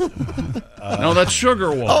song. No, that's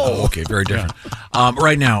Sugarwall. Oh, okay, very different.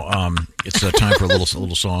 Right now, it's time for a little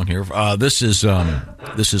song here. This is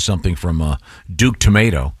something from Duke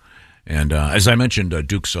Tomato, and as I mentioned,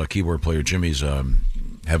 Duke's keyboard player Jimmy's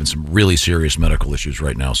having some really serious medical issues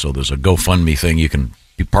right now. So there's a GoFundMe thing you can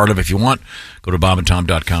be part of if you want. Go to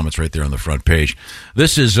BobandTom.com. It's right there on the front page.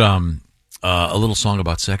 This is a little song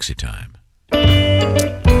about sexy time.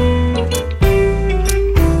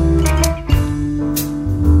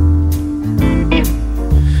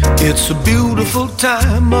 It's a beautiful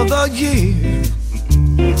time of the year.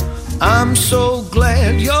 I'm so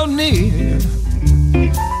glad you're near.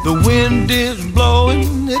 The wind is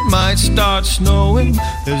blowing, it might start snowing.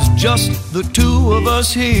 There's just the two of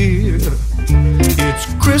us here.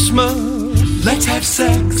 It's Christmas, let's have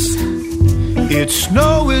sex. It's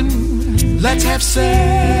snowing, let's have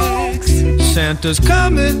sex. Santa's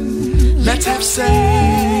coming, let's have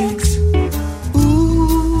sex.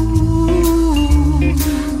 Ooh,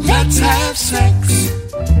 let's have sex.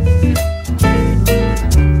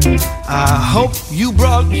 I hope you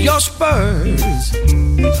brought your spurs,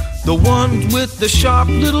 the ones with the sharp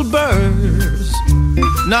little burrs.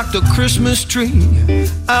 Knock the Christmas tree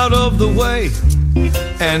out of the way.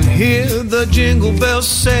 and hear the jingle bells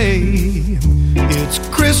say, it's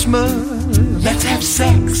Christmas, let's have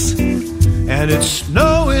sex. And it's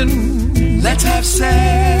snowing, let's have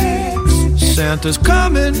sex. Santa's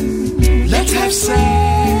coming, let's have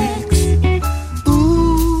sex.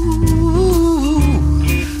 Ooh,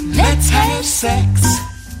 let's have sex.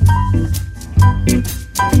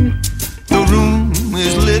 The room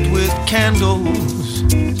is lit with candles.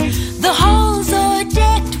 The halls are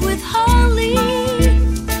decked with holly.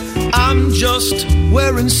 I'm just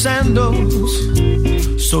wearing sandals.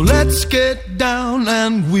 So let's get down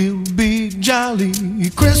and we'll be jolly.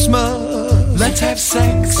 Christmas, let's have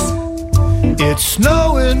sex. It's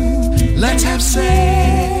snowing, let's have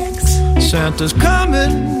sex. Santa's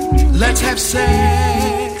coming, let's have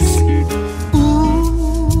sex.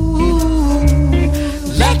 Ooh,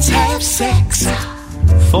 let's have sex.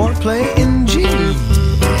 Foreplay in G.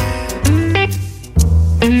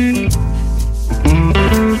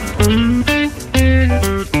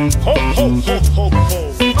 Ho, ho, ho, ho,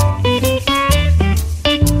 ho.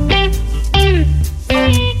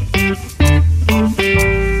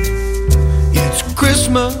 It's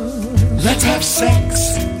Christmas, let's have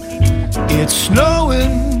sex. It's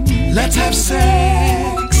snowing, let's have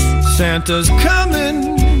sex. Santa's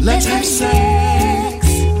coming, let's have sex.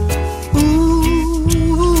 Ooh,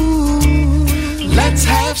 let's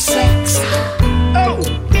have sex. Oh!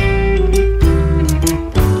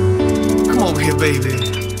 Come over here, baby.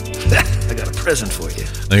 I got a present for you.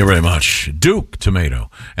 Thank you very much, Duke Tomato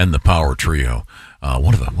and the Power Trio.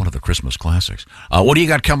 One of the Christmas classics. What do you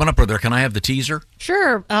got coming up, brother? Can I have the teaser?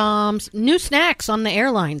 Sure. New snacks on the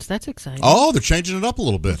airlines. That's exciting. Oh, they're changing it up a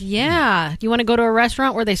little bit. Yeah. Do you want to go to a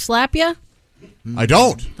restaurant where they slap you? I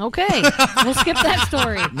don't. Okay. We'll skip that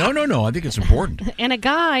story. No. I think it's important. And a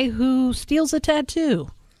guy who steals a tattoo.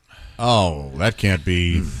 Oh, that can't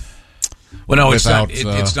be. Well, no, without,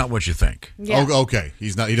 it's not what you think. Yeah. Oh, okay.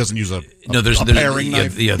 He doesn't use a there's paring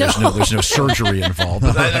knife. Yeah, there's no surgery involved.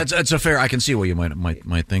 But that's a fair. I can see why you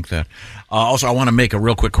might think that. Also, I want to make a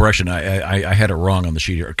real quick correction. I had it wrong on the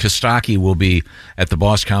sheet here. Kostaki will be at the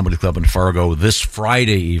Boss Comedy Club in Fargo this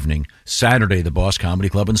Friday evening. Saturday, the Boss Comedy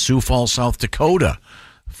Club in Sioux Falls, South Dakota,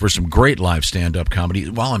 for some great live stand-up comedy.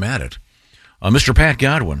 While I'm at it, Mr. Pat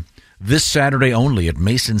Godwin this Saturday only at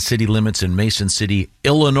Mason City Limits in Mason City,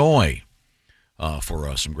 Illinois.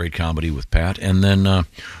 For some great comedy with Pat. And then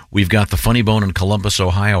we've got the Funny Bone in Columbus,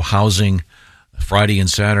 Ohio, housing Friday and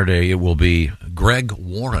Saturday. It will be Greg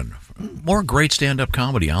Warren. More great stand-up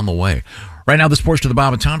comedy on the way. Right now, this portion of the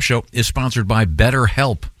Bob and Tom Show is sponsored by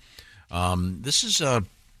BetterHelp. This is a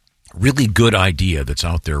really good idea that's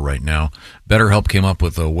out there right now. BetterHelp came up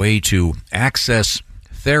with a way to access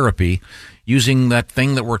therapy using that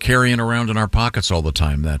thing that we're carrying around in our pockets all the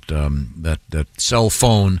time, that cell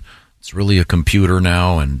phone. It's really a computer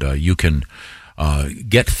now, and you can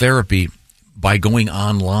get therapy by going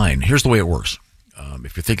online. Here's the way it works.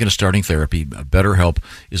 If you're thinking of starting therapy, BetterHelp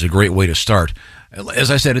is a great way to start. As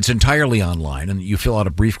I said, it's entirely online, and you fill out a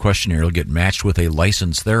brief questionnaire. You'll get matched with a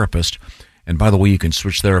licensed therapist. And by the way, you can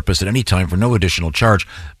switch therapists at any time for no additional charge.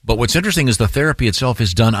 But what's interesting is the therapy itself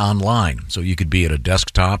is done online. So you could be at a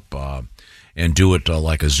desktop and do it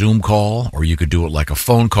like a Zoom call, or you could do it like a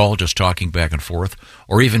phone call, just talking back and forth,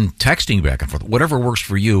 or even texting back and forth. Whatever works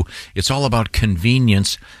for you. It's all about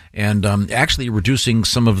convenience and actually reducing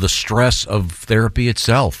some of the stress of therapy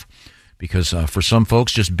itself. Because for some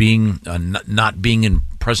folks, just being not being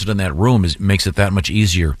present in that room makes it that much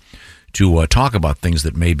easier to talk about things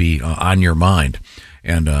that may be on your mind.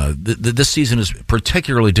 And this season is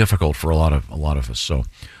particularly difficult for a lot of us. So.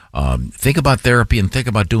 Think about therapy and think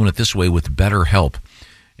about doing it this way with BetterHelp.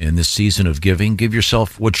 In this season of giving, give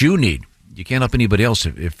yourself what you need. You can't help anybody else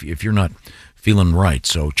if you're not feeling right.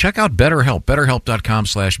 So check out BetterHelp,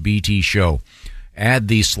 BetterHelp.com/BT Show. Add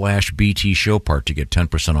the /BT Show part to get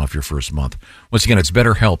 10% off your first month. Once again, it's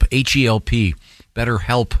BetterHelp, HELP,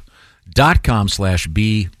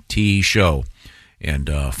 BetterHelp.com/BT Show. And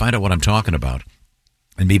find out what I'm talking about.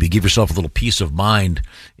 And maybe give yourself a little peace of mind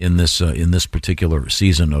in this particular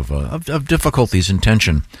season of difficulties and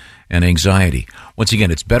tension and anxiety. Once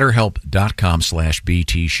again, it's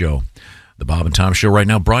BetterHelp.com/BT Show. The Bob and Tom Show right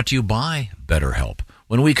now brought to you by BetterHelp.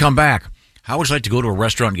 When we come back, how would you like to go to a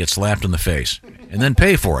restaurant and get slapped in the face and then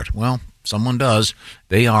pay for it? Well, someone does.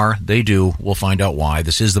 They do. We'll find out why.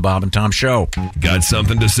 This is the Bob and Tom Show. Got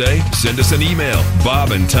something to say? Send us an email,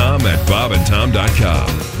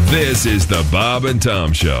 bobandtom@bobandtom.com. This is the Bob and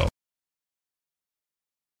Tom Show.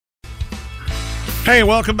 Hey,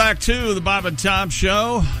 welcome back to the Bob and Tom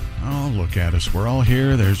Show. Oh, look at us. We're all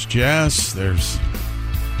here. There's Jess. There's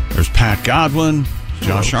Pat Godwin.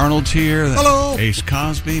 Josh Arnold's here. Hello. Ace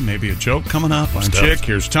Cosby. Maybe a joke coming up. I'm Chick.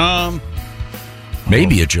 Here's Tom.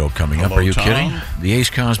 Maybe a joke coming up. Hello, Are you Tom. kidding? The Ace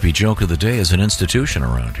Cosby joke of the day is an institution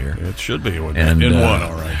around here. It should be. And, in one,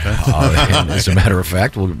 all right. And as a matter of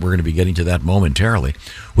fact, we're going to be getting to that momentarily.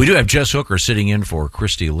 We do have Jess Hooker sitting in for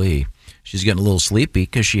Christy Lee. She's getting a little sleepy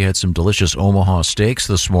because she had some delicious Omaha steaks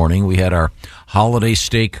this morning. We had our holiday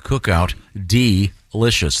steak cookout.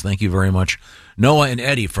 Delicious. Thank you very much. Noah and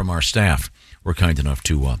Eddie from our staff were kind enough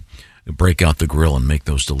to break out the grill and make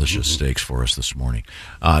those delicious steaks for us this morning.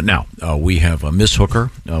 Now, we have Miss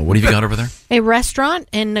Hooker. What have you got over there? A restaurant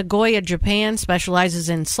in Nagoya, Japan specializes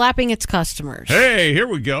in slapping its customers. Hey, here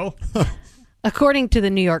we go. According to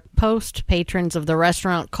the New York Post, patrons of the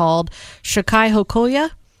restaurant called Shakai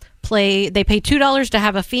Hokoya they pay $2 to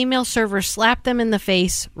have a female server slap them in the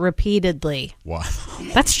face repeatedly. Wow.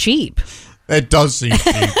 That's cheap. It does seem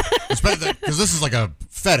cheap. Because this is like a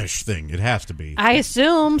fetish thing. It has to be. I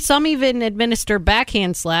assume some even administer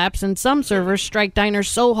backhand slaps, and some servers strike diners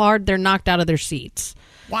so hard they're knocked out of their seats.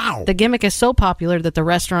 Wow. The gimmick is so popular that the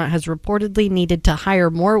restaurant has reportedly needed to hire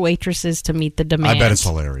more waitresses to meet the demand. I bet it's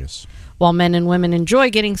hilarious. While men and women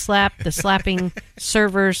enjoy getting slapped, the slapping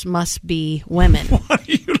servers must be women. What are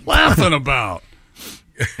you laughing about?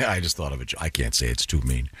 I just thought of it. I can't say it's too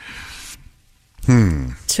mean.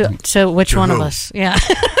 To which one of us? Yeah.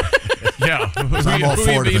 Yeah. I'm all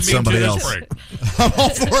for it if it's somebody else. I'm all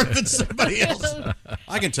for it if it's somebody else.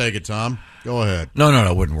 I can take it, Tom. Go ahead. No,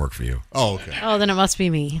 it wouldn't work for you. Oh, okay. Oh, then it must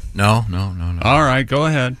be me. No. All right, go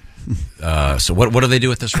ahead. So what do they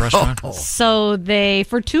do at this restaurant? So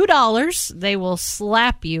for $2, they will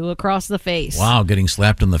slap you across the face. Wow, getting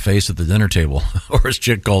slapped in the face at the dinner table. Or as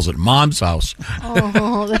Chick calls it, Mom's house.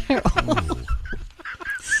 Oh,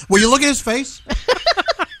 Will you look at his face?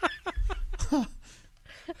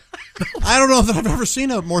 I don't know that I've ever seen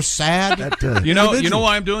a more sad. You know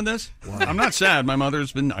why I'm doing this? I'm not sad. My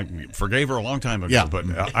mother's been. I forgave her a long time ago. Yeah. But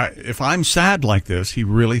if I'm sad like this, he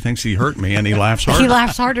really thinks he hurt me, and he laughs harder. He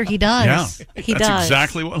laughs harder. He does. Yeah, he that's does.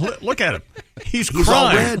 exactly what. Look at him. He's all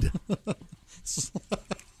crying. red.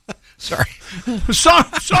 Sorry.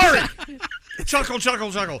 Sorry. Chuckle.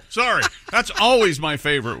 Sorry. That's always my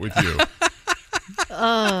favorite with you. There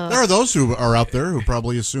are those who are out there who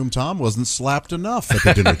probably assume Tom wasn't slapped enough at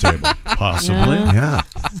the dinner table. Possibly. Yeah.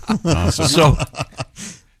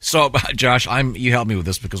 So, Josh, you help me with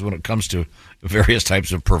this because when it comes to various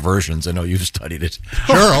types of perversions, I know you've studied it.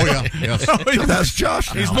 Sure. Oh yeah. Yes. That's Josh.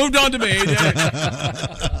 He's moved on to me.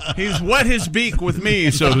 He's wet his beak with me,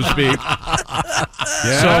 so to speak.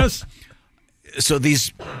 Yes. So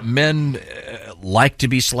these men like to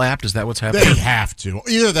be slapped? Is that what's happening? They have to.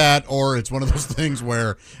 Either that, or it's one of those things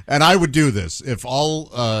where, and I would do this if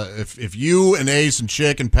you and Ace and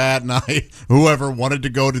Chick and Pat and I, whoever wanted to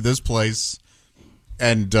go to this place,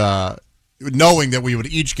 and knowing that we would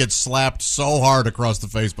each get slapped so hard across the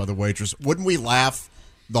face by the waitress, wouldn't we laugh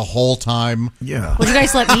the whole time? Yeah. Would you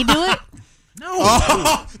guys let me do it? No.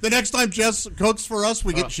 Oh, the next time Jess cooks for us,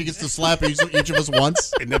 she gets to slap each of us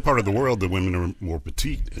once. In that part of the world, the women are more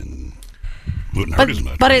petite and wouldn't hurt as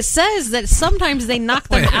much. But it says that sometimes they knock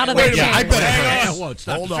them out of their chair. I bet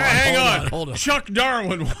Hang on. Chuck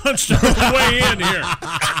Darwin wants to weigh in here.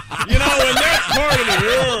 In that part of the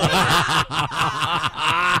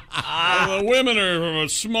world, the women are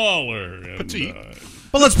smaller. Petite.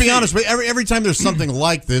 But let's be honest. Every time there's something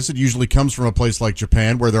like this, it usually comes from a place like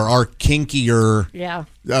Japan where there are kinkier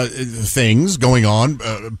things going on,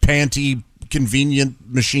 panty convenient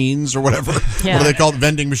machines or whatever. Yeah. What do they call it?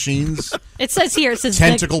 Vending machines? It says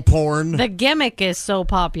tentacle porn. The gimmick is so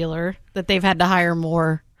popular that they've had to hire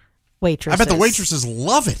more waitresses. I bet the waitresses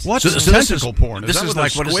love it. What's tentacle porn? This is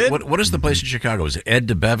like what is the place in Chicago? Is it Ed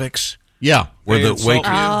DeBevick's? Yeah, where the wait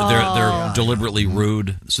they're deliberately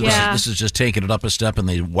rude. So this is just taking it up a step, and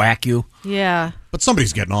they whack you. Yeah, but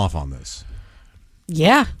somebody's getting off on this.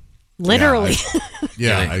 Yeah, literally.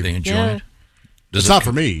 They enjoy it. It's not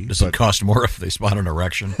for me. Does it cost more if they spot an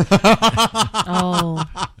erection? Oh,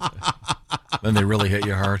 then they really hit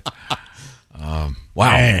you hard. Wow,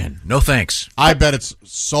 man. No thanks. I bet it's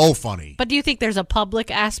so funny. But do you think there's a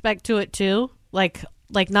public aspect to it too? Like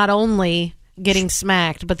not only getting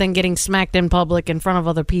smacked, but then getting smacked in public in front of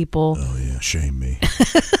other people. Oh yeah, shame me.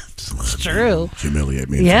 It's true. Humiliate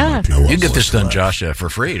me. Yeah, you can get this done, Josh, for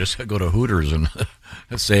free. Just go to Hooters and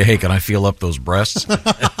say, "Hey, can I feel up those breasts?"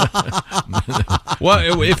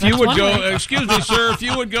 Well, if you would go, excuse me, sir, if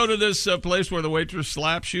you would go to this place where the waitress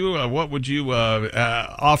slaps you, what would you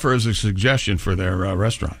offer as a suggestion for their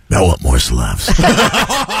restaurant? I want more slaps.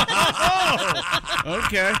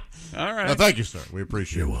 Okay. All right. Thank you, sir. We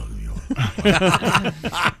appreciate it. You're welcome.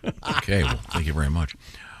 Okay, well, thank you very much.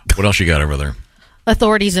 What else you got over there?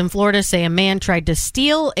 Authorities in Florida say a man tried to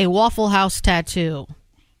steal a Waffle House tattoo.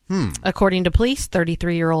 According to police,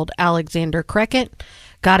 33-year-old Alexander Creckett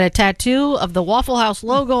got a tattoo of the Waffle House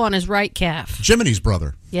logo on his right calf. Jiminy's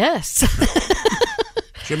brother. Yes.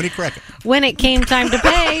 Jiminy Creckett. When it came time to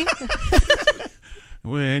pay...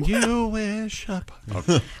 When you wish up.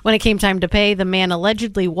 When it came time to pay, the man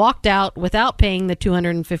allegedly walked out without paying the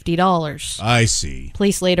 $250. I see.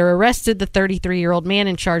 Police later arrested the 33-year-old man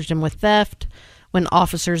and charged him with theft. When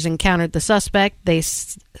officers encountered the suspect, they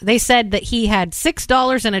said that he had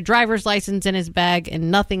 $6 and a driver's license in his bag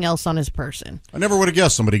and nothing else on his person. I never would have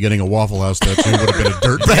guessed somebody getting a Waffle House tattoo would have been a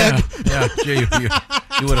dirt bag. Yeah,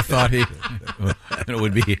 you would have thought he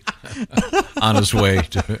would be on his way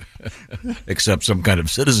to accept some kind of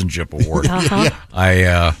citizenship award. Uh-huh.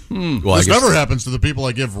 This never happens to the people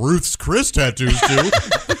I give Ruth's Chris tattoos to.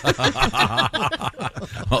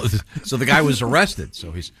 So the guy was arrested.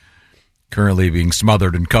 So he's currently being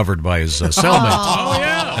smothered and covered by his cellmates. Oh,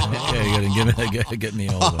 yeah. Get me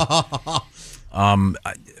all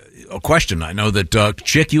a question. I know that,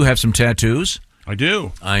 Chick, you have some tattoos. I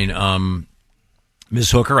do.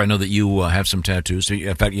 Ms. Hooker, I know that you have some tattoos.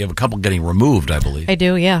 In fact, you have a couple getting removed, I believe. I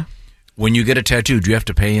do, yeah. When you get a tattoo, do you have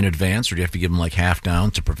to pay in advance, or do you have to give them like half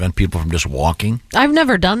down to prevent people from just walking? I've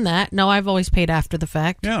never done that. No, I've always paid after the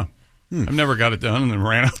fact. Yeah. I've never got it done and then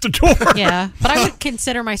ran out the door. Yeah, but I would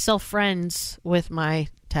consider myself friends with my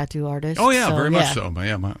tattoo artist. Oh, yeah, so, very much so.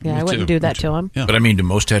 Yeah, I wouldn't do that to him. Yeah. But I mean, do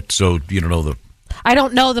most so you don't know the... I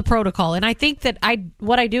don't know the protocol, and I think that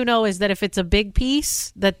what I do know is that if it's a big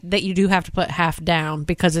piece, that you do have to put half down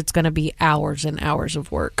because it's going to be hours and hours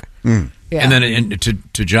of work. Yeah. And then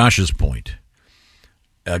to Josh's point,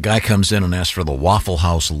 a guy comes in and asks for the Waffle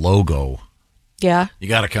House logo. Yeah. You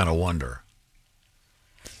got to kind of wonder,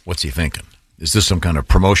 what's he thinking? Is this some kind of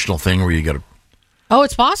promotional thing where you got to... Oh,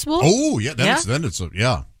 it's possible. Oh, yeah. Then it's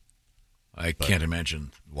yeah. I can't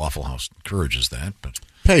imagine Waffle House encourages that, but...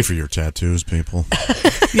 Pay for your tattoos, people.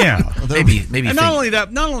 Yeah. maybe. And not only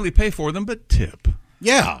that, not only pay for them, but tip.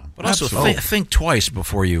 Yeah. But also think twice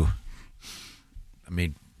before you... I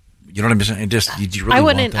mean, you know what I'm saying? Just, you really I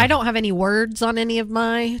want wouldn't. that? I don't have any words on any of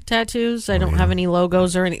my tattoos. I don't have any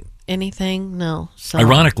logos or anything. No. So.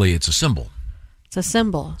 Ironically, it's a symbol. It's a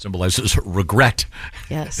symbol. Symbolizes regret.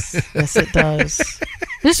 Yes, it does.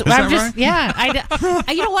 Right? Yeah.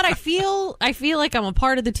 I you know what? I feel like I'm a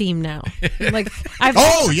part of the team now. Like I've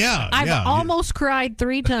almost cried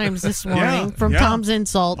 3 times this morning from Tom's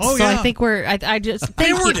insults. Oh, so yeah. I think we're. I just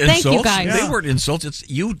thank insults. you guys. They weren't insults. It's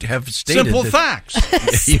you have stated simple that facts.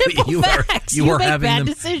 Simple facts. You make having bad them.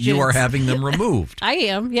 decisions. You are having them removed. I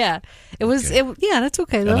am. Yeah. It was. Okay. That's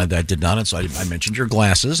okay though. And I did not. So I mentioned your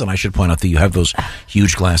glasses, and I should point out that you have those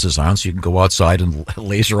huge glasses on, so you can go outside and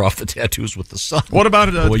laser off the tattoos with the sun. What about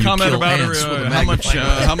a Boy, comment about her? ants with a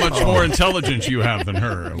How much more intelligence you have than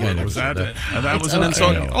her? What was that? That was an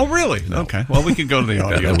insult. Oh, really? No. Okay. Well, we can go to the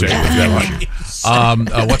audio.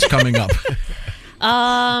 What's coming up?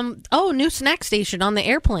 New snack station on the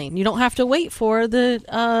airplane. You don't have to wait for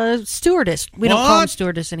the stewardess. We don't call them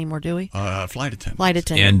stewardess anymore, do we? Flight attendant. Flight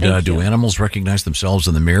attendant. And do animals recognize themselves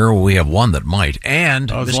in the mirror? Well, we have one that might.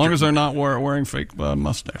 And as long as they're not wearing fake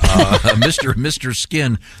mustache. Mr.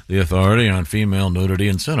 Skin, the authority on female nudity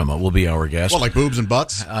in cinema, will be our guest. Well, like boobs and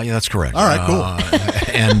butts? Yeah, that's correct. All right, cool.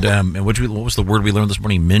 And what was the word we learned this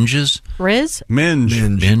morning? Minges? Riz? Minge.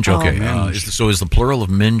 Okay. Minge. So is the plural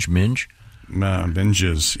of minge?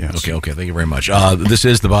 Binges, yes. Okay, thank you very much. This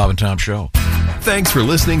is the Bob and Tom Show. Thanks for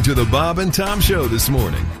listening to the Bob and Tom Show this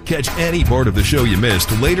morning. Catch any part of the show you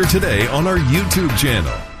missed later today on our YouTube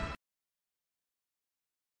channel.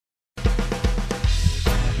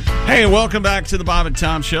 Hey, welcome back to the Bob and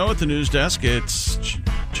Tom Show. At the news desk, it's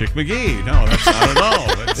Chick McGee. No, that's not at all.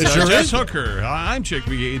 It's Jess Hooker. I'm Chick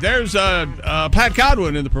McGee. There's Pat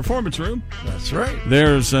Godwin in the performance room. That's right.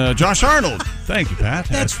 There's Josh Arnold. Thank you, Pat.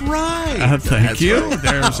 That's right. Thank you. Right.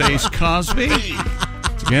 There's Ace Cosby.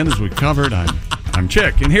 Again, as we covered, I'm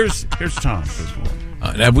Chick. And here's Tom this morning.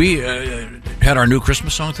 Have we had our new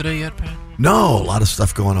Christmas song today yet, Pat? No, a lot of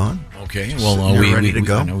stuff going on. Okay, well, You're ready to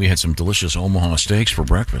go? I know we had some delicious Omaha steaks for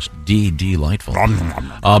breakfast. Delightful.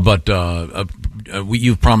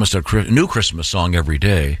 You've promised a new Christmas song every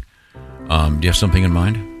day. Do you have something in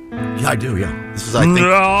mind? Yeah, I do, yeah. This is, I think,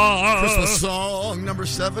 Christmas song number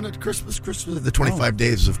 7 at Christmas. The 25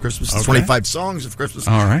 days of Christmas. The 25 songs of Christmas.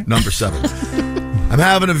 All right. Number 7. I'm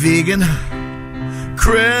having a vegan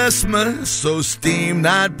Christmas, so steam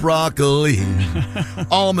that broccoli,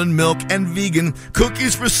 almond milk and vegan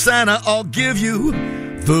cookies for Santa. I'll give you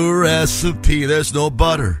the recipe. There's no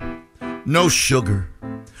butter, no sugar,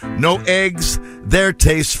 no eggs, they're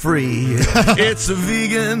taste-free. It's a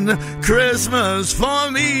vegan Christmas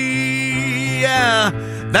for me. Yeah,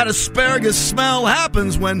 that asparagus smell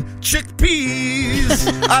happens when chickpeas.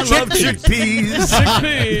 I love chickpeas.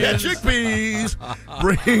 Chickpeas. Yeah, chickpeas.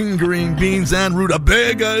 Bring green beans and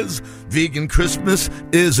rutabagas. Vegan Christmas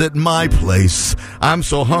is at my place. I'm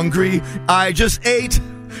so hungry, I just ate.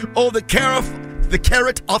 Oh, the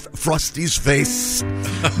carrot off Frosty's face.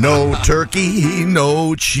 No turkey,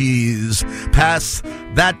 no cheese. Pass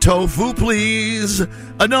that tofu, please.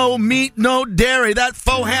 No meat, no dairy. That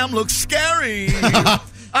faux ham looks scary.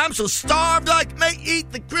 I'm so starved I may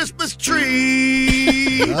eat the Christmas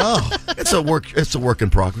tree. It's a work in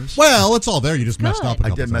progress. Well, it's all there. You just messed up. I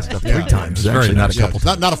did mess up 3 times. Actually, Not a couple.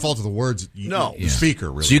 Not a fault of the words. The speaker.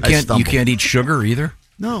 Really. So you can't eat sugar either.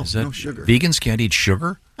 No sugar. Vegans can't eat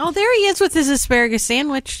sugar. Oh, there he is with his asparagus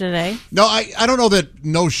sandwich today. No, I don't know that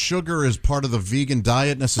no sugar is part of the vegan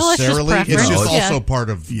diet necessarily. Well, it's just also part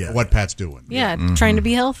of what Pat's doing. Yeah, trying to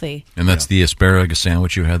be healthy. And that's the asparagus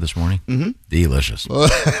sandwich you had this morning? Mm-hmm. Delicious.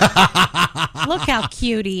 Look how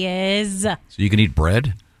cute he is. So you can eat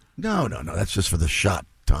bread? No. That's just for the shot,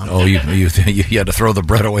 Tom. Oh, you had to throw the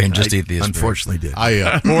bread away and just eat the asparagus. Unfortunately did.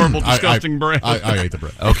 Horrible, disgusting bread. I ate the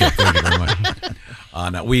bread. Okay, thank you very much.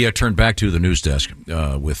 Now we turn back to the news desk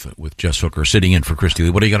with Jess Hooker sitting in for Christy Lee.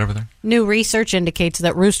 What do you got over there? New research indicates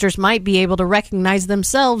that roosters might be able to recognize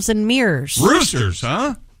themselves in mirrors. Roosters,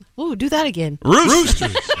 huh? Ooh, do that again.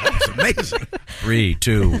 Roosters. That's amazing. 3,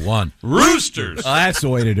 2, 1. Roosters. Oh, that's the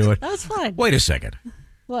way to do it. That was fun. Wait a second.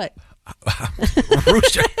 What?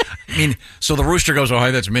 Rooster. I mean, so the rooster goes, "Oh,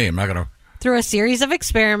 hi, that's me. I'm not going to." Through a series of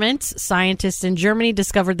experiments, scientists in Germany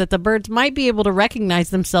discovered that the birds might be able to recognize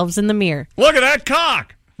themselves in the mirror. Look at that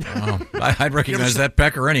cock. Oh, I'd recognize that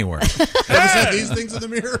pecker anywhere. Ever said these things in the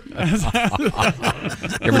mirror?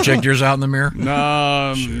 You ever checked yours out in the mirror?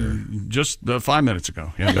 No, just 5 minutes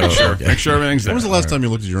ago. Yeah, sure. Make sure everything's there. When was the last time you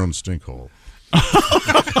looked at your own stink hole?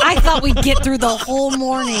 I thought we'd get through the whole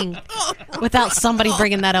morning without somebody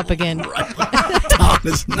bringing that up again. What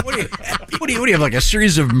do you have, like a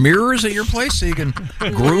series of mirrors at your place so you can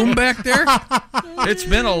groom back there? It's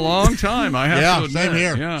been a long time. I have to admit. Same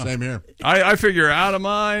here. Yeah. Same here. I figure out of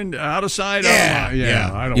mind, out of sight. Out of mind.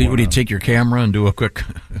 I don't. Would you take your camera and do a quick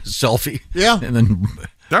selfie? Yeah, and then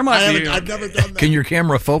there might be. I've never done that. Can your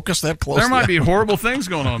camera focus that close? There might be horrible things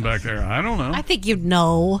going on back there. I don't know. I think you'd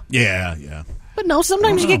know. Yeah. But no,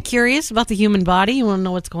 sometimes you get curious about the human body. You want to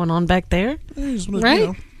know what's going on back there,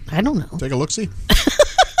 right? I don't know. Take a look-see.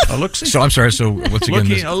 A look-see. So I'm sorry. So once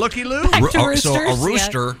again, a looky-loo. So a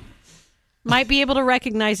rooster might be able to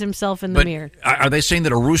recognize himself in the mirror. Are they saying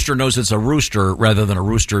that a rooster knows it's a rooster rather than a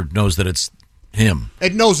rooster knows that it's him?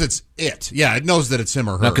 It knows it's it. Yeah, it knows that it's him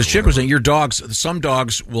or her. Now, because Chick was saying some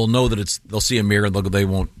dogs will know that they'll see a mirror and they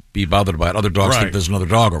won't be bothered by it. Other dogs think there's another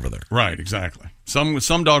dog over there. Right, exactly.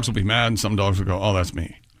 Some dogs will be mad and some dogs will go, "Oh, that's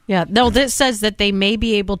me." Yeah, no, this says that they may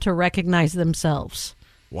be able to recognize themselves.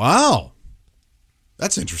 Wow.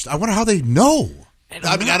 That's interesting. I wonder how they know.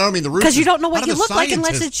 I don't mean the roosters. Because you don't know what you look like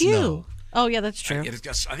unless scientists it's you. know? Oh, yeah, that's true. I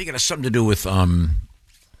think it has something to do with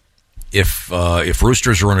if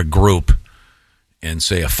roosters are in a group and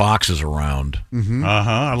say a fox is around. Mm-hmm.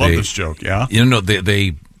 I love this joke. Yeah,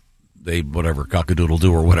 they whatever cockadoodle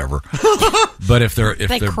do or whatever. But if they're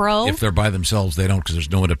crow? if they're by themselves, they don't because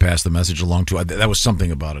there's no one to pass the message along to. That was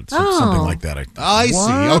something about it, something like that. I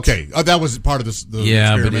see. Okay, that was part of this.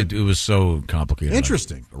 Experiment. But it was so complicated.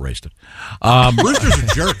 Interesting. I erased it. Roosters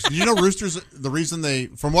are jerks. Did you know roosters? The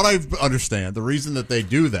reason from what I understand, the reason that they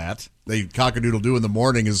do that, they cockadoodle do in the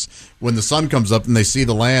morning is when the sun comes up and they see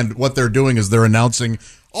the land. What they're doing is they're announcing,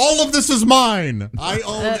 all of this is mine. I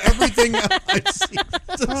own everything I see.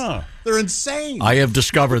 They're insane. I have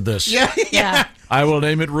discovered this. Yeah. I will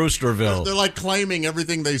name it Roosterville. They're like claiming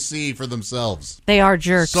everything they see for themselves. They are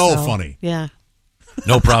jerks. So funny. Yeah.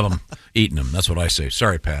 No problem eating them. That's what I say.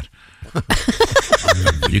 Sorry, Pat.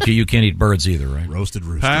 You can't eat birds either, right? Roasted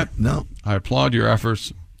rooster. Pat, no. I applaud your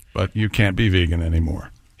efforts, but you can't be vegan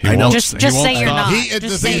anymore. I know. Just say you're not.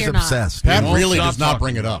 The thing is obsessed. Pat really does not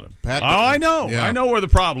bring it up. Pat, I know. Yeah. I know where the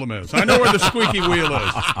problem is. I know where the squeaky wheel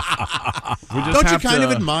is. Don't you kind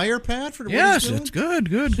of admire Pat for what he's doing? It's good.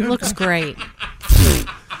 He looks great.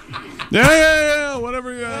 Yeah.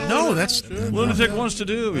 Whatever. No, that's lunatic wants to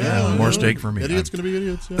do. Yeah, more steak for me. Idiots going to be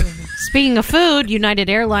idiots. Yeah. Speaking of food, United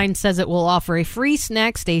Airlines says it will offer a free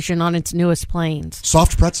snack station on its newest planes.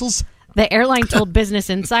 Soft pretzels? The airline told Business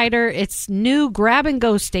Insider its new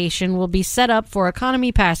grab-and-go station will be set up for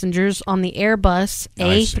economy passengers on the Airbus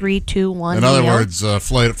A321. In other words,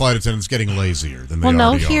 flight attendants getting lazier than they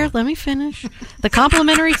already here, are. let me finish. The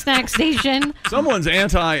complimentary snack station Someone's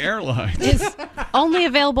anti-airline. is only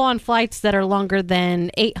available on flights that are longer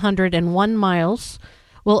than 801 miles.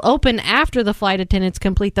 Will open after the flight attendants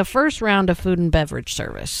complete the first round of food and beverage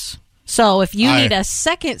service. So if you need a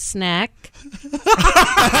second snack...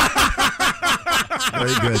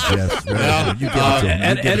 Very good, Jeff. You got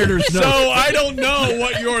editor's note. So I don't know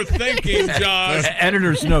what you're thinking, Josh.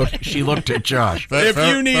 Editor's note. She looked at Josh. If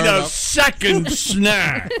you need a second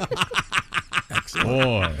snack.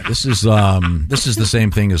 Boy. This is the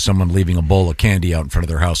same thing as someone leaving a bowl of candy out in front of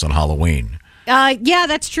their house on Halloween. Yeah,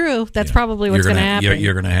 that's true. That's probably what's going to happen.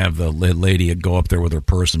 You're going to have the lady go up there with her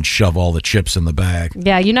purse and shove all the chips in the bag.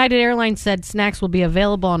 Yeah, United Airlines said snacks will be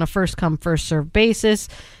available on a first-come, first-served basis,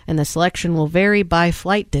 and the selection will vary by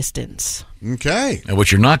flight distance. Okay. And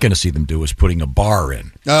what you're not going to see them do is putting a bar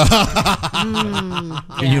in. Can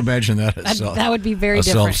you imagine that? That would be very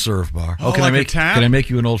different. Self-serve bar. Oh, can like can I make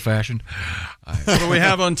you an old-fashioned? What do we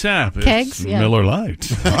have on tap? Kegs? Yeah. Miller Lite.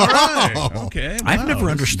 All right. Okay. I've never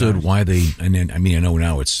understood why they. And then, I mean, I know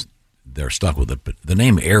now they're stuck with it, but the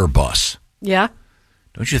name Airbus. Yeah.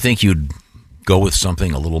 Don't you think you'd go with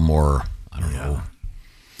something a little more? I don't know.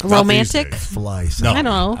 Romantic? Fly. No, I don't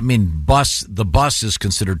know. I mean, the bus is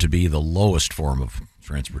considered to be the lowest form of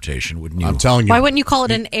transportation, wouldn't you? I'm telling you. Why wouldn't you call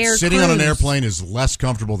it an air Sitting cruise? on an airplane is less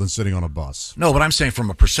comfortable than sitting on a bus. No, but I'm saying from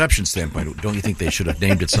a perception standpoint, don't you think they should have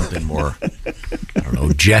named it something more, I don't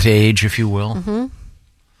know, jet age, if you will? Mm-hmm.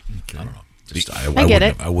 I don't know. I get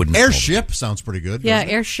it. I wouldn't. Airship sounds pretty good. Yeah,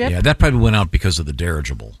 airship. Yeah, that probably went out because of the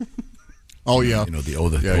dirigible. Oh, yeah. You know, the you're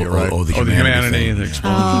right. the humanity thing. The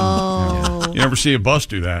explosion. Oh. You never see a bus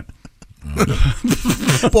do that.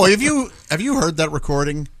 Boy, have you heard that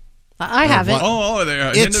recording? I haven't. Oh, there,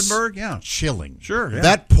 It's Hindenburg? Yeah. Chilling. Sure. Yeah.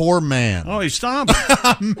 That poor man. Oh, he stopped.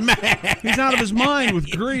 Man. He's out of his mind with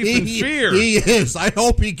grief and fear. He is. I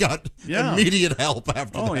hope he got Yeah. immediate help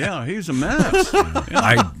after that. Oh, yeah. He's a mess.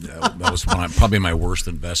 That was probably my worst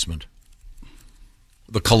investment.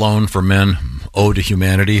 The cologne for men, Ode to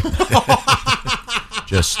Humanity,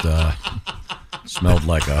 just smelled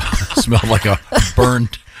like a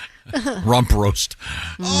burned rump roast.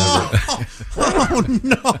 Oh,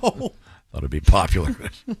 no. Thought it'd be popular.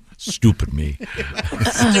 Stupid me.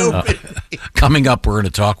 Stupid. Coming up, we're going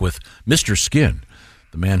to talk with Mr. Skin,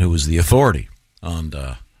 the man who was the authority on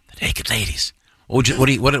the naked ladies. What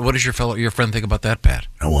does your friend think about that, Pat?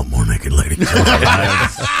 I want more naked ladies.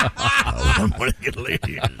 I want more naked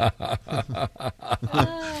ladies.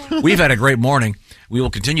 We've had a great morning. We will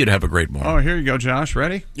continue to have a great morning. Oh, here you go, Josh.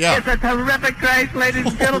 Ready? Yeah. It's a terrific crash, ladies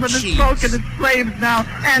and gentlemen. The smoke and its flames now,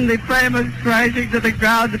 and the flame is rising to the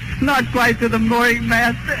ground, not quite to the mooring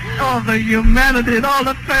mast. All the humanity and all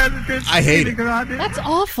the passengers. I hate it. That's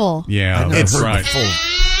awful. Yeah, It's that's right.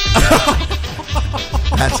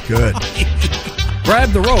 That's good.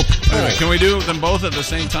 Grab the rope. Anyway, can we do them both at the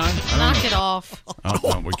same time? Knock it off. Oh,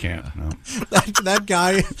 no, we can't. No. That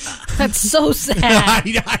guy. That's so sad.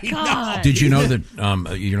 I know. Did you know that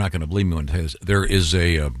you're not going to believe me when I tell you this, there is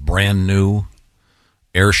a brand new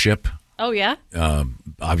airship. Oh, yeah?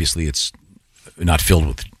 Obviously, it's not filled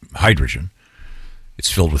with hydrogen.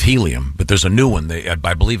 It's filled with helium, but there's a new one.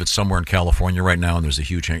 I believe it's somewhere in California right now, and there's a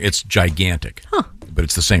huge. It's gigantic, but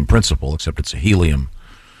it's the same principle, except it's a helium.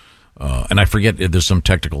 And I forget, there's some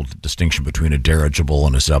technical distinction between a dirigible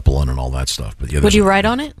and a Zeppelin and all that stuff. But yeah, Would you ride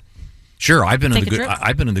on it? Sure, I've been Take in a trip?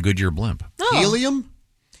 I've been in the Goodyear blimp. Oh. Helium?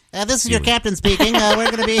 This is your captain speaking.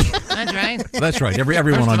 We're going to be. That's right. That's right.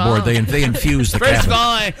 Everyone First on of board, all- they infuse the First cabin. of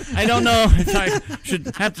all, I don't know if I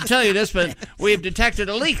should have to tell you this, but we've detected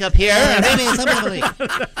a leak up here. Maybe some kind of leak.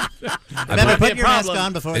 Better put your mask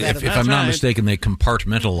on before that. If I'm not mistaken, they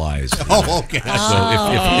compartmentalize. Oh, okay. So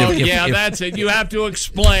That's it. You have to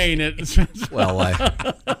explain it. Well,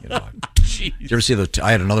 you ever see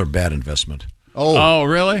I had another bad investment. Oh,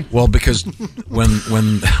 really? Well, because when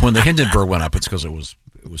the Hindenburg went up, it's because it was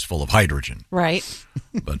full of hydrogen. Right.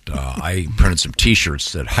 But I printed some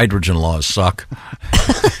T-shirts that hydrogen laws suck.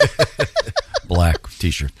 Black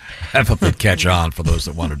T-shirt. I thought they'd catch on for those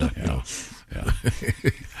that wanted to,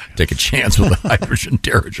 take a chance with a hydrogen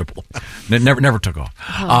dirigible. And it never took off.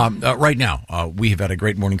 Right now, we have had a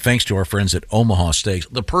great morning. Thanks to our friends at Omaha Steaks.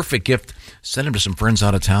 The perfect gift. Send them to some friends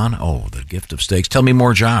out of town. Oh, the gift of steaks. Tell me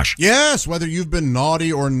more, Josh. Yes, whether you've been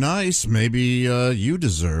naughty or nice, maybe you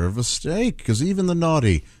deserve a steak, because even the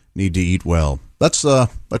naughty need to eat well. That's a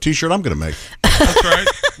T-shirt I'm going to make. That's right.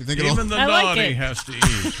 You think Even the I like naughty it. have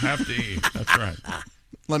to eat. That's right.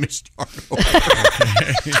 Let me start over.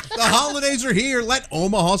 The holidays are here. Let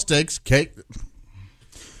Omaha Steaks take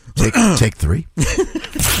 3.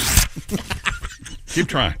 Keep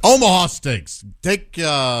trying. Omaha Steaks. Take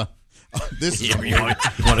this. You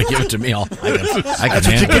want to give it to me? I can That's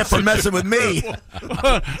what you get for messing with me.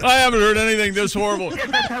 I haven't heard anything this horrible. It's a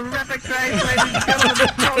terrific race, ladies and gentlemen. The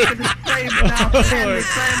smoke is flames now, and the flame is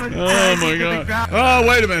Oh, my God. Oh,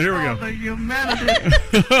 wait a minute. Here we all go. the humanity.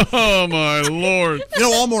 Oh, my Lord. You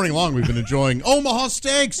know, all morning long we've been enjoying Omaha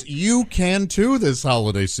Steaks. You can too this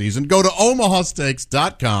holiday season. Go to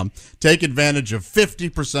omahasteaks.com. Take advantage of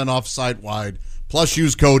 50% off site-wide. Plus,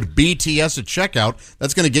 use code BTS at checkout.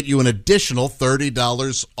 That's going to get you an additional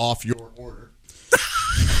 $30 off your order.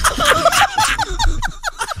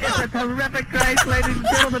 It's a terrific race, ladies and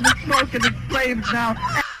gentlemen. The smoke and the flames now.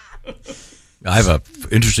 I have an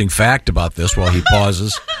interesting fact about this while he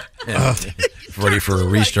pauses, ready for a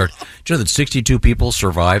restart. Did you know that 62 people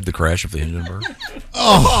survived the crash of the Hindenburg?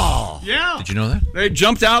 Oh, yeah. Did you know that? They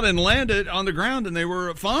jumped out and landed on the ground, and they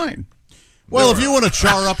were fine. Well, if you want to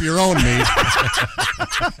char up your own meat,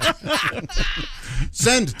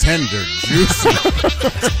 send tender, juicy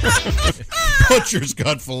butcher's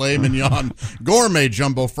cut filet mignon, gourmet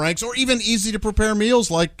jumbo franks, or even easy-to-prepare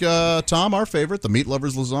meals like, Tom, our favorite, the Meat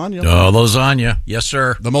Lovers lasagna. Oh, lasagna. Yes,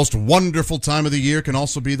 sir. The most wonderful time of the year can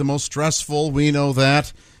also be the most stressful. We know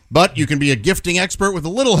that. But you can be a gifting expert with a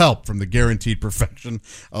little help from the guaranteed perfection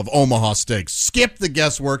of Omaha Steaks. Skip the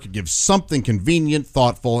guesswork and give something convenient,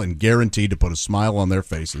 thoughtful, and guaranteed to put a smile on their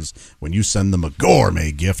faces when you send them a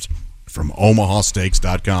gourmet gift from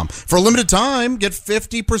omahasteaks.com. For a limited time, get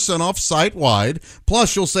 50% off site-wide.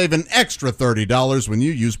 Plus, you'll save an extra $30 when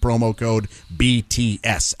you use promo code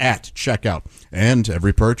BTS at checkout. And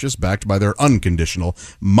every purchase backed by their unconditional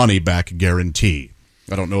money-back guarantee.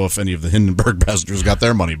 I don't know if any of the Hindenburg passengers got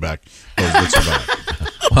their money back.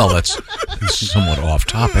 Well, that's somewhat off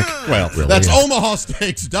topic. Well, really, that's yeah.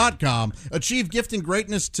 omahasteaks.com. Achieve gifting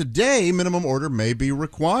greatness today. Minimum order may be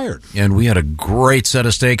required. And we had a great set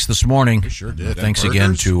of steaks this morning. We sure did. Thanks And again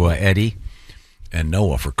burgers. to Eddie and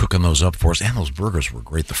Noah for cooking those up for us. And those burgers were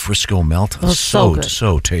great. The Frisco melt, Oh, so good.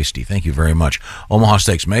 so tasty. Thank you very much. Omaha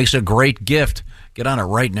Steaks makes a great gift. Get on it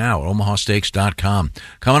right now at omahasteaks.com.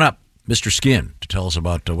 Coming up, Mr. Skin to tell us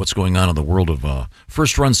about what's going on in the world of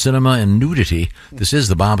first-run cinema and nudity. This is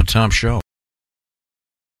the Bob and Tom Show.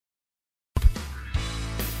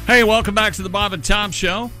 Hey, welcome back to the Bob and Tom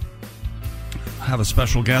Show. I have a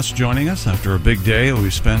special guest joining us after a big day we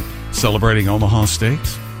spent celebrating Omaha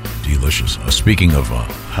Steaks. Delicious. Speaking of our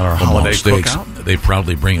Omaha holiday Steaks, cookout. they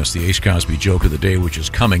proudly bring us the Ace Cosby joke of the day, which is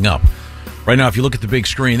coming up. Right now, if you look at the big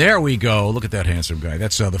screen, there we go. Look at that handsome guy.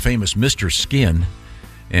 That's the famous Mr. Skin.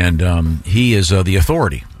 And he is the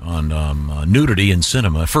authority on nudity in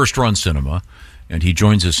cinema, first-run cinema. And he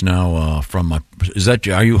joins us now from, are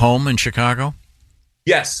you home in Chicago?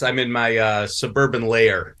 Yes, I'm in my suburban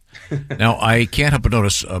lair. Now, I can't help but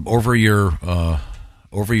notice over your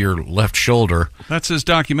left shoulder. That's his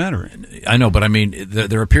documentary. I know, but I mean,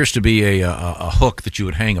 there appears to be a hook that you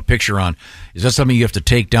would hang a picture on. Is that something you have to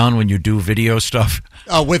take down when you do video stuff?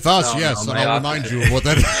 With us, yes. And I'll remind you of what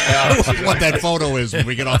that what that photo is when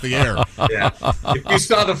we get off the air. Yeah. If you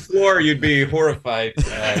saw the floor, you'd be horrified.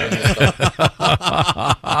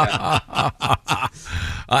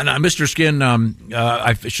 Now, Mr. Skin,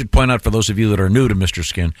 I should point out for those of you that are new to Mr.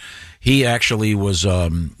 Skin, he actually was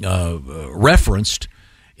referenced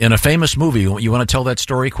in a famous movie. You want to tell that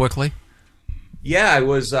story quickly? Yeah, I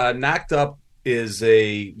was Knocked Up is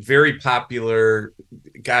a very popular,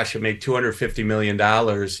 it made $250 million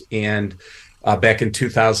and back in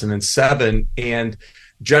 2007. And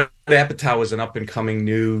Judd Apatow was an up-and-coming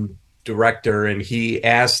new director, and he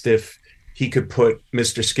asked if he could put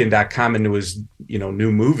MrSkin.com into his,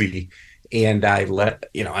 new movie. And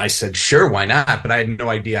I said, sure, why not? But I had no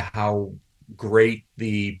idea how great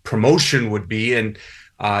the promotion would be. And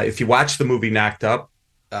if you watch the movie Knocked Up,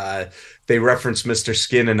 they reference Mr.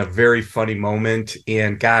 Skin in a very funny moment.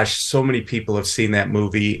 And gosh, so many people have seen that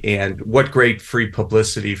movie, and what great free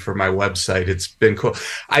publicity for my website. It's been cool.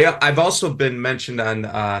 I've also been mentioned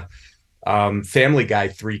on Family Guy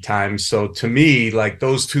 3 times. So to me, like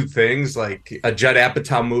those two things, like a Judd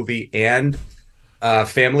Apatow movie and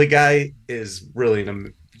Family Guy, is really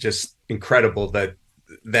just incredible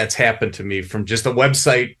that's happened to me from just a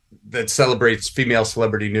website that celebrates female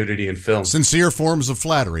celebrity nudity in film. Sincere forms of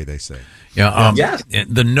flattery, they say. Yeah. Yes.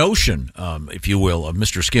 The notion, if you will, of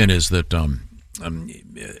Mr. Skin is that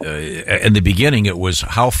in the beginning it was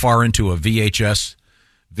how far into a VHS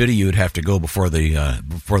video you'd have to go before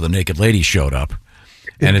the naked lady showed up,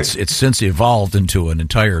 and it's since evolved into an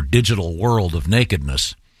entire digital world of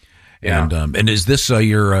nakedness. And is this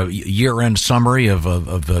your year-end summary of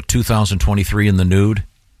 2023 in the nude?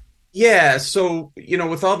 Yeah. So,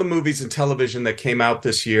 with all the movies and television that came out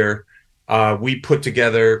this year, we put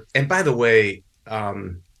together, and by the way,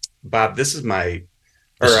 Bob, this is my,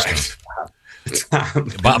 Bob's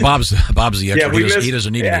the expert. He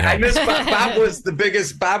doesn't need any help. I missed Bob was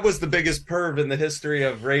the biggest perv in the history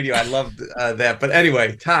of radio. I loved that. But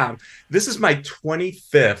anyway, Tom, this is my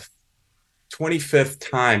 25th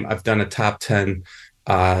time I've done a top 10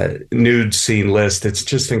 nude scene list. It's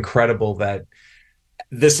just incredible that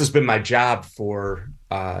this has been my job for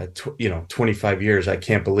 25 years. I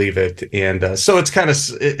can't believe it. And so it's kind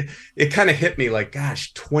of hit me like,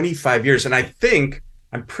 gosh, 25 years. And I'm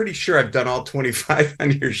pretty sure I've done all 25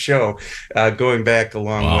 on your show, going back a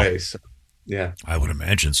long way. So, yeah. I would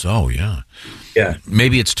imagine so, yeah. Yeah.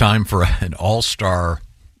 Maybe it's time for an all-star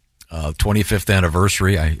 25th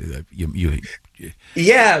anniversary.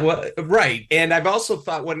 Yeah, well, right. And I've also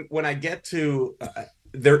thought when I get to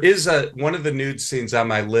there is one of the nude scenes on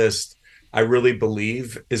my list I really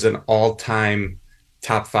believe is an all-time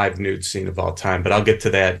top 5 nude scene of all time, but I'll get to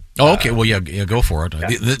that. Oh, okay. Well, yeah, go for it.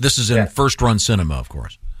 Yeah. This is in first-run cinema, of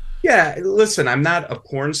course. Yeah, listen, I'm not a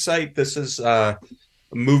porn site. This is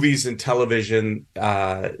movies and television,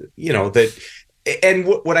 that. And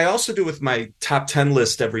what I also do with my top 10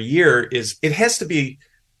 list every year is it has to be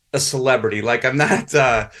a celebrity. Like, I'm not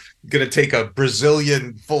going to take a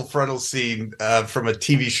Brazilian full frontal scene from a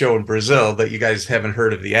TV show in Brazil that you guys haven't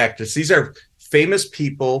heard of the actress. These are famous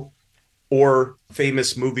people or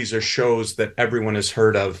famous movies or shows that everyone has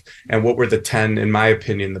heard of, and what were the 10, in my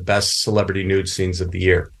opinion, the best celebrity nude scenes of the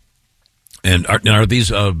year. And are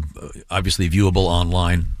these obviously viewable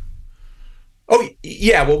online? Oh,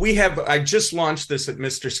 yeah. Well, I just launched this at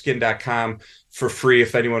MrSkin.com for free.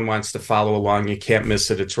 If anyone wants to follow along, you can't miss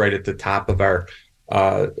it. It's right at the top of our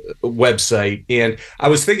website. And I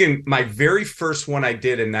was thinking my very first one I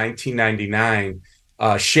did in 1999,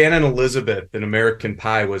 Shannon Elizabeth in American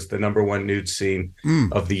Pie was the #1 nude scene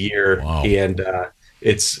of the year. Wow. And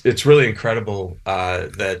it's really incredible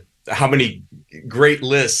that how many great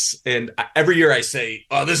lists. And every year I say,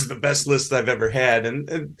 oh, this is the best list I've ever had.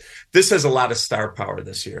 And this has a lot of star power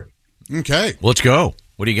this year. Okay. Let's go.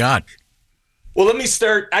 What do you got? Well, let me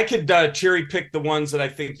start. I could cherry pick the ones that I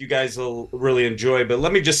think you guys will really enjoy, but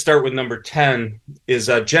let me just start with number 10 is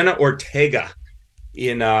Jenna Ortega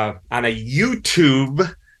on a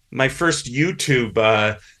YouTube, my first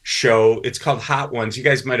YouTube show. It's called Hot Ones. You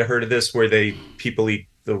guys might have heard of this, where people eat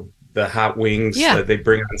the hot wings that they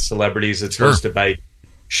bring on celebrities. It's hosted by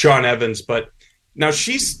Sean Evans. But now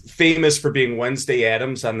she's famous for being Wednesday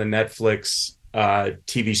Addams on the Netflix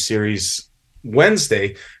TV series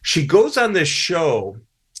Wednesday. She goes on this show,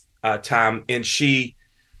 Tom, and she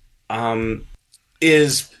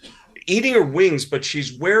is eating her wings, but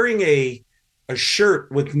she's wearing a shirt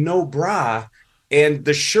with no bra, and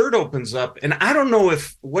the shirt opens up, and I don't know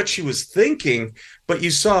what she was thinking, but you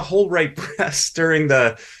saw a whole right breast during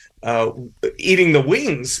the eating the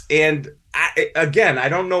wings. And I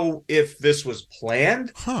don't know if this was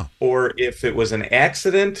planned or if it was an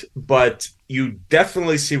accident, but you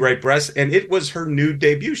definitely see right breasts, and it was her nude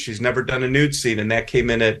debut. She's never done a nude scene, and that came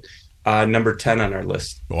in at number 10 on our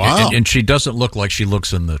list. Wow. And she doesn't look like she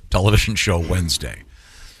looks in the television show Wednesday.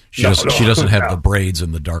 She doesn't have the braids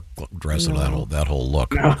and the dark dress and that whole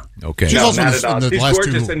look. No. Okay. She's also in the last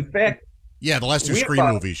gorgeous. two. In fact, the last two Scream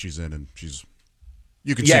movies she's in, and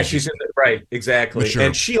you can see. Yeah, she's in it, right, exactly. Mature.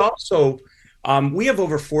 And she also, we have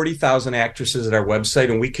over 40,000 actresses at our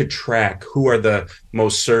website, and we could track who are the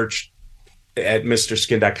most searched at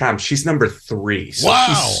MrSkin.com. She's number 3. So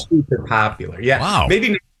she's super popular. Yeah. Wow.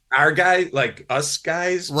 Maybe our guy, like us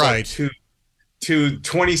guys, right? To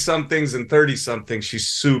 20-somethings and 30-somethings, she's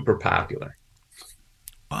super popular.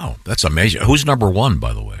 Wow, that's amazing. Who's number 1,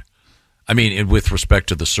 by the way? I mean, with respect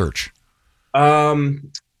to the search. Oh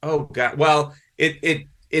God. Well, it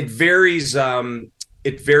varies.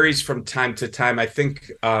 It varies from time to time. I think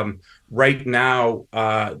right now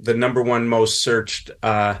the number 1 most searched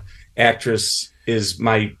actress is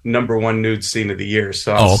my number 1 nude scene of the year.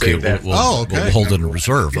 So I'll say that. We'll hold it in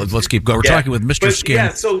reserve. Let's keep going. We're talking with Mr.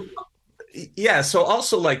 Skin. So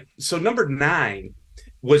number 9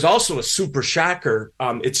 was also a super shocker.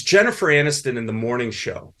 It's Jennifer Aniston in The Morning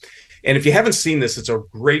Show. And if you haven't seen this, it's a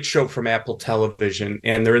great show from Apple Television,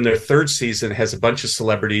 and they're in their 3rd season. It has a bunch of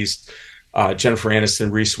celebrities, Jennifer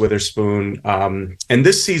Aniston, Reese Witherspoon. And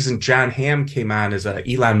this season, John Hamm came on as an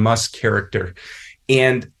Elon Musk character.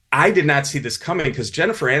 And I did not see this coming because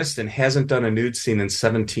Jennifer Aniston hasn't done a nude scene in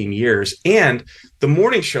 17 years. And the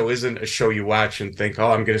morning show isn't a show you watch and think,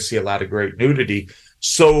 oh, I'm going to see a lot of great nudity.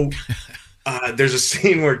 So there's a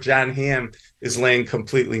scene where John Hamm is laying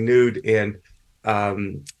completely nude and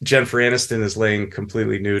Jennifer Aniston is laying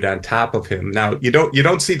completely nude on top of him. Now, you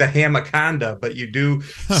don't see the Hamaconda, but you do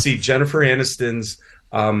see Jennifer Aniston's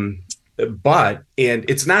butt, and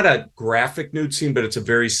it's not a graphic nude scene, but it's a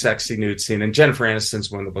very sexy nude scene. And Jennifer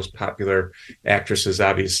Aniston's one of the most popular actresses,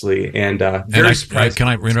 obviously, and very surprised. Can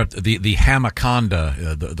I interrupt? The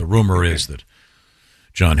Hamaconda, the rumor is that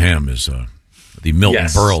John Hamm is the Milton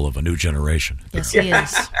Berle of a new generation. Yes, he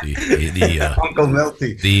is. The Uncle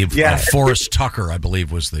Milty. The Forrest Tucker, I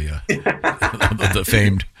believe, was the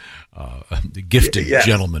famed the gifted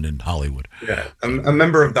gentleman in Hollywood. Yeah, a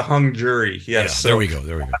member of the hung jury. Yes. Yeah, so, there we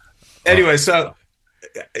go. Anyway, so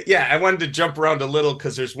I wanted to jump around a little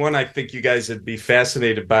because there's one I think you guys would be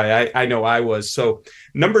fascinated by. I know I was. So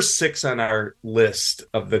number 6 on our list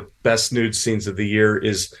of the best nude scenes of the year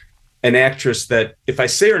is an actress that, if I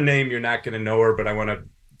say her name, you're not going to know her, but I want to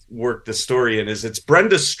work the story in. It's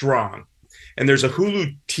Brenda Strong. And there's a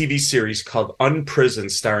Hulu TV series called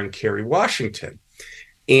Unprisoned starring Kerry Washington.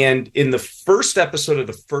 And in the first episode of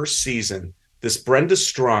the first season, this Brenda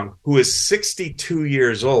Strong, who is 62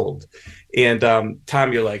 years old, and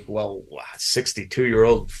Tom, you're like, well,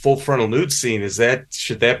 62-year-old full frontal nude scene,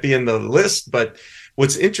 should that be in the list? But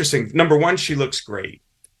what's interesting, number 1, she looks great.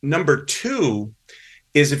 Number 2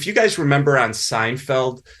 is, if you guys remember on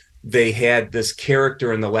Seinfeld, they had this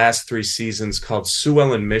character in the last 3 seasons called Sue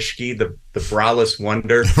Ellen Mischke, the braless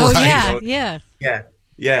wonder. Oh, right?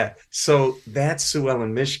 Yeah. So that's Sue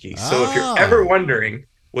Ellen Mischke. So if you're ever wondering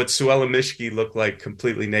what Sue Ellen Mischke looked like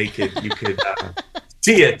completely naked, you could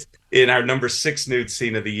see it in our number 6 nude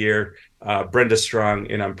scene of the year, Brenda Strong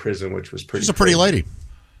in Unprisoned, which was pretty. She's a pretty lady.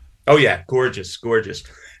 Oh yeah, gorgeous.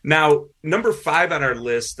 Now, number 5 on our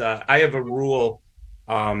list, I have a rule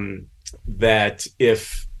that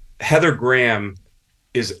if Heather Graham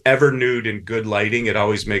is ever nude in good lighting, it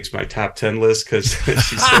always makes my top 10 list because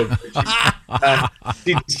she's so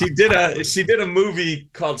good. She did a movie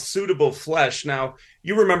called Suitable Flesh. Now,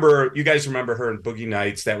 you guys remember her in Boogie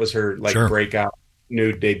Nights. That was her breakout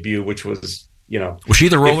nude debut, which was, Was she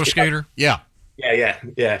the roller skater? Yeah.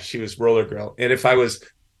 Yeah. She was Roller Girl. And if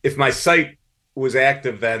my site was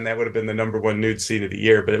active then, that would have been the number 1 nude scene of the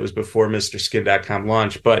year, but it was before MrSkin.com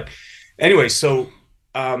launched. But anyway, so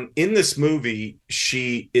in this movie,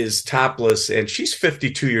 she is topless and she's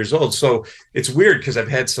 52 years old. So it's weird because I've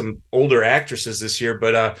had some older actresses this year,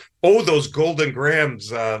 but those Golden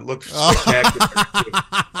Grahams look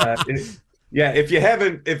spectacular. If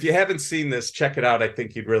you haven't seen this, check it out. I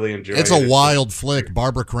think you'd really enjoy it. It's a wild flick.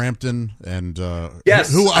 Barbara Crampton and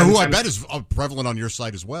who I bet is prevalent on your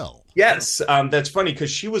site as well. Yes, that's funny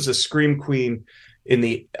because she was a scream queen in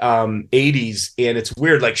the 80s, and it's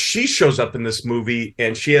weird. Like, she shows up in this movie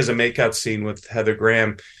and she has a makeout scene with Heather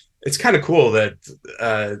Graham. It's kind of cool that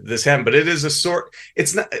this happened, but it is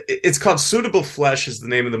it's called Suitable Flesh is the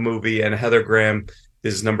name of the movie, and Heather Graham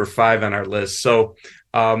is number 5 on our list. So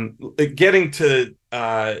getting to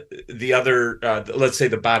the other, let's say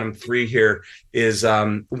the bottom 3 here is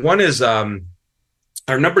one is our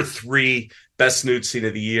number 3 best nude scene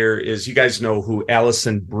of the year is, you guys know who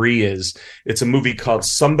Alison Brie is. It's a movie called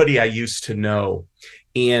Somebody I Used to Know.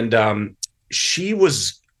 And she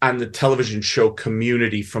was on the television show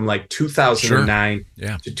Community from like 2009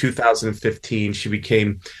 to 2015. She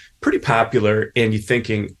became pretty popular, and you're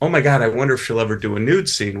thinking, oh my God, I wonder if she'll ever do a nude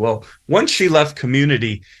scene. Well, once she left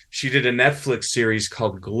Community, she did a Netflix series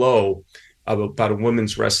called Glow about a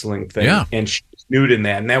women's wrestling thing. Yeah. And she was nude in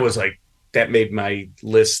that. And that made my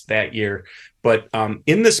list that year. But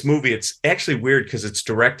in this movie, it's actually weird because it's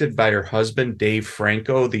directed by her husband, Dave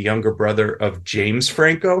Franco, the younger brother of James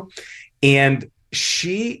Franco. And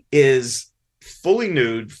she is fully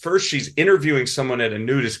nude. First, she's interviewing someone at a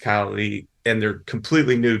nudist colony, and they're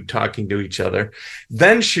completely nude talking to each other.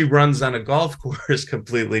 Then she runs on a golf course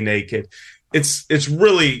completely naked. It's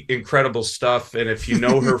really incredible stuff. And if you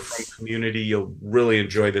know her from Community, you'll really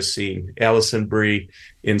enjoy the scene. Alison Brie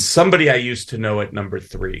in Somebody I Used to Know at number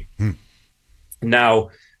 3. Now,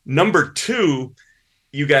 number 2,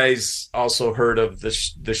 you guys also heard of the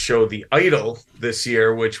show The Idol this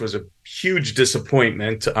year, which was a huge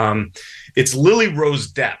disappointment. It's Lily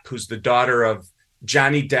Rose Depp, who's the daughter of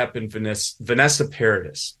Johnny Depp and Vanessa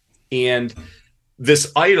Paradis. And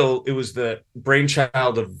this Idol, it was the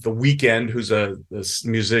brainchild of The Weeknd, who's a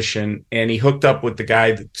musician, and he hooked up with the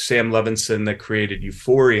guy, Sam Levinson, that created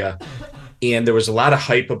Euphoria. And there was a lot of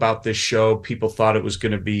hype about this show. People thought it was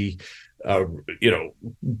going to be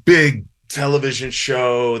big television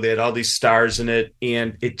show. They had all these stars in it,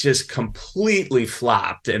 and it just completely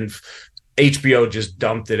flopped. And HBO just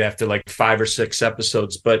dumped it after like 5 or 6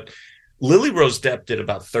 episodes. But Lily Rose Depp did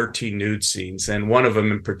about 13 nude scenes, and one of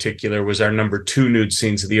them in particular was our number 2 nude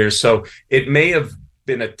scenes of the year. So it may have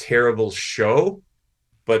been a terrible show,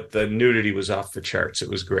 but the nudity was off the charts. It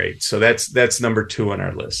was great. So that's number 2 on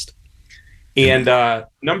our list. And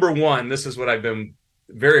number 1, this is what I've been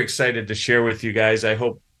very excited to share with you guys. I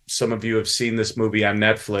hope some of you have seen this movie on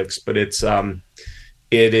Netflix, but it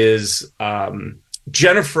is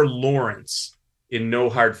Jennifer Lawrence in No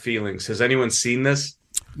Hard Feelings. Has anyone seen this?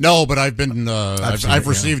 No, but I've been I've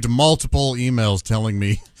received multiple emails telling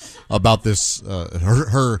me about this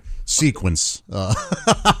her sequence.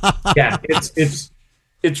 Yeah,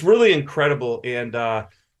 it's really incredible, and I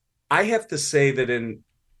have to say that in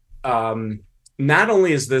not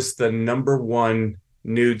only is this the number 1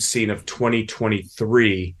 nude scene of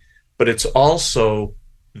 2023, but it's also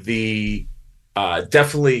the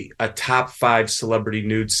definitely a top 5 celebrity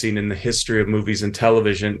nude scene in the history of movies and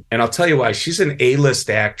television. And I'll tell you why. She's an A-list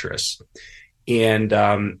actress, and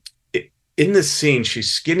in this scene she's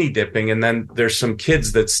skinny dipping, and then there's some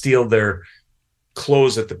kids that steal their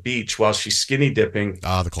clothes at the beach while she's skinny dipping.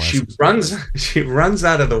 The classic. She runs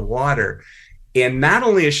out of the water, and not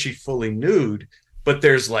only is she fully nude, but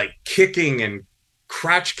there's like kicking and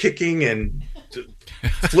crotch kicking and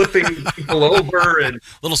flipping people over and a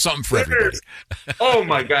little something for everybody. Oh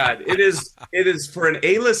my God. It is for an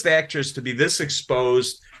A-list actress to be this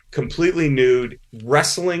exposed, completely nude,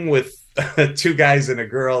 wrestling with 2 guys and a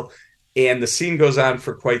girl. And the scene goes on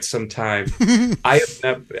for quite some time.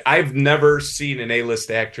 I've never seen an A-list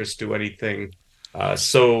actress do anything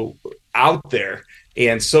so out there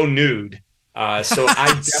and so nude. So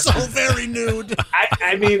so very nude.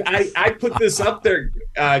 I mean, I put this up there,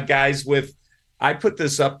 guys, I put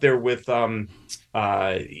this up there with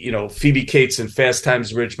Phoebe Cates in Fast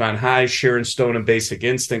Times at Ridgemont High, Sharon Stone in Basic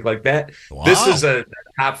Instinct, like that. Wow. This is a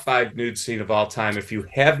top 5 nude scene of all time. If you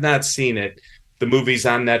have not seen it, the movie's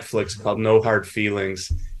on Netflix called No Hard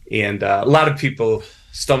Feelings, and a lot of people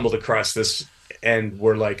stumbled across this and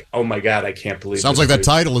were like, "Oh my God, I can't believe." Sounds like that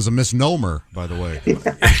title is a misnomer, by the way.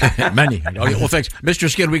 Many. Okay, well, thanks, Mr.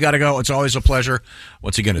 Skin. We got to go. It's always a pleasure.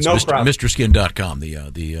 Once again, it's MrSkin.com.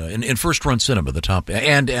 In first run cinema, the top,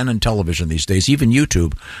 and in television these days, even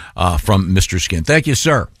YouTube, from Mr. Skin. Thank you,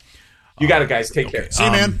 sir. You got it, guys. Take care. See you,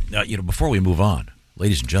 man. Before we move on,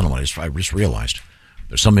 ladies and gentlemen, I just realized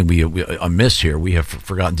there's something we miss here. We have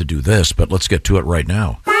forgotten to do this, but let's get to it right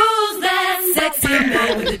now. Who's that sexy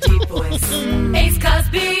man with a deep voice? Ace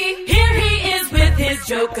Cosby, here he is with his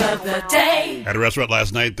joke of the day. At a restaurant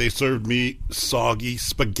last night, they served me soggy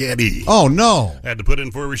spaghetti. Oh, no. I had to put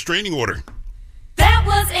in for a restraining order. That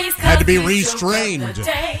was Ace Cosby's had to be restrained.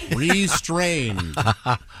 Restrained.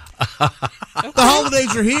 The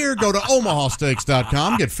holidays are here. Go to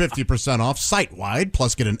omahasteaks.com. Get 50% off site-wide,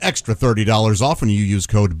 plus get an extra $30 off when you use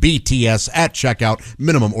code BTS at checkout.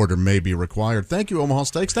 Minimum order may be required. Thank you, Omaha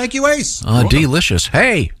Steaks. Thank you, Ace. Delicious.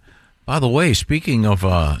 Hey, by the way, speaking of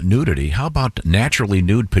nudity, how about naturally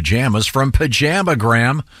nude pajamas from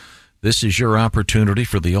Pajamagram? This is your opportunity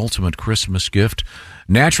for the ultimate Christmas gift.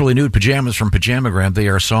 Naturally nude pajamas from Pajamagram. They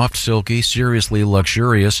are soft, silky, seriously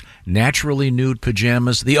luxurious, naturally nude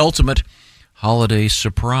pajamas, the ultimate holiday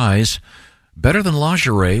surprise. Better than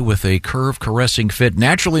lingerie with a curve caressing fit.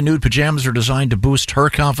 Naturally nude pajamas are designed to boost her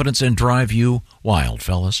confidence and drive you wild,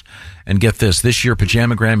 fellas. And get this year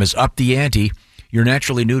Pajamagram is up the ante. Your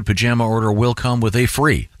naturally nude pajama order will come with a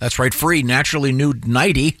free naturally nude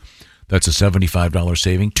nightie. That's a $75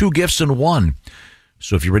 saving. 2 gifts in 1.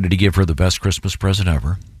 So if you're ready to give her the best Christmas present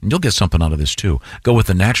ever, and you'll get something out of this too, go with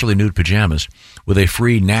the naturally nude pajamas with a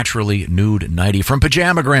free naturally nude nightie from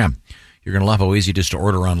Pajamagram. You're going to love how easy it is to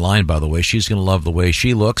order online, by the way. She's going to love the way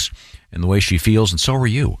she looks and the way she feels, and so are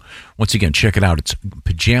you. Once again, check it out. It's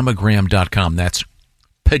Pajamagram.com. That's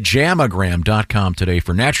Pajamagram.com today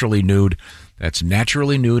for naturally nude. That's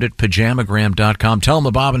naturally nude at Pajamagram.com. Tell them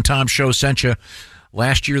the Bob and Tom Show sent you.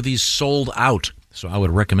 Last year, these sold out, so I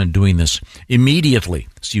would recommend doing this immediately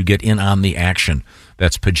so you get in on the action.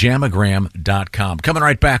 That's Pajamagram.com. Coming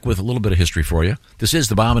right back with a little bit of history for you. This is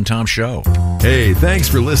the Bob and Tom Show. Hey, thanks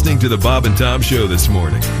for listening to the Bob and Tom Show this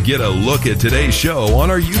morning. Get a look at today's show on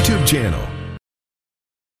our YouTube channel.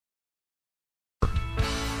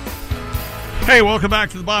 Hey, welcome back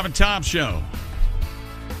to the Bob and Tom Show.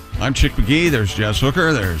 I'm Chick McGee. There's Jess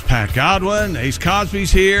Hooker. There's Pat Godwin. Ace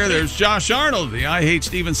Cosby's here. There's Josh Arnold, the I Hate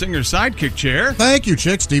Steven Singer sidekick chair. Thank you,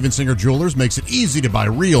 Chick. Steven Singer Jewelers makes it easy to buy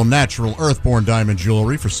real, natural, earthborn diamond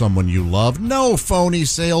jewelry for someone you love. No phony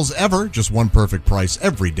sales ever. Just one perfect price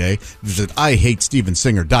every day. Visit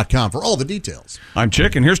IHateStevenSinger.com for all the details. I'm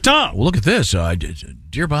Chick, and here's Tom. Well, look at this.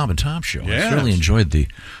 Dear Bob and Tom show. Yes. I certainly enjoyed the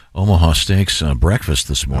Omaha Steaks breakfast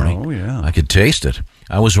this morning. Oh, yeah. I could taste it.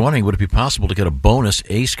 I was wondering, would it be possible to get a bonus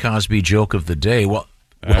Ace Cosby joke of the day? Well,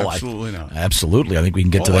 absolutely not. Absolutely. I think we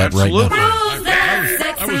can get to that right now.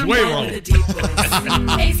 I was way wrong.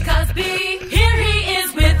 Ace Cosby, here he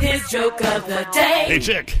is with his joke of the day. Hey,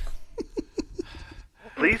 Chick.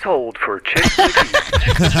 Please hold for Chick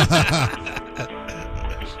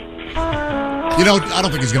You know, I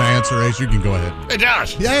don't think he's going to answer, Ace. You can go ahead. Hey,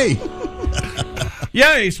 Josh. Yay.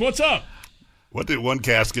 Ace, what's up? What did one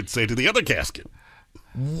casket say to the other casket?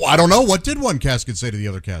 I don't know. What did one casket say to the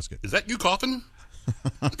other casket? Is that you coughing?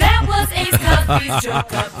 That was Ace Cosby's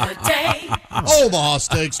joke of the day. Omaha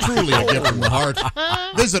Steaks, truly a gift from the heart.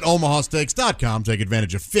 Visit omahasteaks.com. Take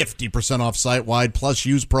advantage of 50% off site-wide, plus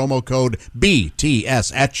use promo code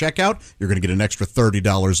BTS at checkout. You're going to get an extra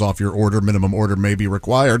 $30 off your order. Minimum order may be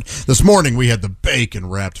required. This morning we had the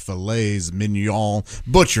bacon-wrapped fillets, mignon,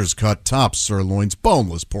 butcher's cut, top sirloins,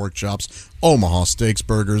 boneless pork chops, Omaha Steaks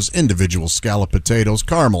burgers, individual scallop potatoes,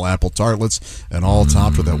 caramel apple tartlets, and all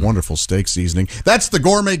topped with that wonderful steak seasoning. That's the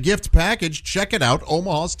gourmet gift package. Check it out,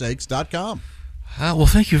 omahasteaks.com. Well,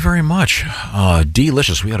 thank you very much.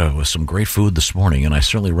 Delicious. We had some great food this morning, and I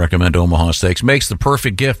certainly recommend Omaha Steaks. Makes the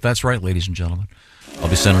perfect gift. That's right, ladies and gentlemen. I'll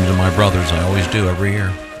be sending them to my brothers. I always do every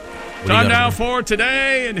year. Time now for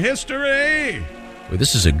Today in History. Well,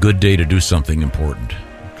 this is a good day to do something important.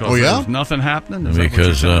 Oh, yeah? There's nothing happening? Is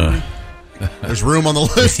because there's room on the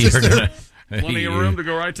list. Plenty of room to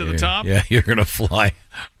go right to the top? Yeah, you're going to fly.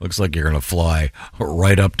 Looks like you're going to fly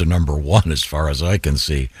right up to number one as far as I can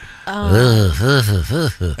see.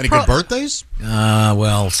 Any good birthdays?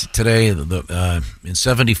 Well, today, in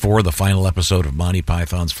 74, the final episode of Monty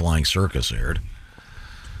Python's Flying Circus aired.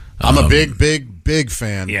 I'm a big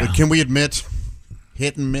fan. Yeah. But can we admit,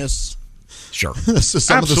 hit and miss? Sure. So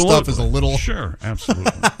some of the stuff is a little... Sure,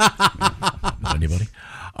 absolutely. Anybody?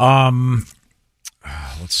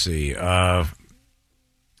 Let's see. Oh,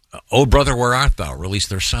 Brother, Where Art Thou? Released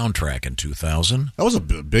their soundtrack in 2000. That was a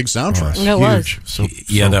big soundtrack. It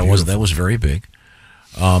was. That was very big.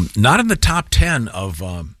 Not in the top 10 of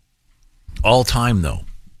all time, though.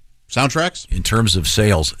 Soundtracks? In terms of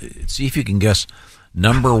sales. See if you can guess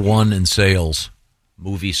number one in sales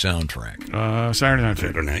movie soundtrack. Saturday Night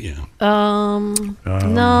Fever. Yeah. No.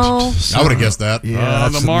 I would have guessed that. Yeah,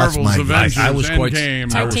 the Marvels, Avengers, Endgame.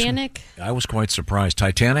 Titanic? I was quite surprised.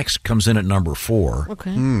 Titanic comes in at number 4.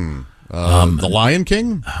 Okay. The Lion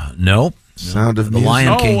King? No. Sound of the Music.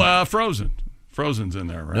 Lion King. Frozen. Frozen's in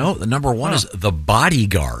there, right? No, the number one is The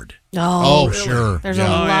Bodyguard. Oh, really? Sure. There's a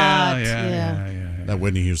lot. Yeah. That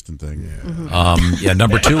Whitney Houston thing. Yeah.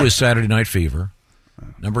 Number 2 is Saturday Night Fever.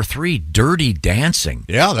 Number 3, Dirty Dancing.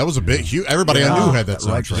 Yeah, that was a big, huge. Everybody I knew had that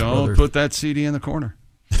soundtrack. Don't put that CD in the corner.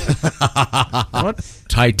 What?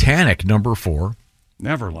 Titanic, number 4.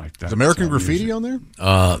 Never liked that. Is American Graffiti on there?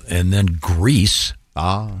 And then Grease.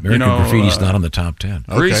 American Graffiti's not on the top 10.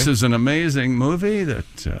 Grease is an amazing movie that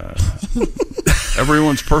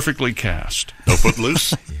everyone's perfectly cast. No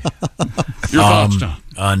Footloose? Your thoughts, Tom?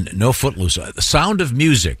 No Footloose. The Sound of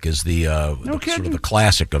Music is the sort of the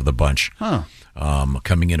classic of the bunch. Huh.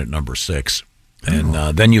 Coming in at number 6. And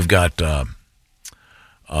then you've got a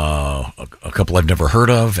couple I've never heard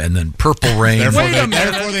of, and then Purple Rain. Therefore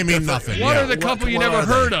they mean nothing. What are the couple you never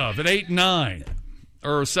heard of at 8 and 9?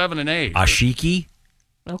 Or 7 and 8? Ashiki.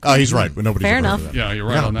 Okay. He's right. Nobody's Fair ever heard enough. of that. Yeah, you're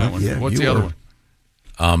right on that one. Yeah, What's the other one?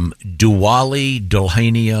 Duwali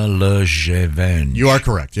Dolhania Le Jeven. You are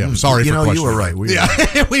correct. Yeah. Sorry for questioning. You were right. We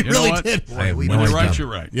really did. When you're right, you're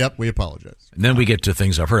right. Yep, we apologize. And then we get to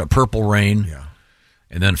things I've heard of. Purple Rain. Yeah.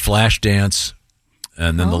 And then Flashdance.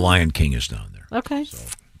 And then The Lion King is down there. Okay. So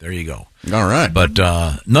there you go. All right. But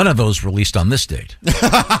none of those released on this date. No,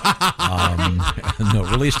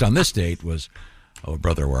 released on this date was Oh,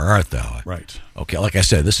 Brother, Where Art Thou? Right. Okay, like I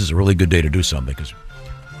said, this is a really good day to do something because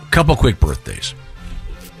a couple quick birthdays.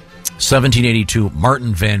 1782,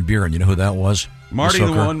 Martin Van Buren. You know who that was? Marty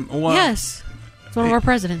the one. Yes. It's one of our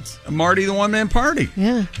presidents. Marty the one-man party.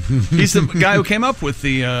 Yeah. He's the guy who came up with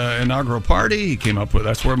the inaugural party. He came up with,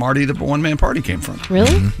 that's where Marty the one-man party came from.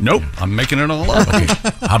 Really? Mm-hmm. Nope. I'm making it all up. Okay.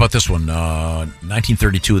 How about this one?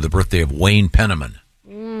 1932, the birthday of Wayne Penniman.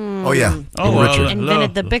 Oh, yeah. Little Richard.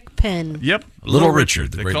 Invented the Bic pen. Yep. Little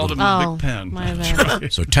Richard. They called him Oh, the Big Pen. my That's bad.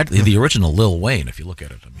 right. So technically, the original Lil Wayne, if you look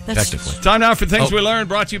at it, That's- technically. Time now for Things We Learned,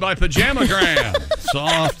 brought to you by Pajamagram.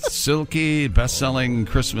 Soft, silky, best-selling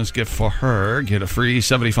Christmas gift for her. Get a free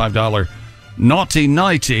 $75 Naughty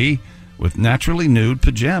Nighty with naturally nude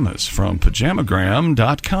pajamas from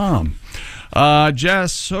Pajamagram.com.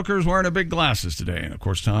 Jess Hooker's wearing a big glasses today, and of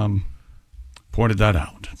course Tom pointed that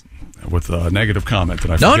out with a negative comment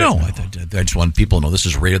that I forget. No. I just want people to know this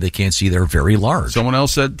is radio. They can't see. They're very large. Someone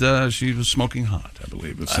else said she was smoking hot, I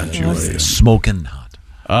believe. It sent you smoking hot.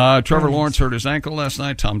 Trevor Lawrence hurt his ankle last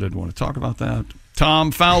night. Tom didn't want to talk about that.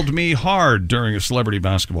 Tom fouled me hard during a celebrity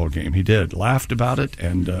basketball game. He did. Laughed about it,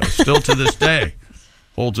 and still to this day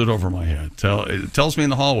holds it over my head. It tells me in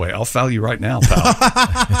the hallway, I'll foul you right now,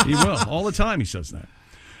 pal. He will. All the time he says that.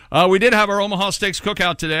 We did have our Omaha Steaks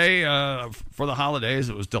cookout today for the holidays.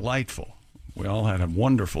 It was delightful. We all had a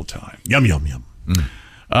wonderful time. Yum, yum, yum.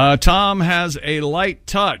 Tom has a light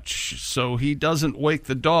touch, so he doesn't wake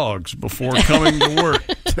the dogs before coming to work.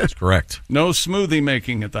 That's correct. No smoothie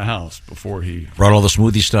making at the house before he... Brought all the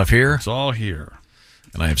smoothie stuff here. It's all here.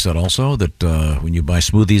 And I have said also that when you buy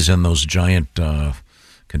smoothies in those giant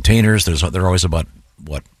containers, they're always about,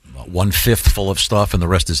 1/5 full of stuff, and the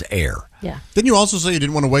rest is air. Yeah. Didn't you also say you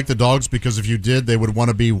didn't want to wake the dogs because if you did, they would want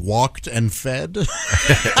to be walked and fed? did say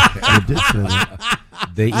that.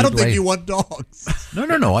 I don't think you want dogs.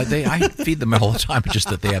 No. I feed them all the time. It's just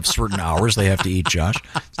that they have certain hours they have to eat, Josh.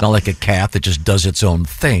 It's not like a cat that just does its own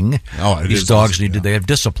thing. These dogs they have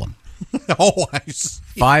discipline. I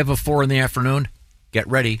see. 5 or 4 in the afternoon, get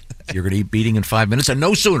ready. You're going to eat beating in 5 minutes, and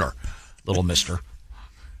no sooner, little mister.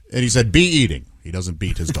 And he said, be eating. He doesn't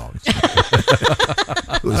beat his dogs.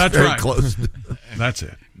 That's very right. close. That's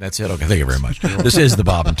it. That's it. Okay, thank you very much. This is the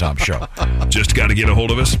Bob and Tom Show. Just got to get a hold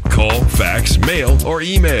of us. Call, fax, mail, or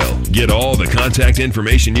email. Get all the contact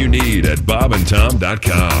information you need at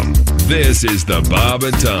bobandtom.com. This is the Bob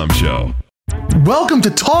and Tom Show. Welcome to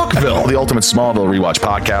Talkville, the ultimate Smallville rewatch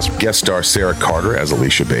podcast. Guest star Sarah Carter as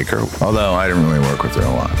Alicia Baker, although I didn't really work with her a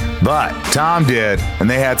lot. But Tom did, and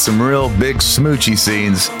they had some real big smoochy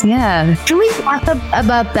scenes. Yeah. Can we talk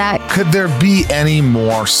about that? Could there be any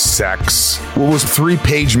more sex? What was a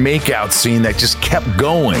 3-page makeout scene that just kept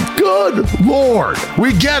going? Good Lord.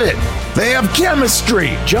 We get it. They have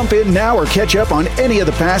chemistry. Jump in now or catch up on any of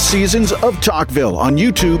the past seasons of Talkville on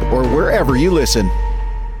YouTube or wherever you listen.